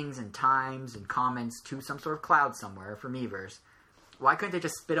rankings and times and comments to some sort of cloud somewhere for Miiverse. Why couldn't they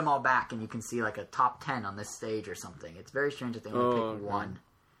just spit them all back and you can see like a top 10 on this stage or something? It's very strange that they only pick one.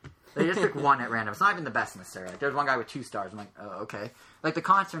 They just pick one at random. It's not even the best necessarily. Like, there's one guy with 2 stars. I'm like, oh, okay. Like the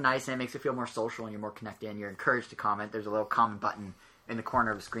comments are nice and it makes you feel more social and you're more connected and you're encouraged to comment. There's a little comment button in the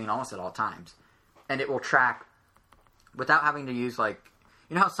corner of the screen almost at all times. And it will track without having to use like,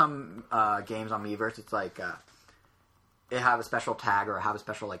 you know how some games on Miiverse, it's like it have a special tag or have a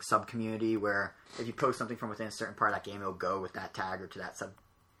special like sub community where if you post something from within a certain part of that game, it'll go with that tag or to that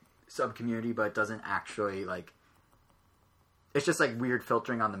sub community, but it doesn't actually like. It's just like weird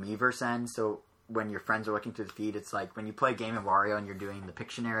filtering on the Miiverse end. So when your friends are looking through the feed, it's like when you play Game of Wario and you're doing the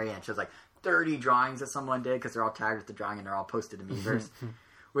Pictionary and it shows like 30 drawings that someone did because they're all tagged with the drawing and they're all posted to Miiverse.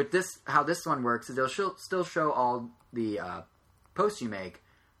 With this, how this one works is it'll still show all the posts you make,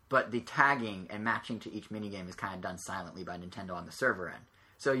 but the tagging and matching to each minigame is kind of done silently by Nintendo on the server end.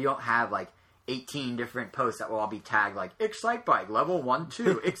 So you don't have like 18 different posts that will all be tagged like Excite Bike, level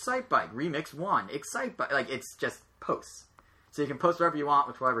 1-2, Excite Bike, Remix 1, Excite Bike. Like it's just posts. So you can post whatever you want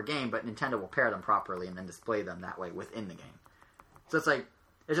with whatever game, but Nintendo will pair them properly and then display them that way within the game. So it's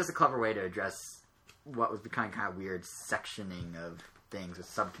just a clever way to address what was becoming kind of weird sectioning of things with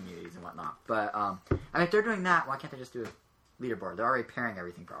sub-communities and whatnot. But, I mean, if they're doing that, why can't they just do a leaderboard? They're already pairing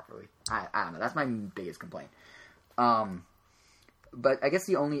everything properly. I don't know. That's my biggest complaint. But I guess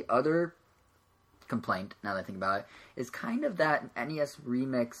the only other complaint, now that I think about it, is kind of that NES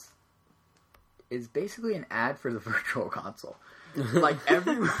Remix is basically an ad for the Virtual Console. Like,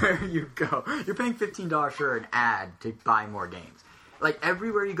 everywhere you go, you're paying $15 for an ad to buy more games. Like,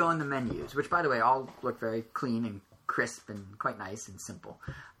 everywhere you go in the menus, which, by the way, all look very clean and crisp and quite nice and simple.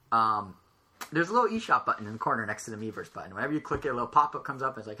 There's a little eShop button in the corner next to the Miiverse button. Whenever you click it, a little pop-up comes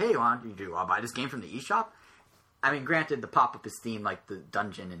up. And it's like, hey, why don't you buy this game from the eShop? I mean, granted, the pop-up is themed like the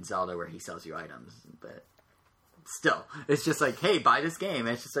dungeon in Zelda where he sells you items, but still, it's just like, hey, buy this game. And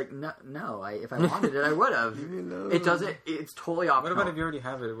it's just like, no. If I wanted it, I would have. It doesn't. It's totally optional. What about if you already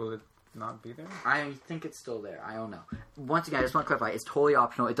have it? Will it not be there? I think it's still there. I don't know. Once again, I just want to clarify. It's totally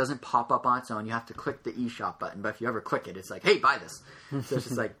optional. It doesn't pop up on its own. You have to click the eShop button. But if you ever click it, it's like, hey, buy this. So it's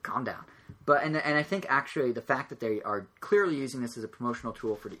just like, calm down. But and I think actually the fact that they are clearly using this as a promotional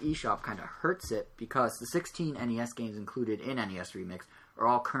tool for the eShop kind of hurts it, because the 16 NES games included in NES Remix are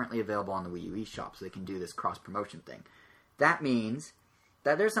all currently available on the Wii U eShop, so they can do this cross-promotion thing. That means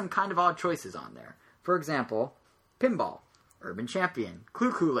that there's some kind of odd choices on there. For example, Pinball, Urban Champion,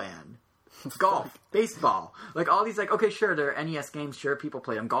 Clu Clu Land, Golf, Baseball. Like, all these, like, okay, sure, they're NES games, sure, people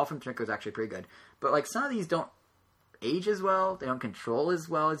play them. Golf in particular is actually pretty good. But, like, some of these don't age as well. They don't control as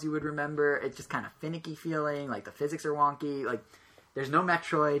well as you would remember. It's just kind of finicky feeling. Like, the physics are wonky. Like, there's no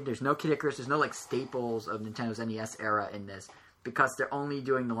Metroid. There's no Kid Icarus. There's no, like, staples of Nintendo's NES era in this, because they're only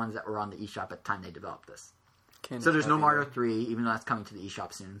doing the ones that were on the eShop at the time they developed this. So there's no Mario 3, even though that's coming to the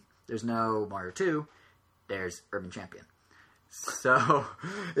eShop soon. There's no Mario 2. There's Urban Champion. So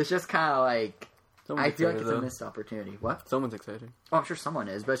it's just kind of like, I feel like it's a missed opportunity. What? Someone's excited. Oh, I'm sure someone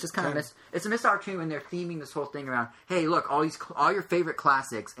is, but it's just kind of it's a missed opportunity when they're theming this whole thing around, hey, look, all your favorite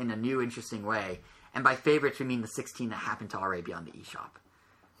classics in a new, interesting way. And by favorites, we mean the 16 that happen to already be on the eShop.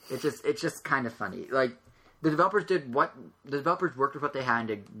 It's just kind of funny. Like, the developers worked with what they had and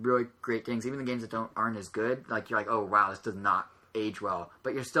did really great things. Even the games that aren't as good, like, you're like, oh wow, this does not age well.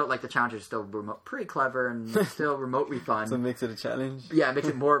 But you're still, like, the challenges are still pretty clever and still remotely fun. So it makes it a challenge. Yeah, it makes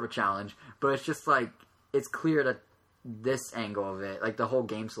it more of a challenge. But it's just like, it's clear that this angle of it, like the whole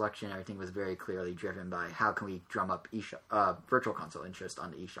game selection and everything, was very clearly driven by how can we drum up Virtual Console interest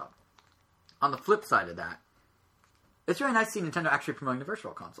on the eShop. On the flip side of that, it's really nice to see Nintendo actually promoting the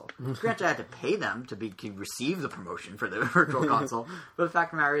Virtual Console. Granted, I had to pay them to receive the promotion for the Virtual Console, but the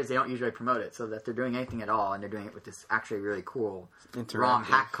fact of the matter is they don't usually promote it, so that they're doing anything at all, and they're doing it with this actually really cool ROM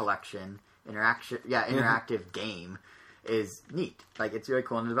hack collection, interactive game, is neat. Like, it's really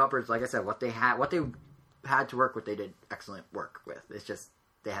cool, and the developers, like I said, what they had to work with, they did excellent work with. It's just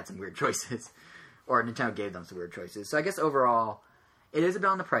they had some weird choices, or Nintendo gave them some weird choices. So I guess overall, it is a bit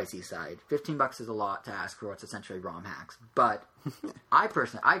on the pricey side. $15 is a lot to ask for what's essentially ROM hacks. But I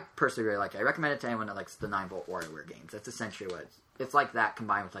personally really like it. I recommend it to anyone that likes the 9-volt WarioWare games. That's essentially what it's like, that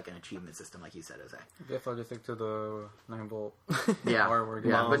combined with like an achievement system, like you said, Jose. I guess I'll just stick to the 9-volt WarioWare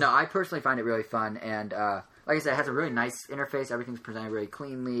games. Yeah, but no, I personally find it really fun. And like I said, it has a really nice interface. Everything's presented really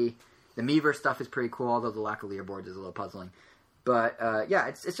cleanly. The Miiverse stuff is pretty cool, although the lack of leaderboards is a little puzzling. But yeah,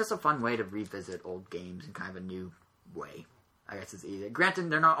 it's just a fun way to revisit old games in kind of a new way. I guess it's easy. Granted,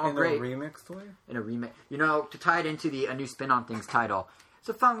 they're not all great. In a remixed way? In a remix. You know, to tie it into the A New Spin on Things title, it's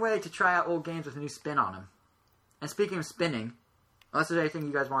a fun way to try out old games with a new spin on them. And speaking of spinning, unless there's anything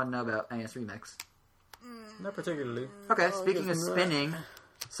you guys want to know about NES Remix. Not particularly. Okay, speaking of spinning,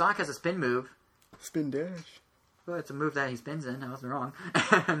 Sonic has a spin move. Spin dash. Well, it's a move that he spins in. I wasn't wrong.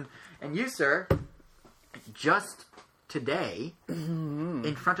 And you, sir, just today,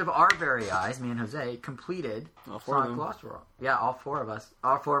 in front of our very eyes, me and Jose, completed Sonic Lost World. Yeah, all four of us.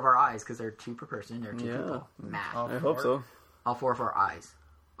 All four of our eyes, because there are two per person. There are two people. Math. I hope so. All four of our eyes.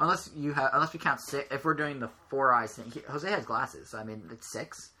 Unless we count six. If we're doing the 4 eyes thing. Jose has glasses, so I mean, it's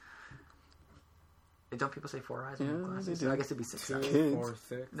 6. Don't people say 4 eyes with glasses? So I guess it'd be 6 eyes. 4,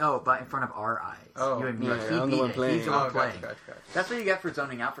 6. No, but in front of our eyes. Oh. You and me. Yeah, I'm the one playing. He's the one playing. Gotcha. That's what you get for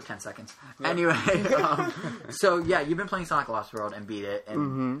zoning out for 10 seconds. Yep. Anyway, so yeah, you've been playing Sonic Lost World and beat it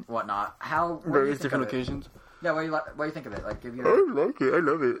and whatnot. Various different occasions. Yeah, what do you think of it? Like, I like it. I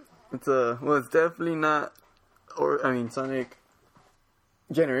love it. It's it's definitely not, Sonic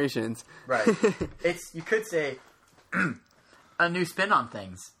Generations. Right. It's, you could say, a new spin on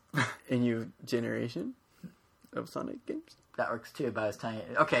things. A new generation of Sonic games. That works too, but I was telling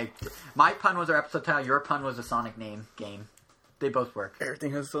you. Okay, my pun was our episode title. Your pun was a Sonic name game. They both work.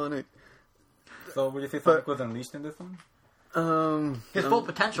 Everything has Sonic. So would you say Sonic was unleashed in this one? His full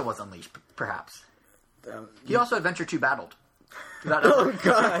potential was unleashed, perhaps. He also Adventure 2 battled. Did that oh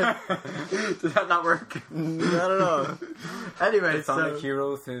God! Did that not work? I don't know. Anyway, Sonic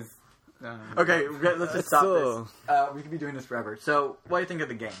Heroes is. Okay, let's just stop this. We could be doing this forever. So, what do you think of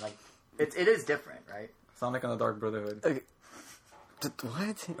the game? Like, it is different, right? Sonic and the Dark Brotherhood. Okay.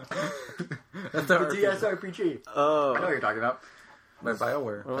 What? That's the DSRPG. Oh, I know what you're talking about. By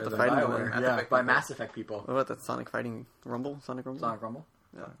BioWare. What about the fighting BioWare? Yeah, by Mass Effect people. What about that Sonic Fighting Rumble? Sonic Rumble? Sonic Rumble?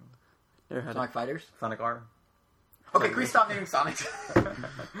 Yeah. Never had Sonic Fighters? Sonic R. Okay, can we stop naming Sonics?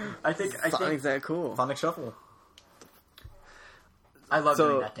 I think Sonic's that cool. Sonic Shuffle. I love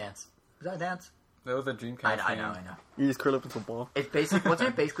doing that dance. Is that a dance? That was a Dreamcast. I know. You just curl up into a ball. It's basically wasn't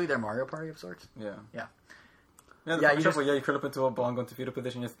it basically their Mario Party of sorts? Yeah. Yeah. Yeah, you shuffle. You curl up into a ball and go into fetal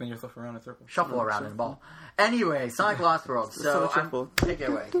position. You spin yourself around in a circle. Shuffle around in a ball. Anyway, Sonic Lost World. So take it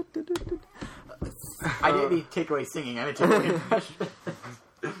away. I didn't need takeaway singing. I meant takeaway impression.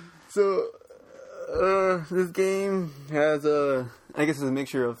 So, this game has I guess it's a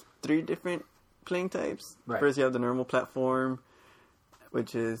mixture of 3 different playing types. Right. First, you have the normal platform,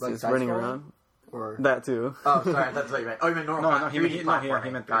 which is like just running scrolling? around. Or That too. oh, sorry, that's what you meant. Oh, you meant normal. No, he meant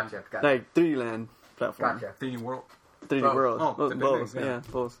 3D. Gotcha. Like 3D land platform. Gotcha. 3D World. 3D Both. world. Oh, both. Yeah,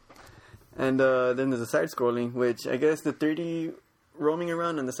 both. And then there's a side scrolling, which I guess the 3D roaming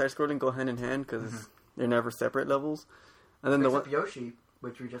around and the side scrolling go hand in hand because they're never separate levels. And then Except Yoshi,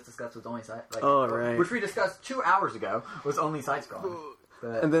 which we just discussed, was only side. Right. Which we discussed 2 hours ago, was only side scrolling.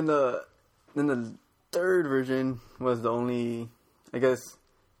 And then the third version was the only, I guess,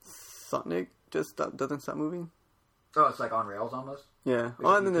 Sonic just doesn't stop moving. Oh, it's like on rails almost. Yeah.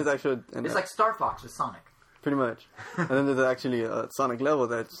 Oh, and then there's actually it's like Star Fox with Sonic. Pretty much. And then there's actually a Sonic level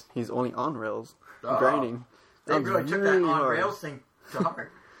that's he's only on rails, grinding. They really took that on rails thing to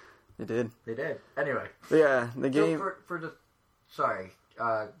heart. They did. Anyway. But yeah, the game. So for the sorry,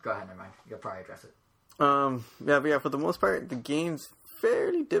 go ahead. Never mind. You'll probably address it. Yeah, for the most part, the game's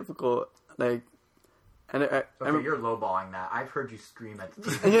fairly difficult. Like, and you're lowballing that. I've heard you scream at the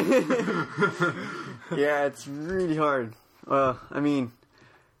TV. Yeah, it's really hard. I mean,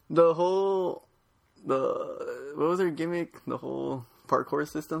 what was their gimmick? The whole parkour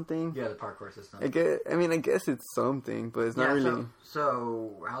system thing? Yeah, the parkour system. I guess it's something, but it's not really.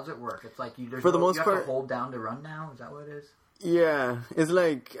 So how does it work? It's like you have to hold down to run now? Is that what it is? Yeah, it's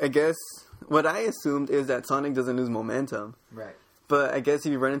like, I guess, what I assumed is that Sonic doesn't lose momentum. Right. But I guess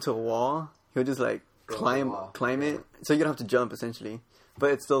if you run into a wall, he'll just like climb it. So you don't have to jump, essentially.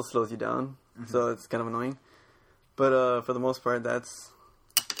 But it still slows you down. So it's kind of annoying. But for the most part, that's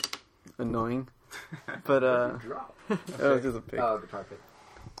annoying. But Drop. oh, it's just a pick. Oh, guitar pick.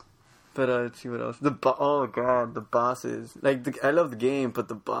 But let's see what else. Oh god, the bosses. Like I love the game, but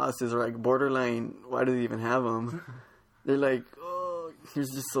the bosses are like borderline. Why do they even have them? They're like, oh,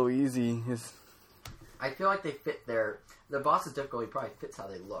 it's just so easy. I feel like they fit the boss's difficulty probably fits how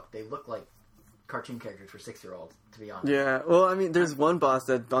they look. They look like cartoon characters for 6-year-olds, to be honest. Yeah. Well, I mean, there's one boss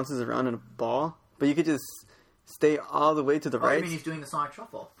that bounces around in a ball, but you could just stay all the way to the right. I mean, he's doing the Sonic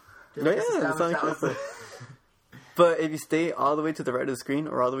Shuffle. The Sonic Shuffle. But if you stay all the way to the right of the screen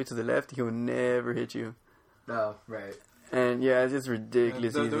or all the way to the left, he will never hit you. Oh, right. And yeah, it's just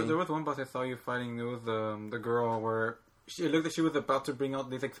ridiculous easy. There was one boss I saw you fighting. There was the girl where it looked like she was about to bring out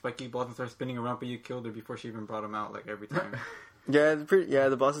these like spiky balls and start spinning around, but you killed her before she even brought them out. Like every time. Yeah,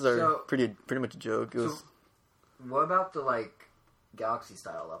 the bosses are pretty much a joke. What about the Galaxy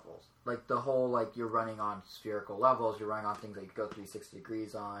style levels? Like the whole you're running on spherical levels, you're running on things that you go 360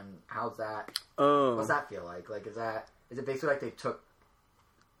 degrees on. How's that? Oh, what's that feel like? Like is it basically like they took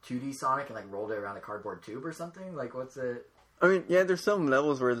 2D Sonic and rolled it around a cardboard tube or something? Like what's it? I mean, yeah, there's some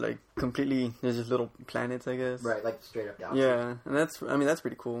levels where completely there's just little planets, I guess. Right, like straight up galaxy. Yeah, and that's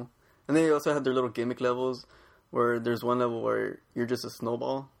pretty cool. And they also had their little gimmick levels where there's one level where you're just a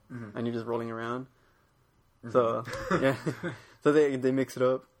snowball and you're just rolling around. So yeah, so they mix it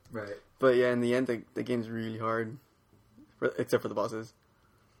up. Right. But yeah, in the end, the game's really hard, except for the bosses.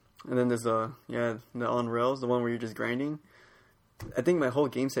 And then there's the on rails, the one where you're just grinding. I think my whole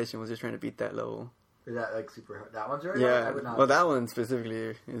game session was just trying to beat that level. Is that super hard? That one's very hard? Yeah. I would not. Well, that one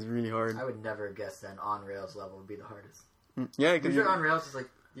specifically is really hard. I would never guess that an on rails level would be the hardest. Yeah, because you're on rails, it's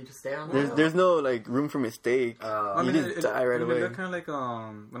you just stay on rails. There's no room for mistake. You just die right away. It kind of like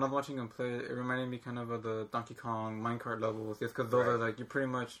when I was watching him play, it reminded me kind of the Donkey Kong minecart levels. Just because those are you pretty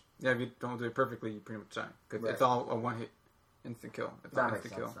much if you don't do it perfectly, you pretty much die because it's all a one hit instant kill. It's that all makes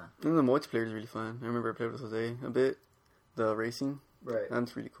instant sense, kill. Then. And the multiplayer is really fun. I remember I played with Jose a bit. The racing, right?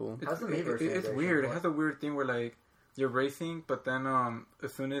 That's really cool. It's weird. It has a weird thing where you're racing, but then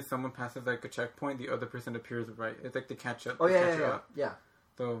as soon as someone passes a checkpoint, the other person appears right. It's like they catch up. Oh yeah.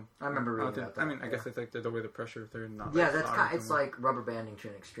 So I remember reading about that. I mean, I guess it's the way the pressure if they're not. Yeah, it's like rubber banding to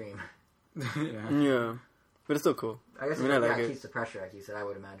an extreme. Yeah, but it's still cool. I guess it keeps the pressure, like you said. I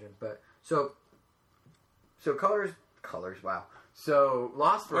would imagine, but so colors. Wow. So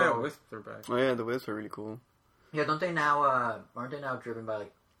Lost World. Oh yeah, Wisps are back. Oh yeah, the Wisps are really cool. Yeah, aren't they now driven by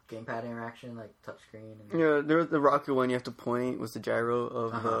gamepad interaction, touchscreen? Yeah, there's the rocket one you have to point was the gyro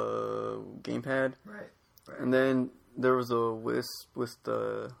of the gamepad. Right. And then there was a Wisp with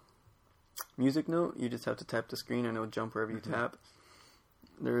the music note. You just have to tap the screen and it'll jump wherever you tap.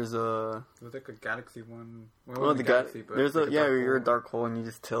 There's a... There's like a Galaxy one. Well, the Galaxy, but there's like you're a dark hole and you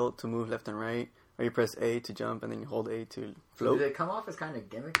just tilt to move left and right. Or you press A to jump and then you hold A to float. Do they come off as kind of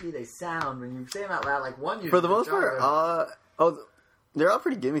gimmicky? They sound, when you say them out loud, like one... For the most part, they're all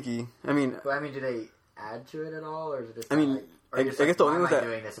pretty gimmicky. I mean... But I mean, do they add to it at all? Or is it just... I mean... Like, I guess the only one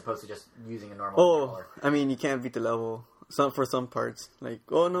doing this opposed to just using a normal controller? I mean, you can't beat the level. For some parts. Like,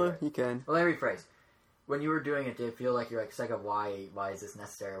 right. You can. Well, let me rephrase. When you were doing it, did it feel like you're like, Sega, why is this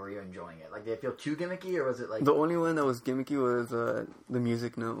necessary? Were you enjoying it? Like, did it feel too gimmicky, or was it like... The only one that was gimmicky was the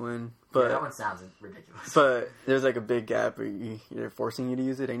music note one. But that one sounds ridiculous. But there's like a big gap where they're forcing you to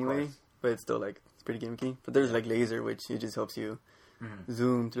use it anyway. But it's still like, it's pretty gimmicky. But there's like laser, which it just helps you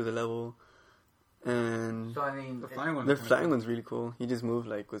zoom through the level. And so I mean, the flying one's really cool. You just move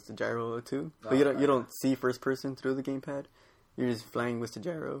like with the gyro too, but you don't see first person through the gamepad. You're just flying with the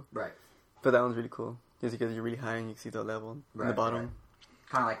gyro. Right. But that one's really cool, just because you're really high and you can see the level in the bottom. Right.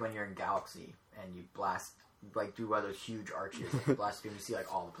 Kind of like when you're in Galaxy and you blast, like do one of those huge arches, and you blast through and you see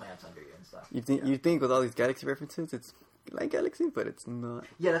like all the planets under you and stuff. You think with all these Galaxy references, it's like Galaxy, but it's not.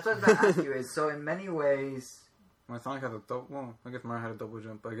 Yeah, that's what I was about to ask you. Is so in many ways. When Sonic has a double... Well, I guess Mario had a double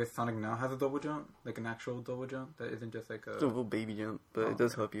jump, but I gues Sonic now has a double jump, like an actual double jump that isn't just like a... It's a little baby jump, but it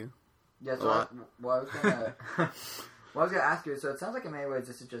does help you. Yeah, so I was gonna ask you, so it sounds like in many ways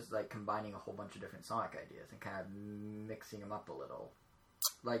this is just like combining a whole bunch of different Sonic ideas and kind of mixing them up a little.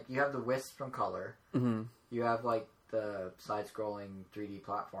 Like, you have the Wisp from Color, you have like the side-scrolling 3D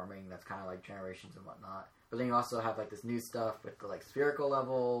platforming that's kind of like Generations and whatnot, but then you also have like this new stuff with the like spherical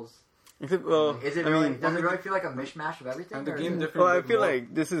levels... does it really feel like a mishmash of everything? And the game different. Well, I feel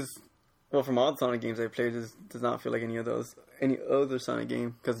like this is from all the Sonic games I played, this does not feel like any other Sonic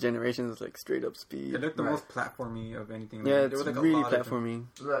game, because Generations is like straight up speed. It looked the most platformy of anything. Yeah, it's like really platformy.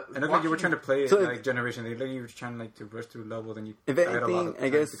 It looked like you were trying to play it like Generations. It looked like you were trying like to rush through levels, and you. If anything, I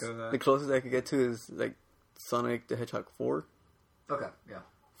guess the closest I could get to is like Sonic the Hedgehog 4. Okay. Yeah.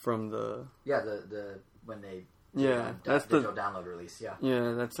 From the. Yeah, the when they. Yeah, that's the digital download release. Yeah.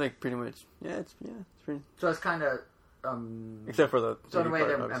 Yeah, that's like pretty much. It's pretty. So it's kind of. Except for the. So in a way,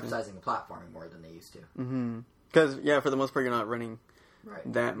 they're emphasizing the platforming more than they used to. Mm-hmm. Because for the most part, you're not running.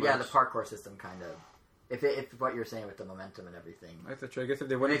 That much. Yeah, the parkour system kind of. If what you're saying with the momentum and everything. That's true. I guess if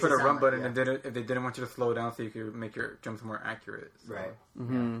they wouldn't put a run button and if they didn't want you to slow down so you could make your jumps more accurate. So. Right.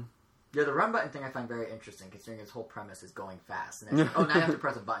 Mm-hmm. Yeah, the run button thing I find very interesting, considering his whole premise is going fast. And then, now you have to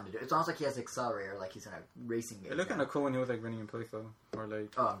press a button to do it. It's almost like he has an accelerator, like he's in a racing game. It looked kind of cool when he was like running in place, though. Or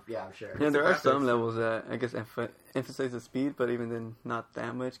like... Oh, yeah, I'm sure. Yeah, there are some levels that, I guess, emphasize the speed, but even then, not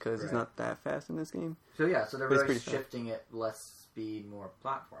that much, because it's not that fast in this game. So yeah, so they're really shifting it less speed, more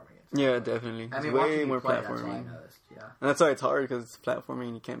platforming. Yeah, definitely. I mean, way more platforming. That's what I noticed, yeah. And that's why it's hard, because it's platforming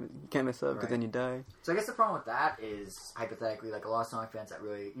and you can't mess up, because then you die. So I guess the problem with that is, hypothetically, like a lot of Sonic fans that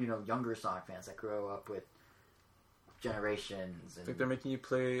really, younger Sonic fans that grow up with Generations. And, like they're making you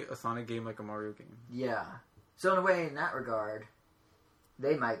play a Sonic game like a Mario game. Yeah. So in a way, in that regard,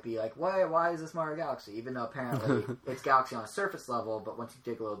 they might be like, why is this Mario Galaxy? Even though apparently it's Galaxy on a surface level, but once you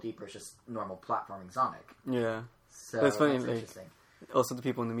dig a little deeper, it's just normal platforming Sonic. Yeah. So that's funny. That's interesting. Also, the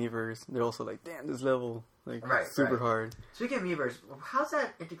people in the Miiverse, they're also like, damn, this level, like, super hard. Speaking of Miiverse, how's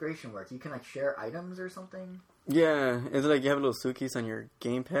that integration work? You can, like, share items or something? Yeah, it's like you have a little suitcase on your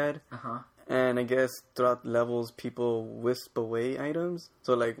gamepad. Uh-huh. And I guess throughout levels, people wisp away items.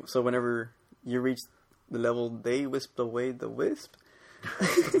 So whenever you reach the level, they wisp away the wisp.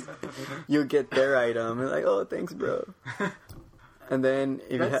 You get their item. And like, oh, thanks, bro. And then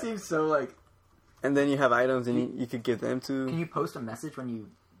if that seems so, like... And then you have items, and you could give them to... Can you post a message when you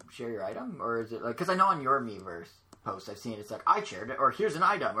share your item? Or is it like... Because I know on your Miiverse post, I've seen it's like, I shared it, or here's an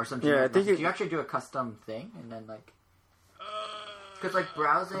item, or something. Yeah, I think you actually do a custom thing, and then, like... Because, like,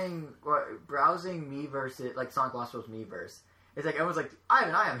 browsing Miiverse, like Sonic Lost World's Miiverse, it's like, everyone's like, I have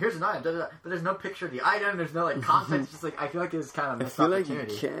an item, here's an item, da, da, da. But there's no picture of the item, there's no, like, context. It's just, like, I feel like it's kind of a missed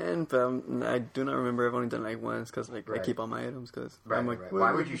opportunity. I feel like you can, but I do not remember. I've only done, like, once, because, like, I keep all my items, because I'm like...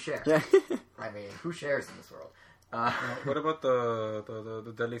 Why would you share? Yeah. I mean, who shares in this world? What about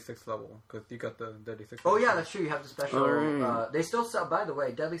the Deadly Six level? Because you got the Deadly Six. Oh yeah, that's true. You have the special. They still sell. By the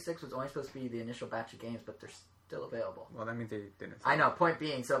way, Deadly Six was only supposed to be the initial batch of games, but they're still available. Well, that means they didn't. I know. Point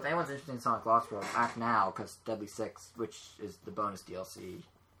being, so if anyone's interested in Sonic Lost World, act now, because Deadly Six, which is the bonus DLC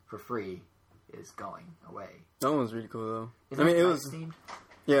for free, is going away. That one was really cool though. It was themed?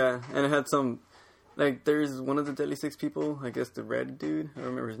 Yeah, and it had some. Like, there's one of the Deadly Six people, I guess the red dude. I don't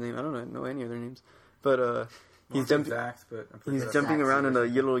remember his name. I don't know any of their names, but he's jumping around in a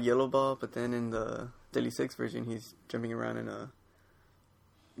yellow ball, but then in the Deadly Six version, he's jumping around in a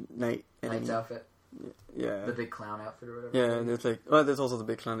Knight Knight's outfit. Yeah. The big clown outfit or whatever. Yeah, and there's like there's also the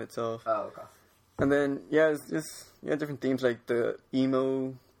big clown itself. Oh, okay. And then it's just different themes like the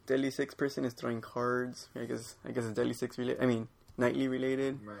emo Deadly Six person is throwing cards. I guess it's Deadly Six related. I mean, Knightly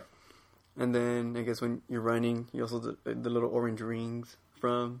related. Right. And then I guess when you're running, you also the little orange rings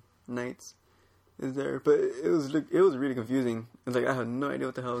from Knights is there, but it was really confusing. It's like I had no idea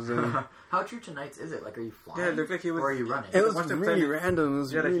what the hell I was doing. How true to Knights is it? Like, are you flying? Yeah, it looked like he was. Or are you running? It was really random. It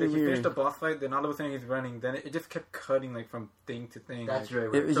was really like weird. he finished the boss fight, then all of a sudden he's running. Then it just kept cutting like from thing to thing. That's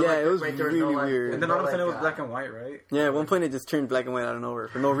like, really weird. It was really weird. And then all of a sudden it was black and white, right? Yeah, at one point it just turned black and white out of nowhere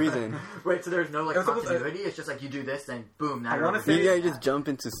for no reason. Wait, so there's no like continuity? It's just like you do this, then boom. Now you just jump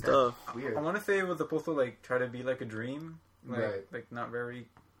into stuff. That's weird. I want to say it was supposed to like try to be like a dream, like not very.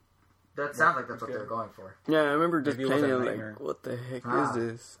 That sounds like that's what they're going for. Yeah, I remember just playing it like, what the heck is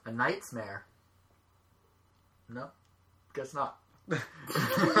this? A Nightmare? No? Guess not. I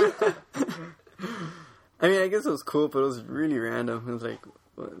mean, I guess it was cool, but it was really random. It was like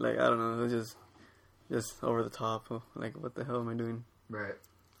I don't know, it was just over the top. Like, what the hell am I doing? Right.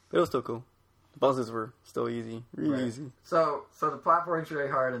 But it was still cool. The bosses were still easy, really easy. So the platforming's really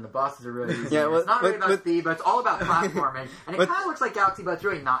hard, and the bosses are really easy. Yeah, it's not really about speed, but it's all about platforming. And it kind of looks like Galaxy, but it's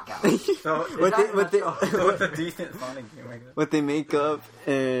really not Galaxy. So it's a decent Sonic game, I guess. What they make up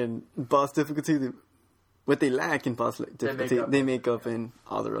in boss difficulty, what they lack in boss difficulty, they make up in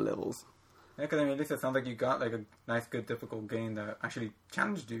other levels. Yeah, because I mean, at least it sounds like you got like a nice, good, difficult game that actually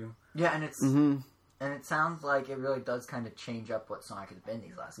challenged you. Yeah, and it's and it sounds like it really does kind of change up what Sonic has been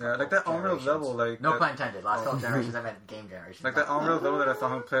these last. Yeah, like that on-rail level, like no pun intended. Last couple generations, I meant game generations. Like that on-rail level that I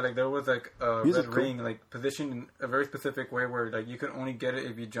saw him play, like there was like a red ring, like positioned in a very specific way where like you could only get it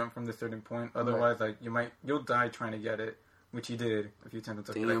if you jump from this certain point. Otherwise, like you'll die trying to get it, which he did a few times.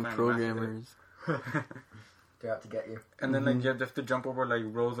 Damn programmers. They're out to get you. And then like you have to jump over like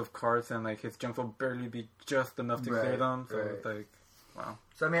rows of carts, and like his jumps will barely be just enough to clear them. So it's like, wow.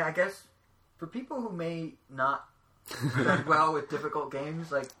 So I mean, I guess for people who may not do well with difficult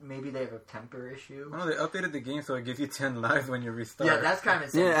games, like maybe they have a temper issue. Well, they updated the game so it gives you 10 lives when you restart. Yeah, that's kind of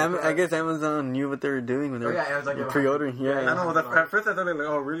insane. Yeah, I guess Amazon knew what they were doing when they were pre-ordering. Yeah, I know. At first I thought like,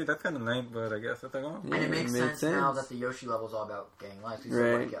 oh really? That's kind of lame, but I guess it's like, oh. And it makes sense now that the Yoshi level is all about getting lives. You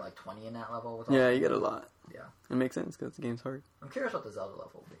said you get like 20 in that level. Yeah, you get a lot. Yeah, it makes sense because the game's hard. I'm curious what the Zelda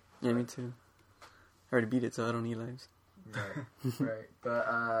level will be. Yeah, me too. I already beat it, so I don't need lives. Right.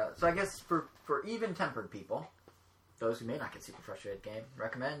 But so I guess for even-tempered people, those who may not get super frustrated game,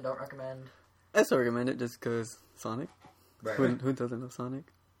 recommend, don't recommend? I still recommend it just because Sonic. Right. Who doesn't love Sonic?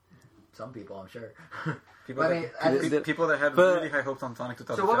 Some people, I'm sure. People that had really high hopes on Sonic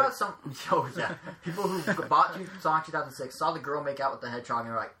 2006. So what about some... Oh, yeah. People who bought Sonic 2006, saw the girl make out with the hedgehog,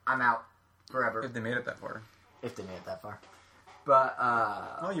 and were like, I'm out forever. If they made it that far. If they made it that far. But,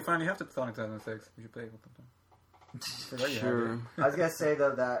 oh, you finally have to Sonic 2006. You should play it with them. Sure. I was going to say,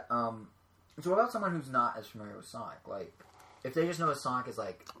 though, that... So what about someone who's not as familiar with Sonic? Like, if they just know Sonic is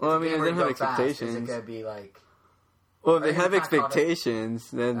like... Well, I mean, they have expectations. Fast, is it going to be like... Well, if they have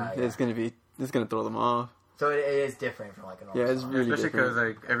expectations, then it's going to throw them off. So it is different from like a normal it's really especially different. because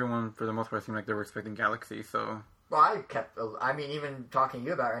like everyone for the most part seemed like they were expecting Galaxy. So well, I mean, even talking to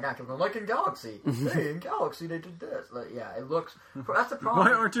you about it right now, I kept going like in Galaxy. Hey, in Galaxy they did this. Like, yeah, it looks. That's the problem.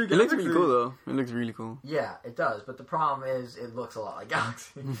 Why aren't you? Galaxy? It looks really cool though. It looks really cool. Yeah, it does. But the problem is, it looks a lot like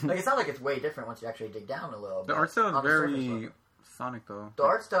Galaxy. Like it's not like it's way different once you actually dig down a little. The art style is very Sonic though. The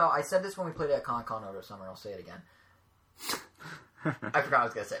art style. I said this when we played it at Con over the summer. I'll say it again. I forgot what I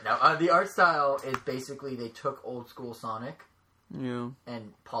was going to say. No, the art style is basically they took old school Sonic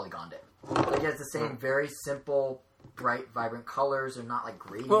and polygoned it. Like, it has the same very simple, bright, vibrant colors. They're not like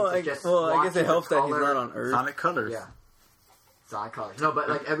green. Well, I guess it helps that he's not on Earth. Sonic colors. Yeah. Sonic colors. No, but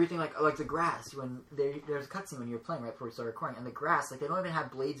like everything, like the grass, when there's a cutscene when you were playing right before we started recording, and the grass, like they don't even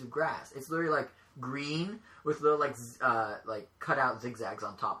have blades of grass. It's literally like green with little like cut out zigzags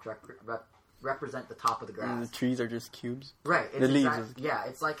on top to represent the top of the grass. And the trees are just cubes. Right. The leaves. Yeah,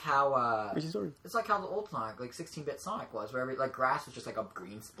 it's like how... Which is weird. It's like how the old Sonic, like 16-bit Sonic was, where grass was just like a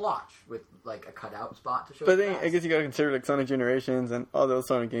green splotch with like a cutout spot to show. But then I guess you gotta consider like Sonic Generations and all those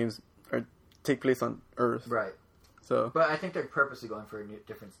Sonic games take place on Earth. Right. So. But I think they're purposely going for a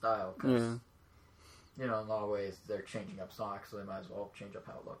different style because, you know, in a lot of ways they're changing up Sonic, so they might as well change up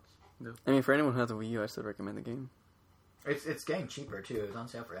how it looks. Yeah. I mean, for anyone who has a Wii U, I still recommend the game. It's getting cheaper too. It was on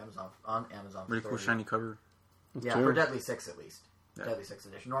sale for Amazon for really cool shiny cover. Yeah, for Deadly 6 at least. Yeah. Deadly 6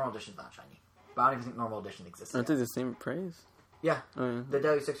 edition. Normal edition's not shiny. But I don't even think normal edition exists. Aren't they the same price? Yeah. The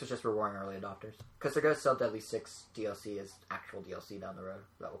Deadly 6 was just rewarding early adopters. Because they're going to sell Deadly 6 DLC as actual DLC down the road.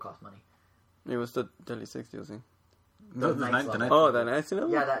 That will cost money. It was the Deadly 6 DLC. The Knights level. Oh, the Knights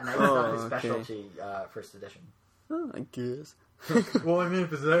level? Yeah, that Knights level is specialty first edition. Oh, I guess. Well, I mean,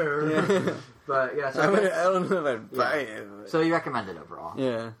 if it's there. Yeah. But, yeah. So I don't know if I'd buy it. But... So you recommend it overall?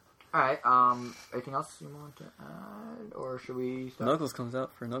 Yeah. Alright, anything else you want to add? Or should we start? Knuckles comes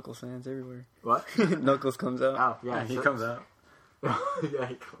out for Knuckles fans everywhere. What? Knuckles comes out. Oh, yeah. He comes out. Yeah,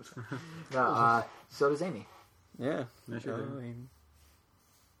 he comes out. No, so does Amy. Yeah.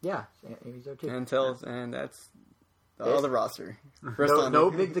 Yeah, Amy's there too. And Tails, and that's all the roster. No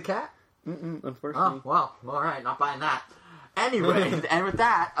Big the Cat? Unfortunately. Oh, well, alright, not buying that. Anyway, and with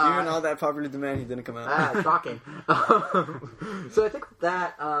that... Even all that popular demand, he didn't come out. Shocking. So I think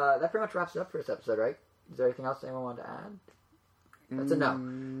that pretty much wraps it up for this episode, right? Is there anything else anyone wanted to add? That's a no.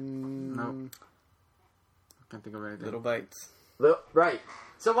 No. Can't think of anything. Little bites. Right.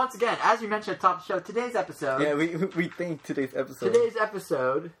 So once again, as we mentioned at the top of the show, today's episode... Yeah, we think today's episode... Today's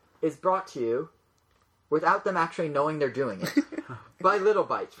episode is brought to you, without them actually knowing they're doing it, by Little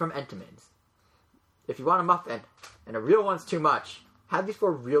Bites from Entenmann's. If you want a muffin, and a real one's too much, have these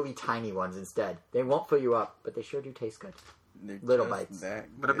 4 really tiny ones instead. They won't fill you up, but they sure do taste good. Little Bites.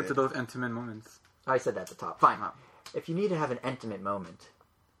 What happened to those intimate moments? I said that at the top. Fine. If you need to have an intimate moment,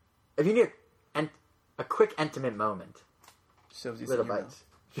 if you need a quick intimate moment, Little Bites.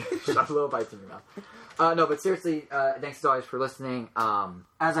 Shove Little Bites in your mouth. No, but seriously, thanks as always for listening.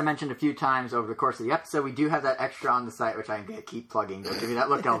 As I mentioned a few times over the course of the episode, we do have that extra on the site, which I'm going to keep plugging. Don't give me that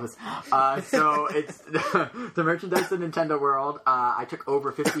look, Elvis. So it's the merchandise of Nintendo World. I took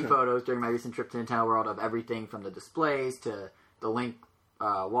over 50 photos during my recent trip to Nintendo World of everything from the displays to the Link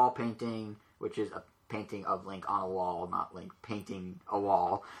wall painting, which is a painting of Link on a wall, not Link painting a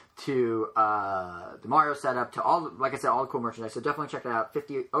wall, to the Mario setup, to all, like I said, all the cool merchandise. So definitely check it out.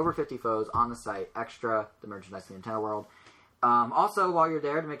 Over 50 photos on the site, extra the merchandise in Nintendo World. Also, while you're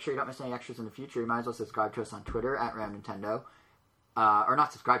there, to make sure you don't miss any extras in the future, you might as well subscribe to us on Twitter at RamNintendo. Or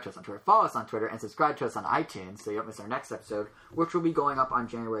not subscribe to us on Twitter, follow us on Twitter, and subscribe to us on iTunes so you don't miss our next episode, which will be going up on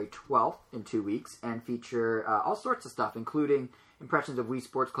January 12th in 2 weeks, and feature all sorts of stuff, including impressions of Wii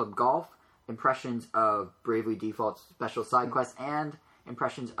Sports Club Golf, impressions of Bravely Default's special side quests, and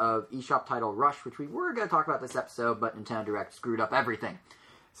impressions of eShop title Rush, which we were going to talk about this episode, but Nintendo Direct screwed up everything.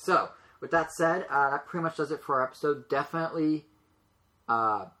 So, with that said, that pretty much does it for our episode. Definitely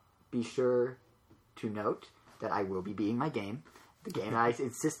be sure to note that I will be beating my game. The game I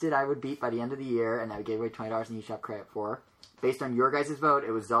insisted I would beat by the end of the year, and I gave away $20 in eShop credit for. Based on your guys' vote,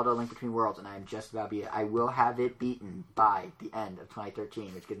 it was Zelda Link Between Worlds, and I am just about to beat it. I will have it beaten by the end of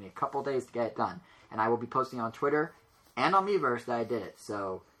 2013, which gives me a couple days to get it done. And I will be posting on Twitter and on Miiverse that I did it,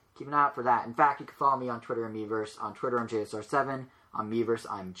 so keep an eye out for that. In fact, you can follow me on Twitter and Miiverse. On Twitter, I'm JSR7. On Miiverse,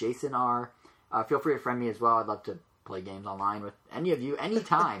 I'm JasonR. Feel free to friend me as well. I'd love to play games online with any of you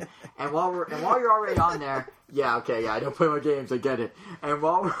anytime. and while you're already on there, I don't play my games, I get it. And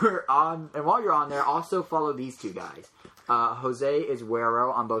while you're on there, also follow these two guys. Jose is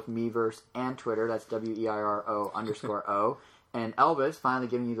Wero on both Miiverse and Twitter. That's WEIRO_O. And Elvis, finally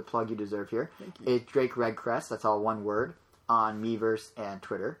giving you the plug you deserve here, is Drake Redcrest. That's all one word on Miiverse and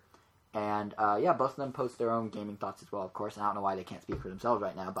Twitter. And both of them post their own gaming thoughts as well, of course. And I don't know why they can't speak for themselves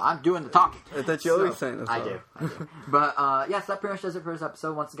right now, but I'm doing the talking. I thought you always saying this. I do. But so that pretty much does it for this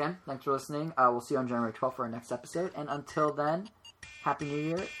episode. Once again, thanks for listening. We'll see you on January 12th for our next episode. And until then, Happy New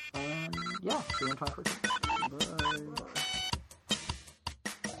Year. And see you in 2014. Bye.